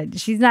table. wants that.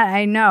 She's not,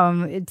 I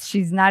know,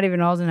 she's not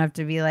even old enough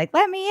to be like,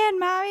 let me in,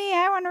 mommy.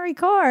 I want to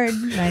record.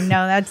 I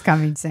know that's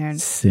coming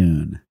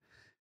soon.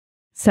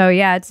 So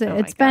yeah, it's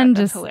been that's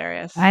just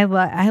hilarious. I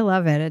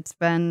love it.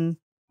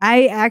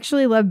 I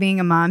actually love being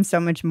a mom so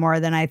much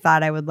more than I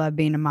thought I would love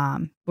being a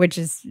mom, which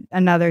is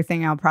another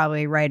thing I'll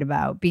probably write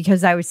about,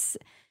 because I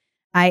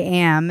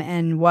am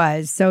and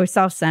was so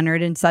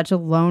self-centered and such a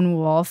lone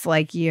wolf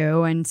like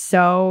you, and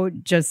so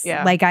just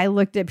like I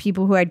looked at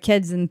people who had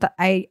kids and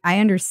I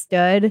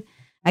understood.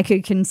 I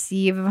could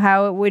conceive of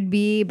how it would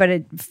be,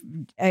 but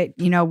it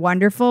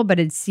wonderful,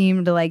 but it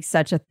seemed like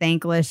such a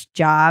thankless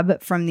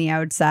job from the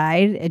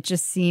outside. It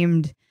just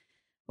seemed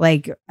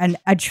like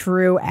a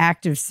true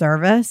act of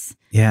service.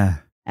 Yeah.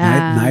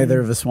 Neither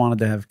of us wanted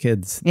to have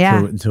kids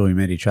until we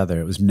met each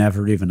other. It was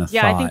never even a thought.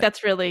 Yeah, I think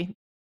that's really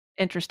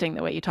interesting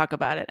the way you talk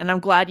about it. And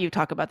I'm glad you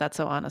talk about that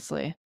so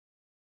honestly.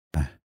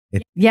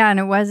 And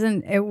it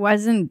wasn't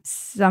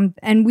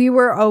and we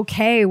were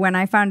okay when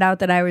I found out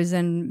that I was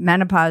in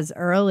menopause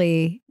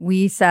early.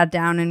 We sat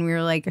down and we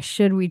were like,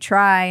 should we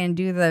try and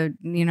do the,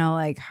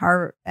 like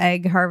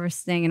egg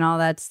harvesting and all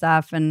that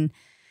stuff? And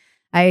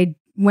I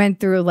went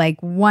through like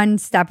one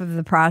step of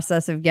the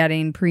process of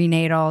getting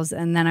prenatals.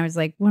 And then I was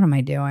like, what am I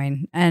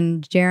doing?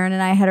 And Jeren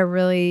and I had a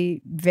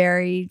really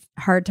very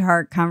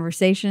heart-to-heart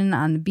conversation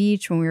on the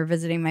beach when we were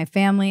visiting my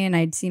family, and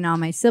I'd seen all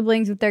my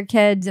siblings with their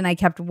kids, and I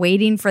kept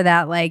waiting for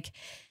that like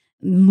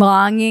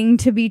longing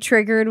to be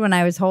triggered when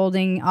I was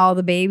holding all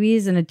the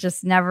babies, and it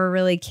just never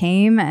really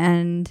came.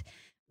 And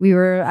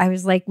I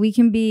was like, we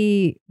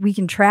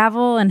can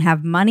travel and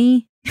have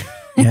money.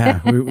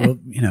 Yeah, we will,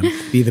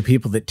 be the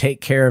people that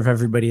take care of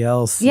everybody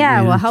else.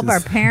 Yeah, we'll help our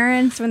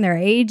parents when they're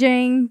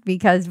aging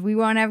because we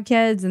won't have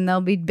kids and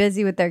they'll be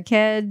busy with their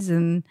kids.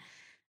 And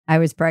I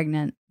was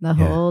pregnant the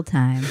whole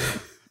time.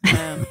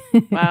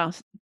 Wow.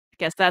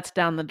 Guess that's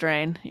down the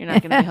drain. You're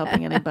not going to be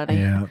helping anybody.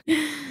 Yeah.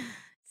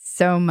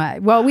 So much.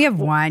 Well, we have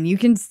one. You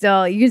can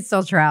still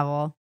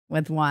travel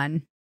with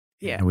one.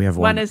 Yeah, we have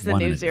one is the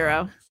new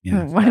zero.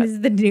 Yeah. One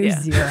is the new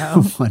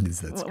zero.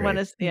 That's great. One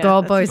is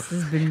goalpost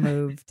has been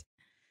moved.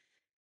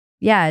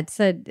 Yeah, it's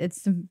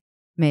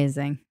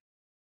amazing.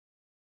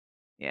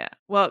 Yeah.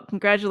 Well,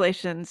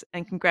 congratulations,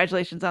 and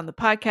congratulations on the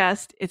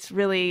podcast. It's a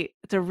really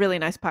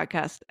nice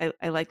podcast.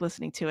 I like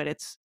listening to it.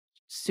 It's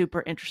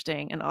super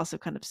interesting and also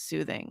kind of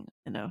soothing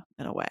in a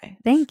way.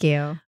 Thank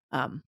you.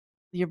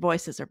 Your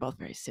voices are both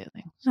very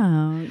soothing.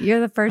 Oh, you're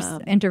the first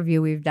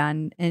interview we've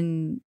done,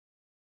 and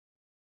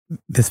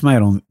this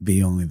might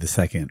be only the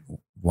second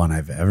one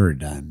I've ever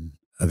done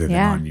other than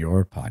on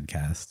your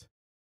podcast.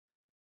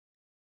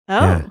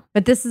 Oh,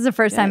 but this is the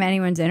first time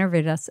anyone's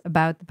interviewed us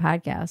about the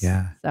podcast.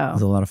 Yeah. So it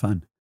was a lot of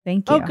fun.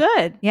 Thank you. Oh,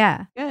 good.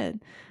 Yeah. Good.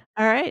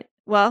 All right.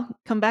 Well,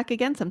 come back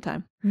again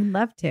sometime. We'd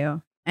love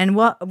to. And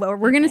we're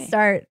going to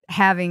start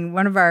having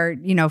one of our,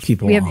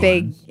 people we have on.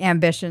 big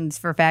ambitions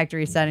for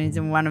factory settings.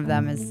 And one of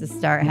them is to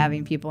start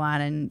having people on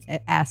and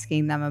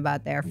asking them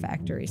about their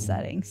factory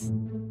settings.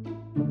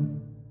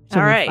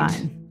 All right.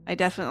 Fun. I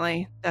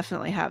definitely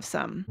have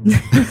some. And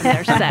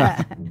they're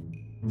set.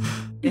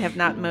 They have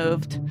not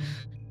moved.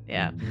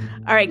 Yeah.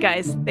 All right,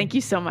 guys. Thank you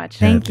so much.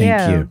 Thank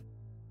you.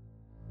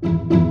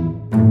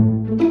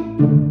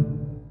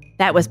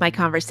 That was my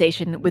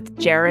conversation with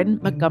Jeren,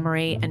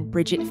 Montgomery, and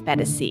Bridget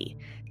Phetasy.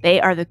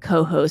 They are the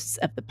co-hosts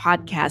of the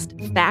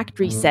podcast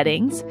Factory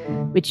Settings,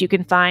 which you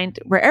can find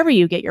wherever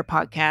you get your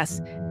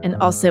podcasts, and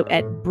also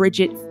at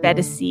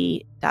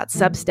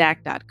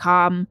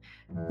bridgetphetasy.substack.com,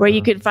 where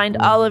you can find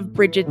all of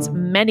Bridget's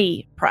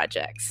many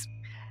projects.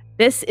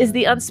 This is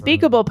the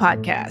Unspeakable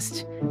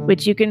Podcast,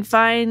 which you can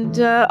find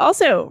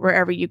also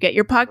wherever you get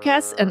your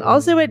podcasts, and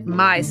also at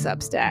my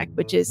Substack,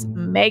 which is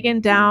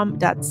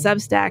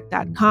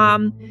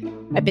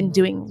megandaum.substack.com. I've been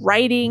doing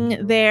writing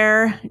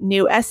there,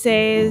 new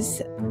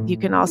essays. You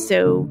can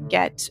also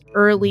get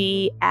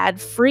early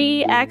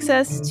ad-free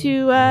access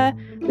to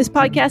this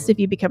podcast if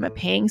you become a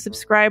paying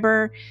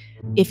subscriber.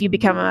 If you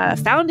become a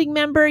founding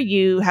member,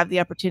 you have the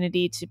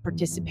opportunity to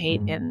participate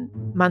in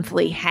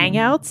monthly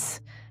hangouts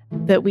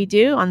that we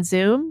do on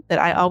Zoom that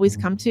I always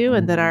come to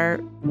and that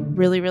are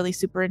really, really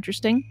super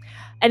interesting.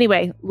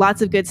 Anyway,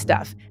 lots of good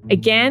stuff.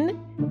 Again,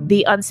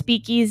 the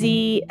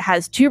Unspeakeasy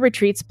has 2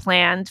 retreats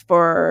planned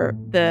for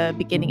the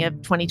beginning of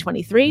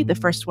 2023. The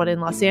first one in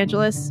Los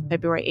Angeles,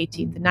 February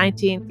 18th and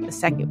 19th. The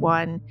second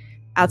one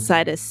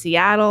outside of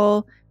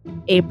Seattle,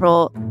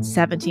 April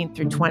 17th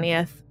through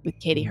 20th, with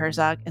Katie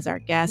Herzog as our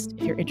guest.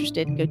 If you're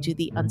interested, go to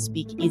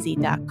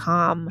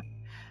theunspeakeasy.com.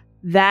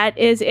 That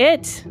is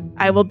it.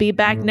 I will be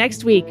back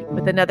next week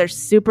with another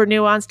super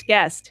nuanced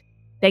guest.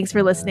 Thanks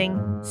for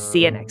listening.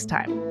 See you next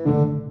time.